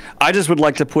 I just would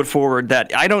like to put forward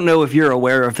that I don't know if you're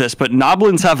aware of this, but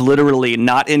Noblins have literally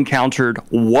not encountered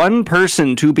one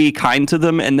person to be kind to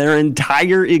them in their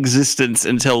entire existence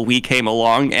until we came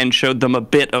along and showed them a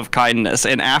bit of kindness.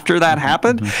 And after that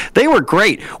happened, they were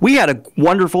great. We had a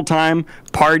wonderful time,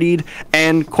 partied,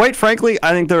 and quite frankly,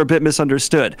 I think they're a bit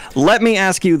misunderstood. Let me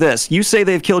ask you this. You say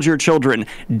they've killed your children.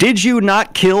 Did you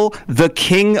not kill the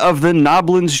king of the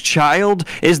Noblins' child?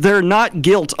 Is there not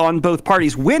guilt on both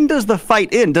parties? When does the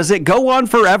fight end? Does it go on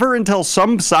forever until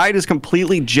some side is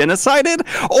completely genocided?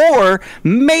 Or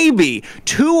maybe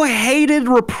 2 hated,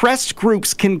 repressed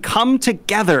groups can come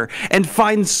together and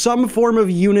find some form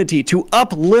of unity to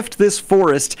uplift this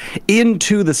forest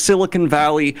into the Silicon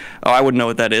Valley, oh, I wouldn't know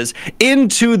what that is,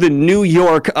 into the New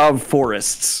York of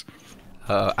forests.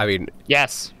 I mean,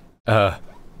 Yes. well.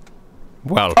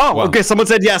 Oh, well. okay, someone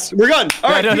said yes. We're good.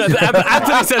 All right. No,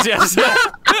 Anthony says yes.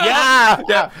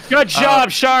 Yeah. Good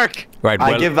job, Shark. Right.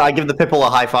 I Well, give the Pipple a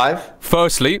high five.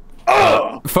 firstly,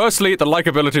 the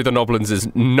likability of the Noblins is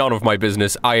none of my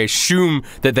business. I assume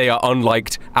that they are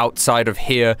unliked outside of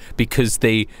here because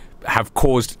they have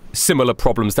caused similar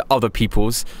problems to other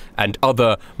peoples and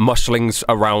other mushlings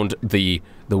around the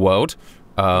world.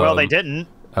 Well, they didn't.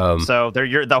 So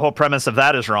the whole premise of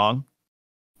that is wrong.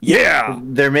 Yeah.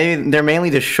 They're mainly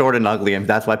just short and ugly, and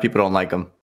that's why people don't like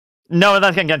them. No,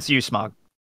 nothing against you, Smog.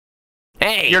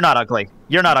 Hey! You're not ugly.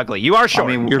 You're not ugly. You are short.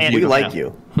 I mean, and we you like know.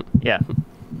 you. Yeah.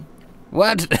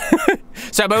 What?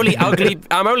 So I'm only ugly.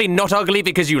 I'm only not ugly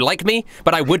because you like me,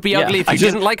 but I would be ugly if you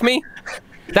didn't like me.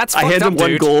 That's I fucked hand up, him 1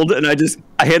 dude. gold, and I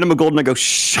hand him a gold, and I go,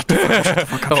 shut the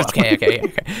fuck up.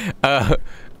 Okay.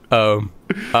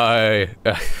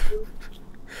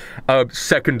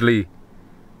 Secondly,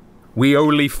 we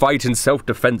only fight in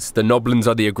self-defense. The Noblins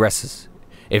are the aggressors.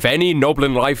 If any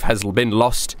Noblin life has been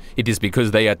lost, it is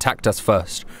because they attacked us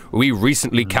first. We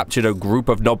recently captured a group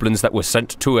of Noblins that were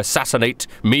sent to assassinate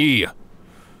me.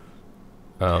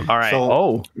 All right.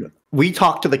 So we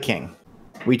talked to the king.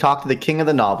 We talked to the king of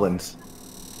the Noblins,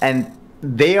 and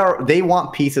they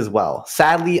want peace as well.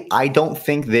 Sadly, I don't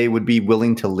think they would be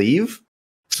willing to leave.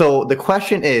 So the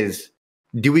question is,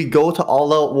 do we go to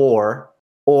all-out war,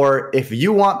 or if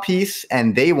you want peace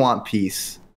and they want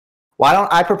peace, why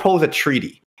don't I propose a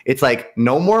treaty? It's like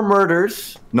no more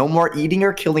murders, no more eating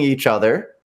or killing each other.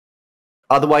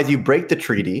 Otherwise, you break the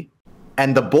treaty,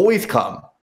 and the boys come.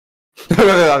 And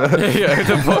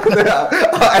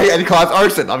cause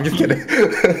arson. I'm just kidding.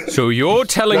 So you're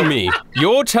telling me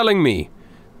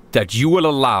that you will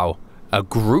allow a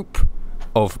group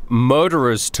of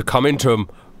murderers to come into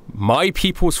my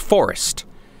people's forest,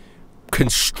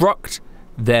 construct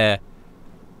their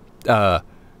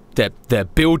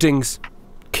buildings,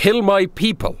 kill my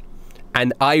people,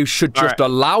 and I should just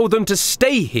allow them to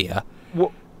stay here?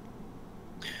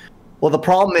 Well, the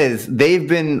problem is they've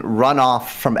been run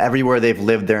off from everywhere they've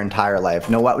lived their entire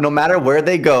life. No matter where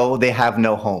they go, they have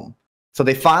no home. So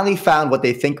they finally found what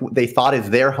they thought is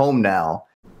their home now,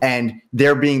 and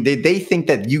they think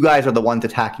that you guys are the ones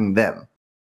attacking them.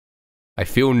 I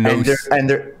feel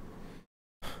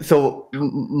so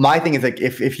my thing is, like,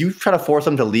 if you try to force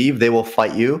them to leave, they will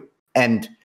fight you. And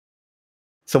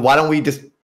so why don't we just,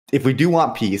 if we do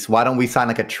want peace, why don't we sign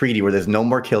like a treaty where there's no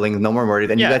more killings, no more murders,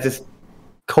 and you guys just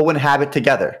co-inhabit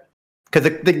together? Because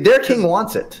their king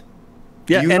wants it.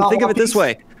 Yeah, and think of it this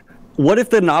way. What if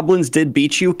the Noblins did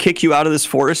beat you, kick you out of this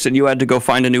forest, and you had to go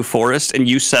find a new forest, and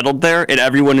you settled there, and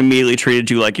everyone immediately treated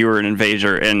you like you were an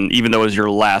invader, and even though it was your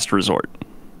last resort?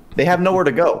 They have nowhere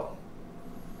to go.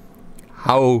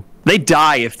 How? They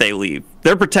die if they leave.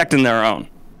 They're protecting their own.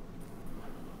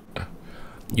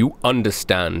 You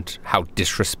understand how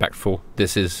disrespectful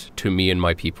this is to me and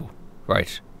my people,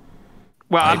 right?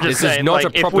 Well, I'm just saying, this is not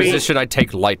a proposition I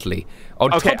take lightly. On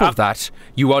top of that,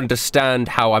 you understand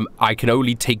how I can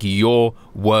only take your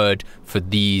word for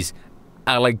these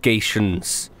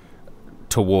allegations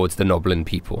towards the Noblin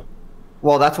people.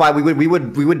 Well, that's why we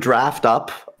would draft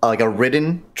up like a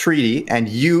written treaty, and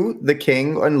you, the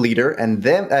king and leader, and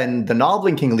them and the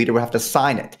Noblin king leader would have to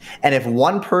sign it. And if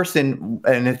one person,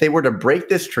 and if they were to break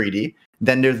this treaty,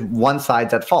 then there's one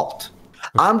side's at fault.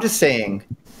 I'm just saying,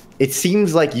 it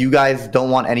seems like you guys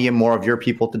don't want any more of your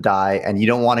people to die, and you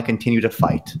don't want to continue to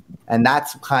fight. And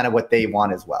that's kind of what they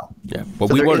want as well. Yeah, but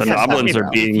so we want the goblins are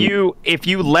being. If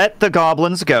you let the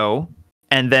goblins go,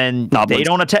 and then they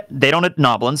don't attack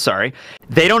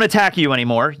you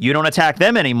anymore. You don't attack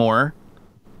them anymore,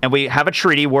 and we have a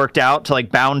treaty worked out to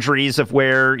like boundaries of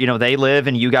where they live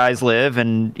and you guys live,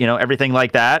 and everything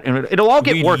like that, and it'll all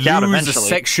get worked out eventually. A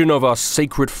section of our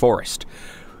sacred forest.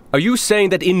 Are you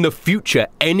saying that in the future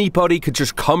anybody could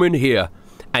just come in here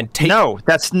and take? No,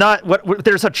 that's not what.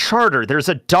 There's a charter. There's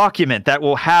a document that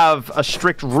will have a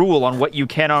strict rule on what you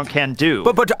can or can't do.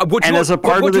 But what and as a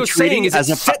part of the treaty, saying is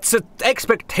it sets an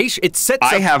expectation. It sets.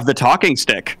 I have the talking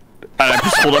stick. And I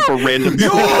just pulled up a random. You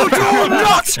do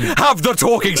not have the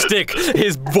talking stick.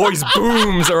 His voice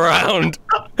booms around.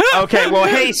 Okay, well,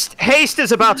 haste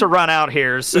is about to run out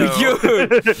here, so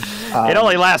it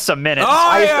only lasts a minute.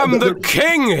 I am the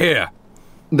king here.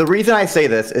 The reason I say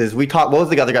this is we talked. What was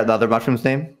the other mushroom's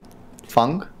name?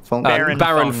 Fung? Baron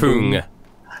Fung.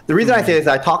 The reason I say this is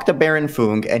I talked to Baron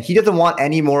Fung, and he doesn't want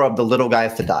any more of the little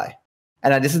guys to die.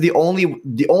 And this is the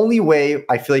only way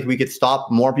I feel like we could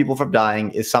stop more people from dying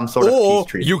is some sort of peace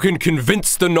treaty. You can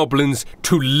convince the Noblins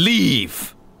to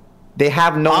leave. They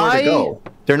have nowhere to go.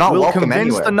 They're not welcome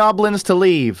anywhere. Convince the Noblins to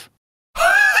leave.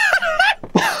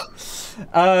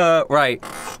 Right.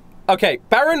 Okay,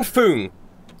 Baron Fung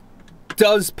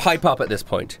does pipe up at this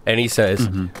point, and he says,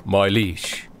 "My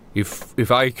liege,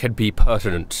 if I can be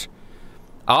pertinent,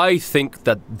 I think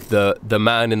that the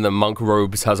man in the monk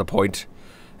robes has a point,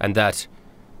 and that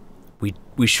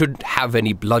we shouldn't have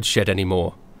any bloodshed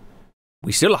anymore.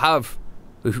 We still have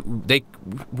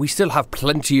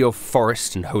plenty of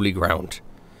forest and holy ground."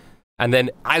 And then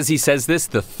as he says this,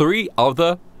 the three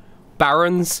other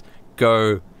barons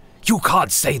go, "You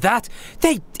can't say that.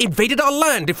 They invaded our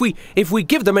land. If we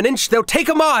give them an inch, they'll take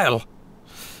a mile."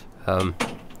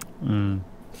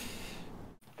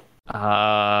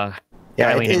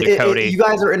 Yeah, you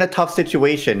guys are in a tough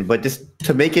situation, but just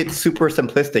to make it super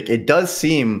simplistic, it does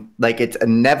seem like it's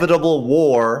inevitable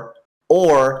war,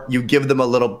 or you give them a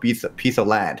little piece of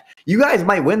land. You guys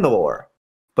might win the war,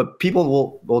 but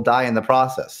people will die in the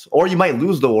process, or you might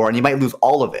lose the war and you might lose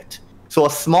all of it. So a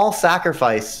small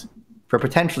sacrifice for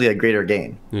potentially a greater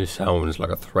gain. This sounds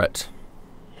like a threat.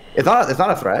 It's not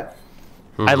a threat.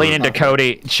 I lean into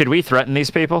Cody. Should we threaten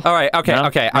these people? All right. Okay. No?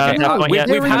 Okay.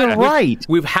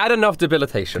 We've had enough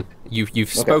debilitation. You've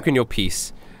spoken your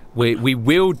piece. We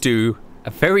will do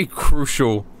a very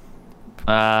crucial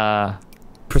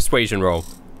persuasion roll,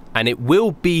 and it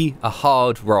will be a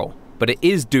hard roll, but it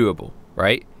is doable,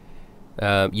 right?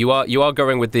 You are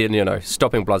going with the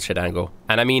stopping bloodshed angle,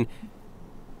 and I mean,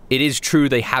 it is true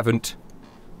they haven't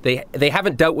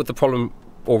dealt with the problem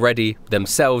already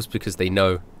themselves because they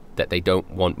know that they don't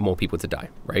want more people to die,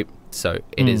 right? So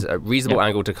it is a reasonable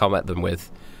angle to come at them with.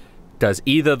 Does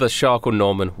either the Shark or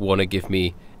Norman want to give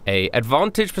me a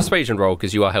advantage persuasion roll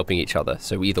because you are helping each other?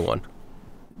 So either one.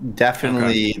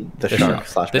 Definitely the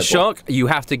Shark. The Shark, you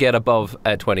have to get above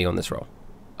a 20 on this roll.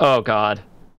 Oh God.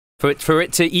 For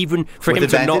it to even for him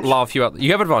to not laugh you out.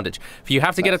 You have advantage. You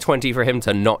have to get a 20 for him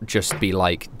to not just be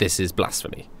like, "This is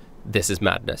blasphemy, this is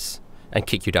madness," and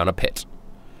kick you down a pit.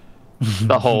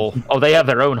 The hole. Oh, they have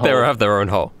their own hole. They have their own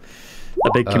hole. A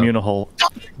big communal hole.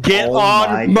 Get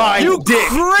on my dick. You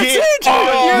critted!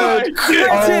 Oh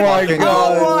my god!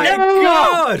 Oh my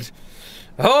god!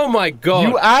 Oh my god!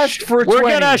 You asked for a 20. We're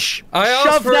gonna I asked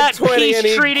shove for a that 20 peace and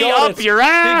he treaty got up it. your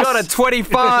ass. He got a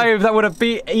 25. That would have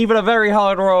been even a very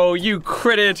hard roll. You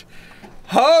critted.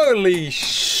 Holy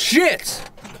shit!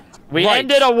 We Right.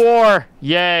 ended a war.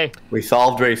 Yay. We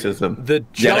solved racism. The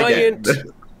Yet again.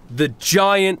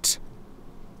 giant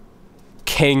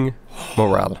King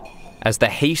Morale. As the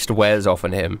haste wears off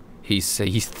on him, he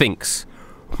thinks.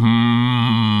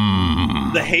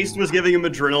 The haste was giving him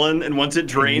adrenaline, and once it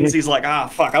drains, he's like, ah,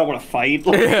 fuck, I don't want to fight.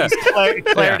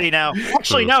 Clarity now.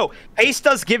 Actually, no. Haste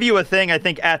does give you a thing, I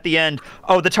think, at the end.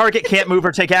 Oh, the target can't move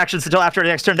or take actions until after the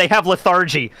next turn. They have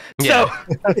lethargy. Yeah.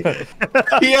 So,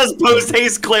 He has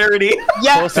post-haste clarity.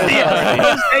 yes,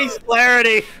 post-haste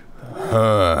clarity.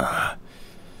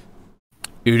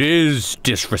 It is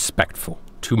disrespectful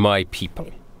to my people,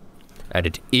 and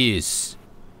it is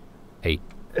a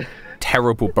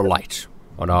terrible blight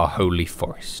on our holy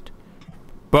forest.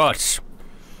 But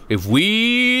if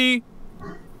we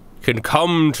can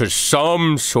come to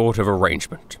some sort of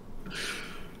arrangement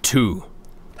to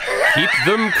keep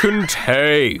them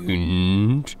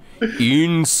contained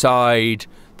inside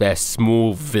their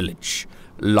small village,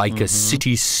 like a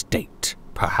city-state,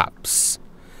 perhaps,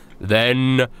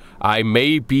 then I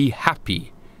may be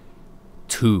happy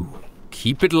to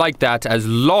keep it like that as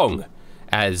long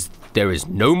as there is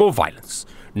no more violence,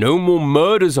 no more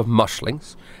murders of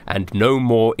mushlings, and no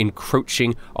more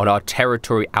encroaching on our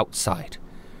territory outside.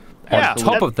 Yeah, On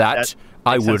top of that,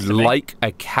 I makes would sense to me. like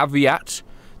a caveat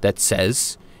that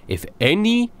says if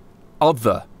any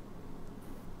other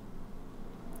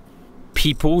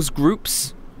people's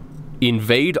groups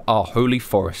invade our holy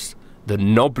forest, the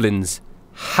Noblins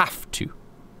have to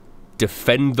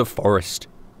defend the forest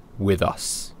with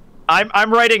us.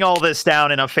 I'm writing all this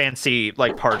down in a fancy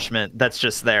like parchment that's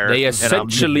just there. They you know.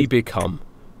 essentially become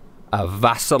a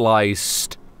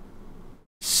vassalized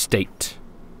state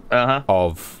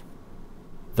of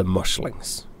the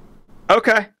mushlings.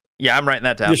 Okay. Yeah, I'm writing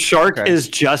that down. The shark is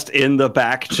just in the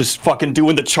back, just fucking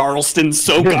doing the Charleston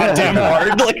so goddamn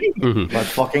hard. Like, Let's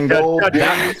fucking go.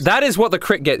 That is what the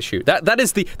crit gets you. That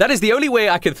is the only way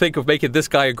I can think of making this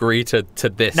guy agree to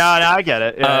this. No, I get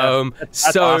it. Yeah.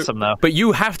 That's awesome, though. But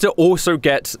you have to also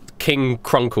get King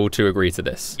Crunkle to agree to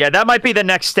this. Yeah, that might be the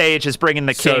next stage, is bringing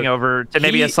the So king over to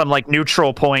maybe he- at some like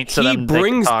neutral point, so he then they can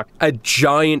brings talk. a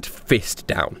giant fist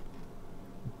down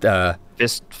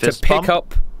Fist to pick bump?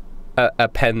 up a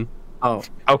pen. Oh,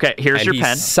 okay. Here's and your he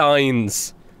pen.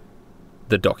 signs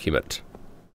the document.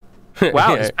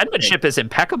 Wow, his penmanship is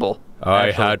impeccable. I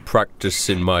actually. had practice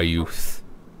in my youth.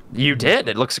 You did.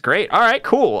 It looks great. All right,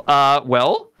 cool.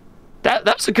 Well,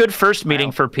 that's a good first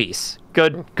meeting for peace.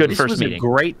 Good This first was meeting. a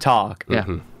great talk. Yeah.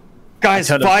 guys,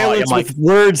 I turned to the party, violence I'm with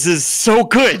words is so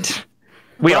good.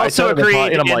 We Bro, I also turned to the agreed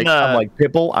party and in I'm like,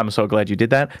 Pipple, I'm so glad you did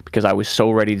that because I was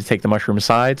so ready to take the mushroom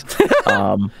sides.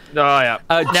 Oh yeah.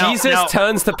 Jesus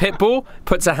turns to Pitbull,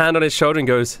 puts a hand on his shoulder, and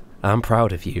goes, "I'm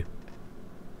proud of you."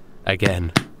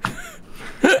 Again.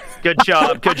 Good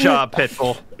job,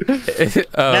 Pitbull.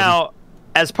 Now,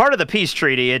 as part of the peace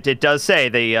treaty, it does say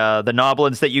the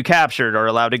Noblins that you captured are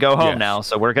allowed to go home Yes. now,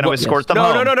 so we're going to escort them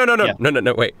home.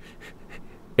 No, wait.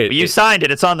 You signed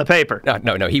it. It's on the paper.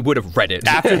 No. He would have read it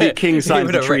After the king He signs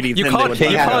would the have treaty, read- You then they can't, would you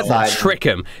King can't had it. trick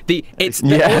him.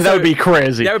 That would be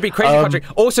crazy. That would be crazy. You can't trick.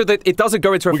 Also, that it doesn't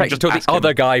go into effect just until the ask him.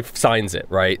 other guy signs it,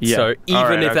 right? Yeah. So even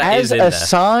right, if okay. that As is in a there,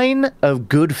 sign of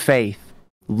good faith,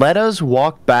 let us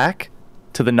walk back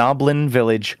to the Noblin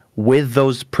village with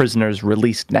those prisoners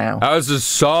released now. as a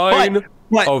sign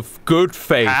But- of good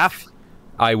faith, Half.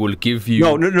 I will give you.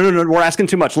 No, we're asking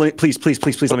too much. Please,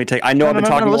 let me take. I know I've been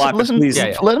talking a lot, but listen, please.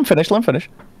 Yeah. Let him finish.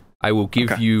 I will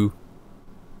give you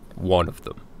one of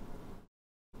them.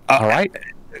 All right.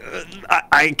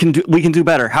 We can do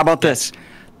better. How about this?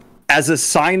 As a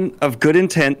sign of good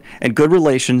intent and good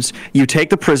relations, you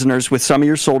take the prisoners with some of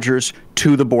your soldiers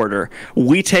to the border.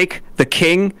 We take the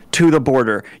king to the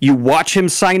border. You watch him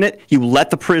sign it, you let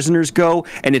the prisoners go,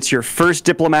 and it's your first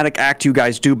diplomatic act you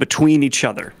guys do between each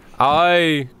other.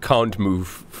 I can't move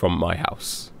from my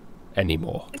house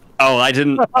anymore. Oh, I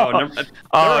didn't. Oh, never,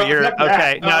 Oh, you're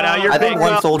okay. No, you're I think being,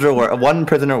 one prisoner works.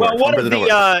 one One of prisoner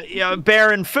the works.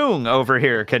 Baron Foong over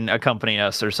here can accompany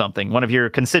us or something. One of your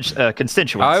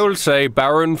constituents. I will say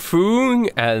Baron Foong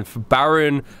and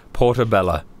Baron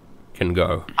Portabella can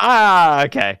go. Ah,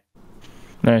 okay.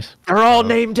 Nice. They're all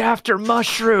named after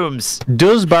mushrooms.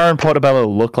 Does Baron Portobello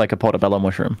look like a portobello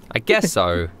mushroom? I guess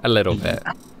so, a little bit.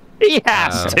 He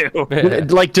has to.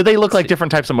 Like, do they look like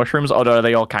different types of mushrooms, or are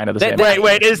they all kind of the same?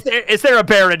 Wait, is there a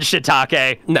Baron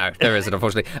Shiitake? No, there isn't,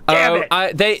 unfortunately. Damn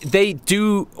it. They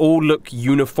do all look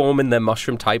uniform in their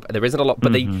mushroom type. There isn't a lot,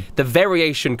 but the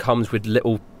variation comes with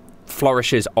little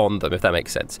flourishes on them, if that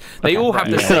makes sense. They all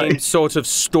have the same sort of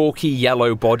stalky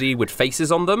yellow body with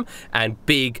faces on them and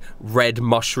big red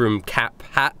mushroom cap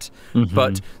hat,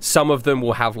 but some of them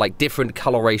will have like different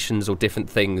colorations or different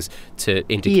things to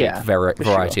indicate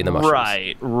variety in the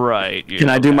mushrooms. Right. Can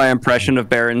I do my impression of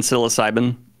Baron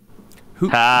psilocybin?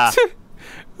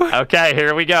 Okay,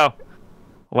 here we go.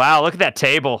 Wow, look at that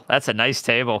table. That's a nice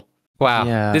table.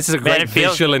 Wow, this is a great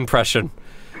visual impression.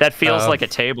 That feels like a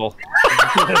table.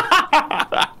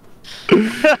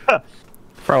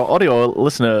 For our audio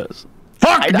listeners,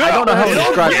 I don't know how to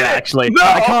describe it, actually. No!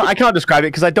 I can't describe it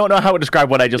because I don't know how to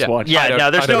describe what I just watched. Yeah, no,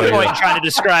 there's no point in trying to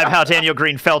describe how Daniel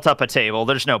Greene felt up a table.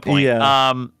 There's no point.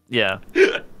 Yeah.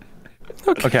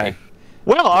 Okay.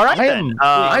 Well, all right then.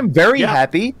 I'm very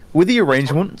happy with the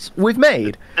arrangements we've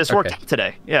made. This worked out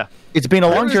today. Yeah. It's been a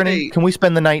long journey. Can we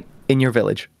spend the night in your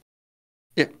village?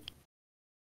 Yeah.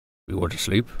 We want to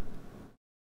sleep.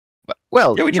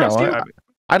 Well,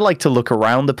 I'd like to look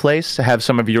around the place to have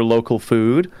some of your local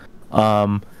food.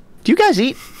 Do you guys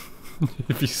eat?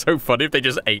 It'd be so funny if they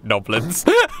just ate noblins.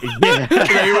 They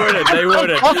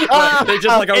wouldn't. They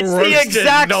just like a it's roasted the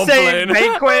exact noblin. same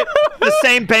banquet. The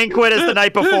same banquet as the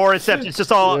night before, except it's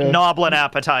just all noblin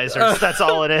appetizers. That's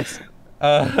all it is.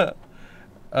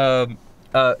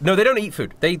 No, they don't eat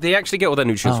food. They actually get all their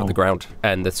nutrients from the ground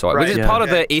and the soil, which is part of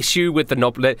the issue with the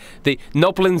noblin. The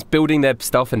noblins building their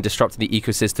stuff and disrupting the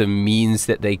ecosystem means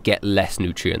that they get less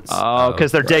nutrients. Oh,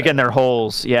 because they're digging their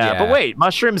holes. Yeah, but wait,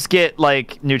 mushrooms get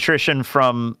like nutrition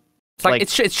from.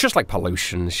 It's just like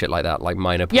pollution, shit like that, like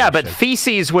minor pollution. Yeah, but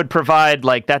feces would provide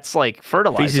that's like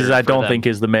fertilizer. Feces, I don't think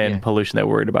is the main pollution they're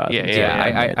worried about.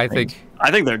 I think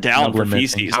they're down for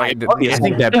feces. I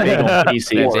think they're big on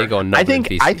feces.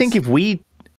 I think if we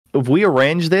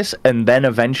arrange this and then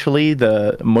eventually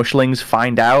the mushlings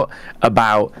find out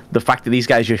about the fact that these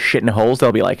guys just shit in holes,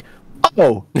 they'll be like,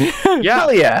 "Oh,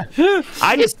 hell yeah!"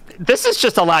 This is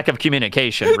just a lack of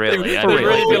communication, really.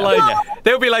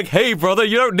 They'll be like, "Hey, brother,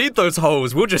 you don't need those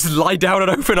holes. We'll just lie down and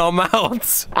open our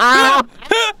mouths." And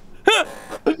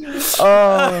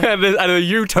a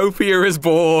utopia is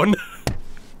born.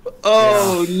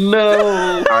 Oh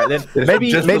no! All right, then.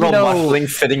 Maybe little mushlings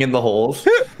sitting in the holes,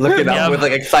 looking up with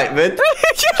like excitement.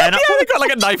 And they got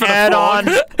like a knife and a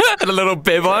fork and a little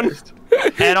bib on.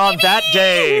 And on that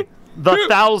day, the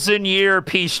 1,000-year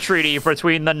peace treaty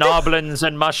between the Noblins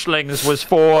and Mushlings was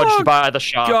forged by the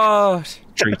shark. God.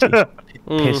 Treaty.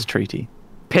 Piss treaty.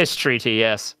 Piss treaty,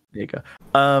 yes. There you go.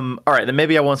 All right, then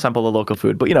maybe I won't sample the local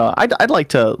food, but I'd like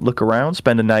to look around,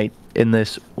 spend a night in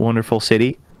this wonderful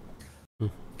city.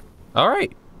 All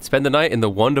right, spend the night in the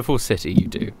wonderful city. You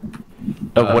do.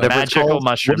 Whatever it's called.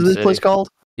 Mushroom what is this city. place called?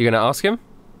 You're gonna ask him?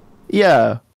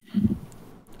 Yeah.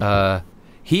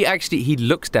 He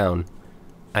looks down,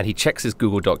 and he checks his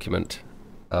Google document.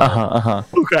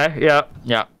 Okay. Yeah.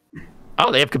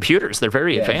 Oh, they have computers. They're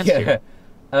very advanced here.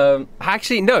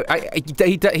 Actually, no.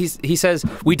 He says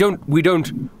we don't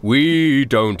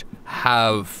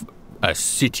have a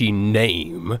city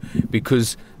name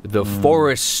because the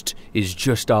forest is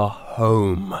just our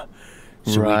home.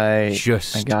 So I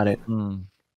got it.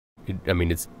 I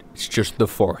mean, it's just the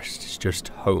forest. It's just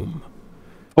home.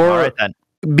 All right then.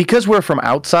 Because we're from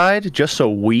outside, just so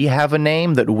we have a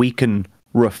name that we can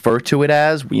refer to it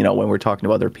as, when we're talking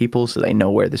to other people, so they know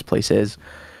where this place is.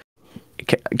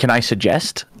 Can I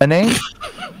suggest a name?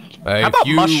 How about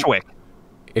Mushwick?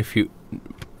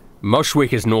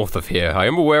 Mushwick is north of here. I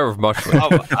am aware of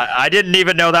Mushwick. I didn't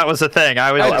even know that was a thing.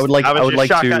 I was just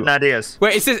shotgunning ideas.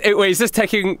 Wait, is this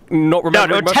Tekking not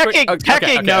remembering Mushwick?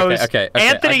 Tekking knows. Okay.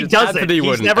 Anthony doesn't.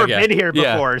 He's never been here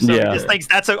before, so he just thinks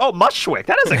that's Mushwick.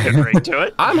 That has a good ring to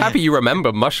it. I'm happy you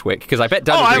remember Mushwick because I bet.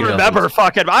 I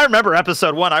remember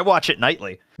episode 1. I watch it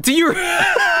nightly. Do you?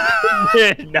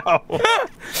 No.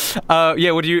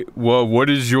 What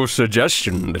is your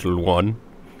suggestion, little one?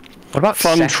 What about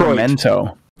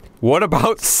Sacramento? What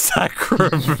about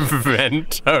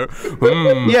Sacramento?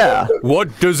 Yeah.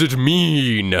 What does it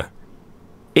mean?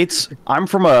 I'm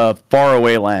from a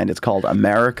faraway land. It's called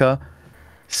America.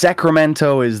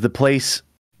 Sacramento is the place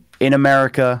in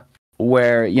America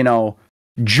where,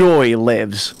 joy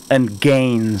lives and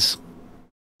gains.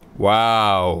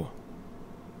 Wow.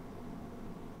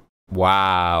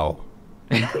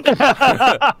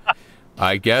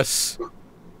 I guess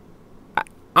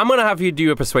I'm gonna have you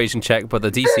do a persuasion check, but the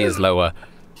DC is lower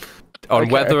on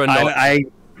whether or not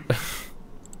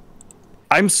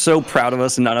I'm so proud of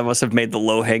us. None of us have made the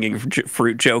low-hanging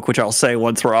fruit joke, which I'll say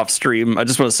once we're off stream. I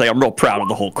just want to say I'm real proud of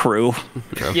the whole crew.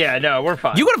 Yeah, no, we're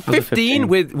fine. You got a 15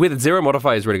 with 0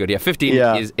 modifier is really good. Yeah, 15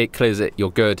 is it clears it.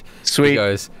 You're good. Sweet. He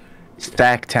goes,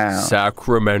 Stacktown.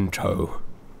 Sacramento.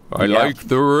 I like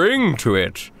the ring to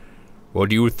it. What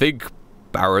do you think,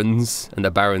 barons? And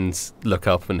the barons look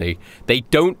up and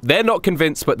they're not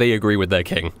convinced, but they agree with their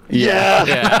king. Yeah.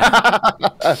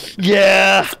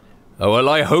 Yeah. Oh, well,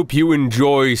 I hope you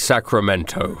enjoy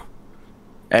Sacramento.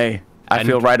 Hey, I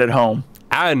feel right at home.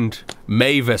 And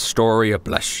may Vestoria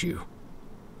bless you.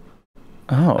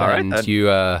 Oh, And you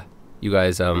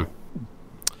guys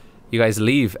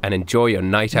leave and enjoy your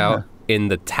night out in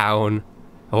the town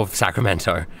of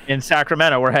Sacramento. In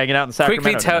Sacramento, we're hanging out in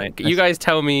Sacramento. Quickly, you guys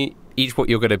tell me each what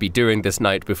you're going to be doing this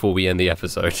night before we end the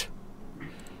episode.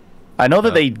 I know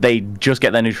that they just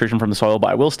get their nutrition from the soil, but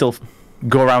I will still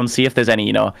go around and see if there's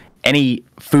any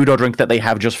food or drink that they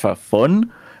have just for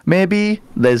fun. Maybe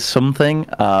there's something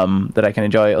that I can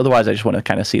enjoy. Otherwise, I just want to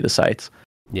kind of see the sights.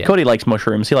 Yeah. Cody likes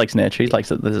mushrooms. He likes nature. He likes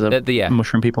that there's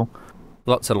mushroom people.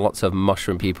 Lots and lots of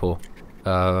mushroom people.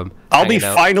 I'll be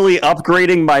finally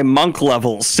upgrading my monk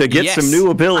levels to get some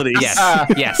new abilities.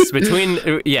 Yes. Between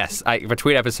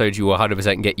episodes, you will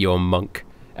 100% get your monk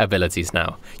abilities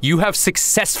now. You have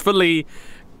successfully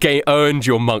earned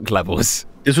your monk levels.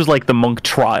 This was like the monk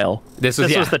trial. This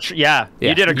was the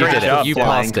You did a great job. You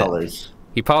passed it.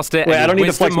 He passed it. Wait, I don't need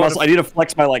to flex muscle. I need to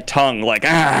flex my tongue.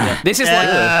 This is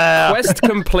like quest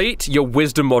complete. Your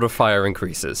wisdom modifier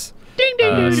increases. Ding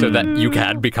ding. So that you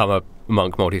can become a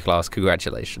monk multi-class.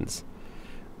 Congratulations.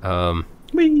 Yeah,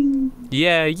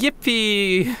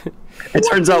 yippee. It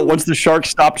turns out once the shark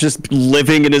stopped just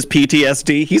living in his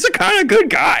PTSD, he's a kind of good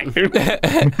guy.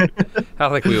 I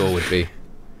think we all would be.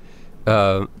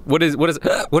 What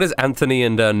is Anthony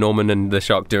and Norman and the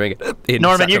shark doing?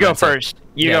 Norman, you go first.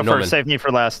 You go first. Save me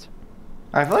for last.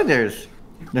 I feel like there's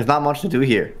not much to do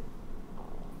here.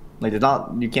 Like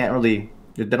you can't really.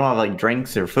 They don't have like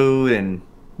drinks or food, and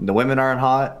the women aren't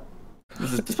hot.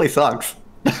 This place sucks.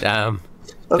 Damn.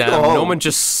 Norman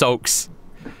just soaks.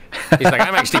 He's like,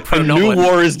 I'm actually pro Norman. New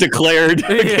war is declared.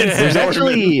 There's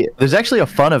actually a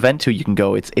fun event too. You can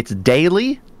go. It's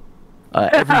daily.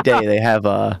 Every day they have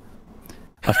a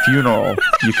funeral.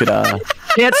 You could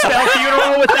can't spell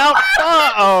funeral without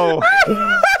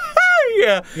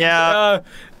yeah.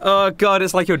 Oh god,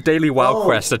 it's like your daily WoW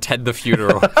quest. Attend the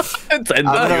funeral. Attend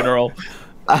the funeral.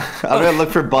 I'm gonna look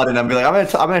for Button and be like,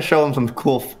 I'm gonna show him some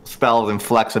cool spells and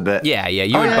flex a bit. Yeah.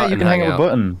 You and Button you can hang out with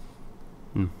Button.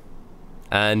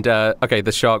 And okay,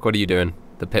 the shark. What are you doing?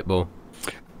 The pit bull.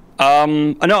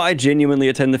 No, I genuinely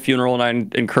attend the funeral, and I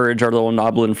encourage our little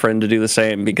Noblin friend to do the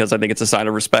same because I think it's a sign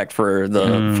of respect for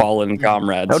the fallen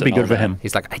comrades. That would be good for him.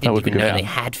 He's like, I didn't even know they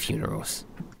had funerals.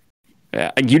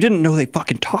 Yeah, you didn't know they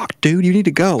fucking talked, dude. You need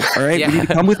to go. All right, you need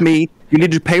to come with me. You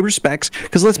need to pay respects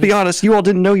because let's be honest, you all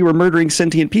didn't know you were murdering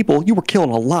sentient people. You were killing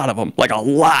a lot of them, like a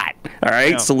lot. All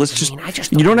right, so let's just.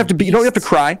 You don't have to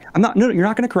cry. I'm not. No, you're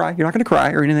not gonna cry. You're not gonna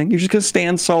cry or anything. You're just gonna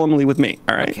stand solemnly with me.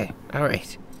 All right. Okay. All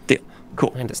right. Deal.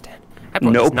 Cool. I understand.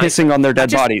 No pissing on their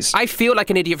dead bodies. I feel like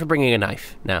an idiot for bringing a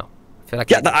knife now. I feel like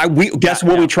guess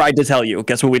what we tried to tell you.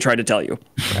 Guess what we tried to tell you.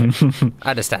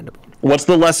 Understandable. What's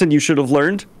the lesson you should have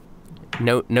learned?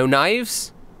 No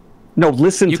knives? No,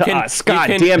 listen to us. God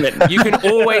damn it. You can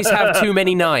always have too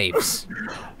many knives.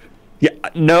 Yeah,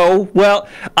 no. Well,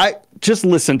 just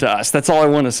listen to us. That's all I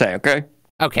want to say, okay?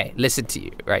 Okay, listen to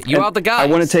you. Right. You are the guy. I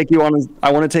want to take you on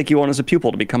as a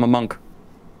pupil to become a monk.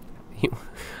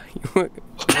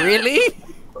 Really?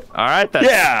 All right then.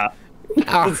 Yeah.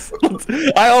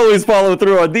 I always follow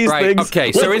through on these things.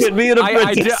 Okay, so is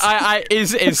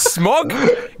Smog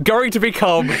going to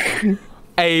become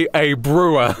a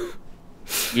brewer?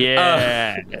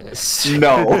 Yes.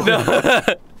 No.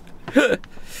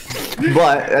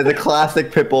 But as a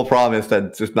classic Pitbull promise,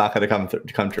 that's just not going to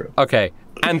come true. Okay,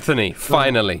 Anthony,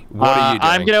 finally, what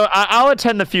are you doing? I'll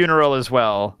attend the funeral as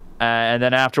well. And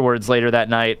then afterwards, later that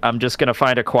night, I'm just going to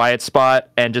find a quiet spot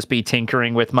and just be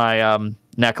tinkering with my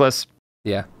necklace.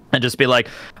 Yeah. And just be like,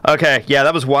 okay, yeah,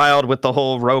 that was wild with the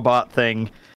whole robot thing.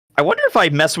 I wonder if I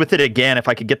mess with it again, if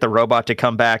I could get the robot to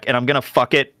come back, and I'm going to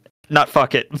fuck it. Not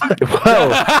fuck it. Whoa.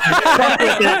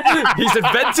 He's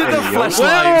invented the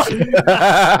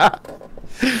fleshlight.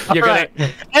 You're right.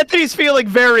 Anthony's feeling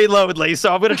very lonely,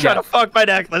 so I'm going to try to fuck my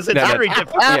necklace. It's very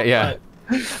difficult. Yeah.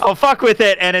 I'll fuck with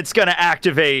it, and it's going to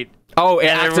activate Oh, it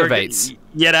And activates.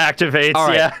 It activates. All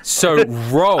right. Yeah. So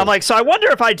roll. I'm like, so I wonder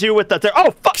if I do with the.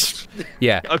 Oh fuck.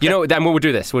 Yeah. Okay. You know, then we'll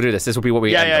do this. We'll do this. This will be what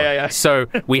we. Yeah, end on. yeah. So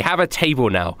we have a table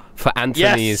now for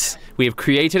Anthony's. Yes. We have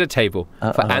created a table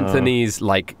for Anthony's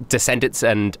like descendants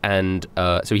and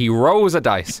so he rolls a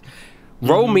dice.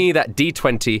 Roll me that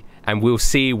d20, and we'll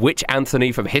see which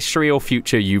Anthony from history or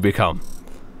future you become.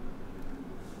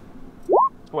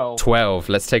 12.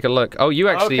 Let's take a look. Oh, you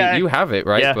actually you have it,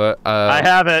 right? Yeah. But I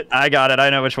have it. I got it. I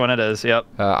know which one it is. Yep.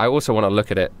 I also want to look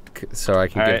at it so I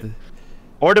can give. Right.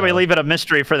 Or do we leave it a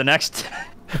mystery for the next?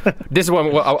 This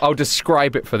one, I'll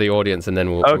describe it for the audience, and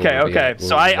then we'll. Okay.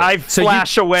 So I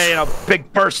flash away in a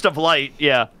big burst of light.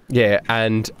 Yeah. Yeah,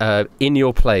 and in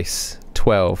your place,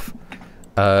 12.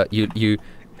 The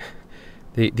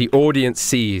audience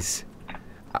sees.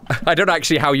 I don't know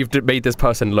actually how you've made this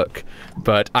person look,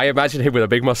 but I imagine him with a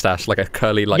big mustache, like a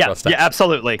curly mustache. Yeah,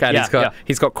 absolutely. And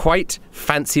he's got quite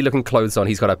fancy looking clothes on.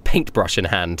 He's got a paintbrush in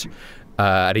hand,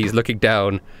 and he's looking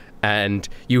down. And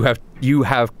you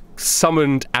have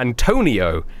summoned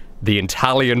Antonio, the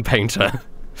Italian painter.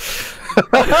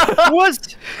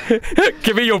 What?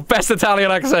 Give me your best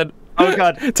Italian accent. Oh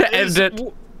God. To end it.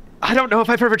 I don't know if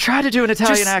I've ever tried to do an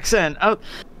Italian accent. Oh,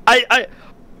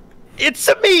 it's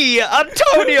me,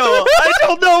 Antonio. I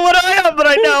don't know what I am, but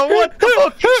I know what the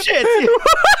fucking shit.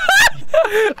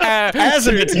 As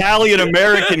an Italian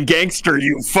American gangster,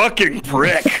 you fucking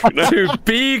prick. To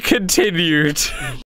be continued.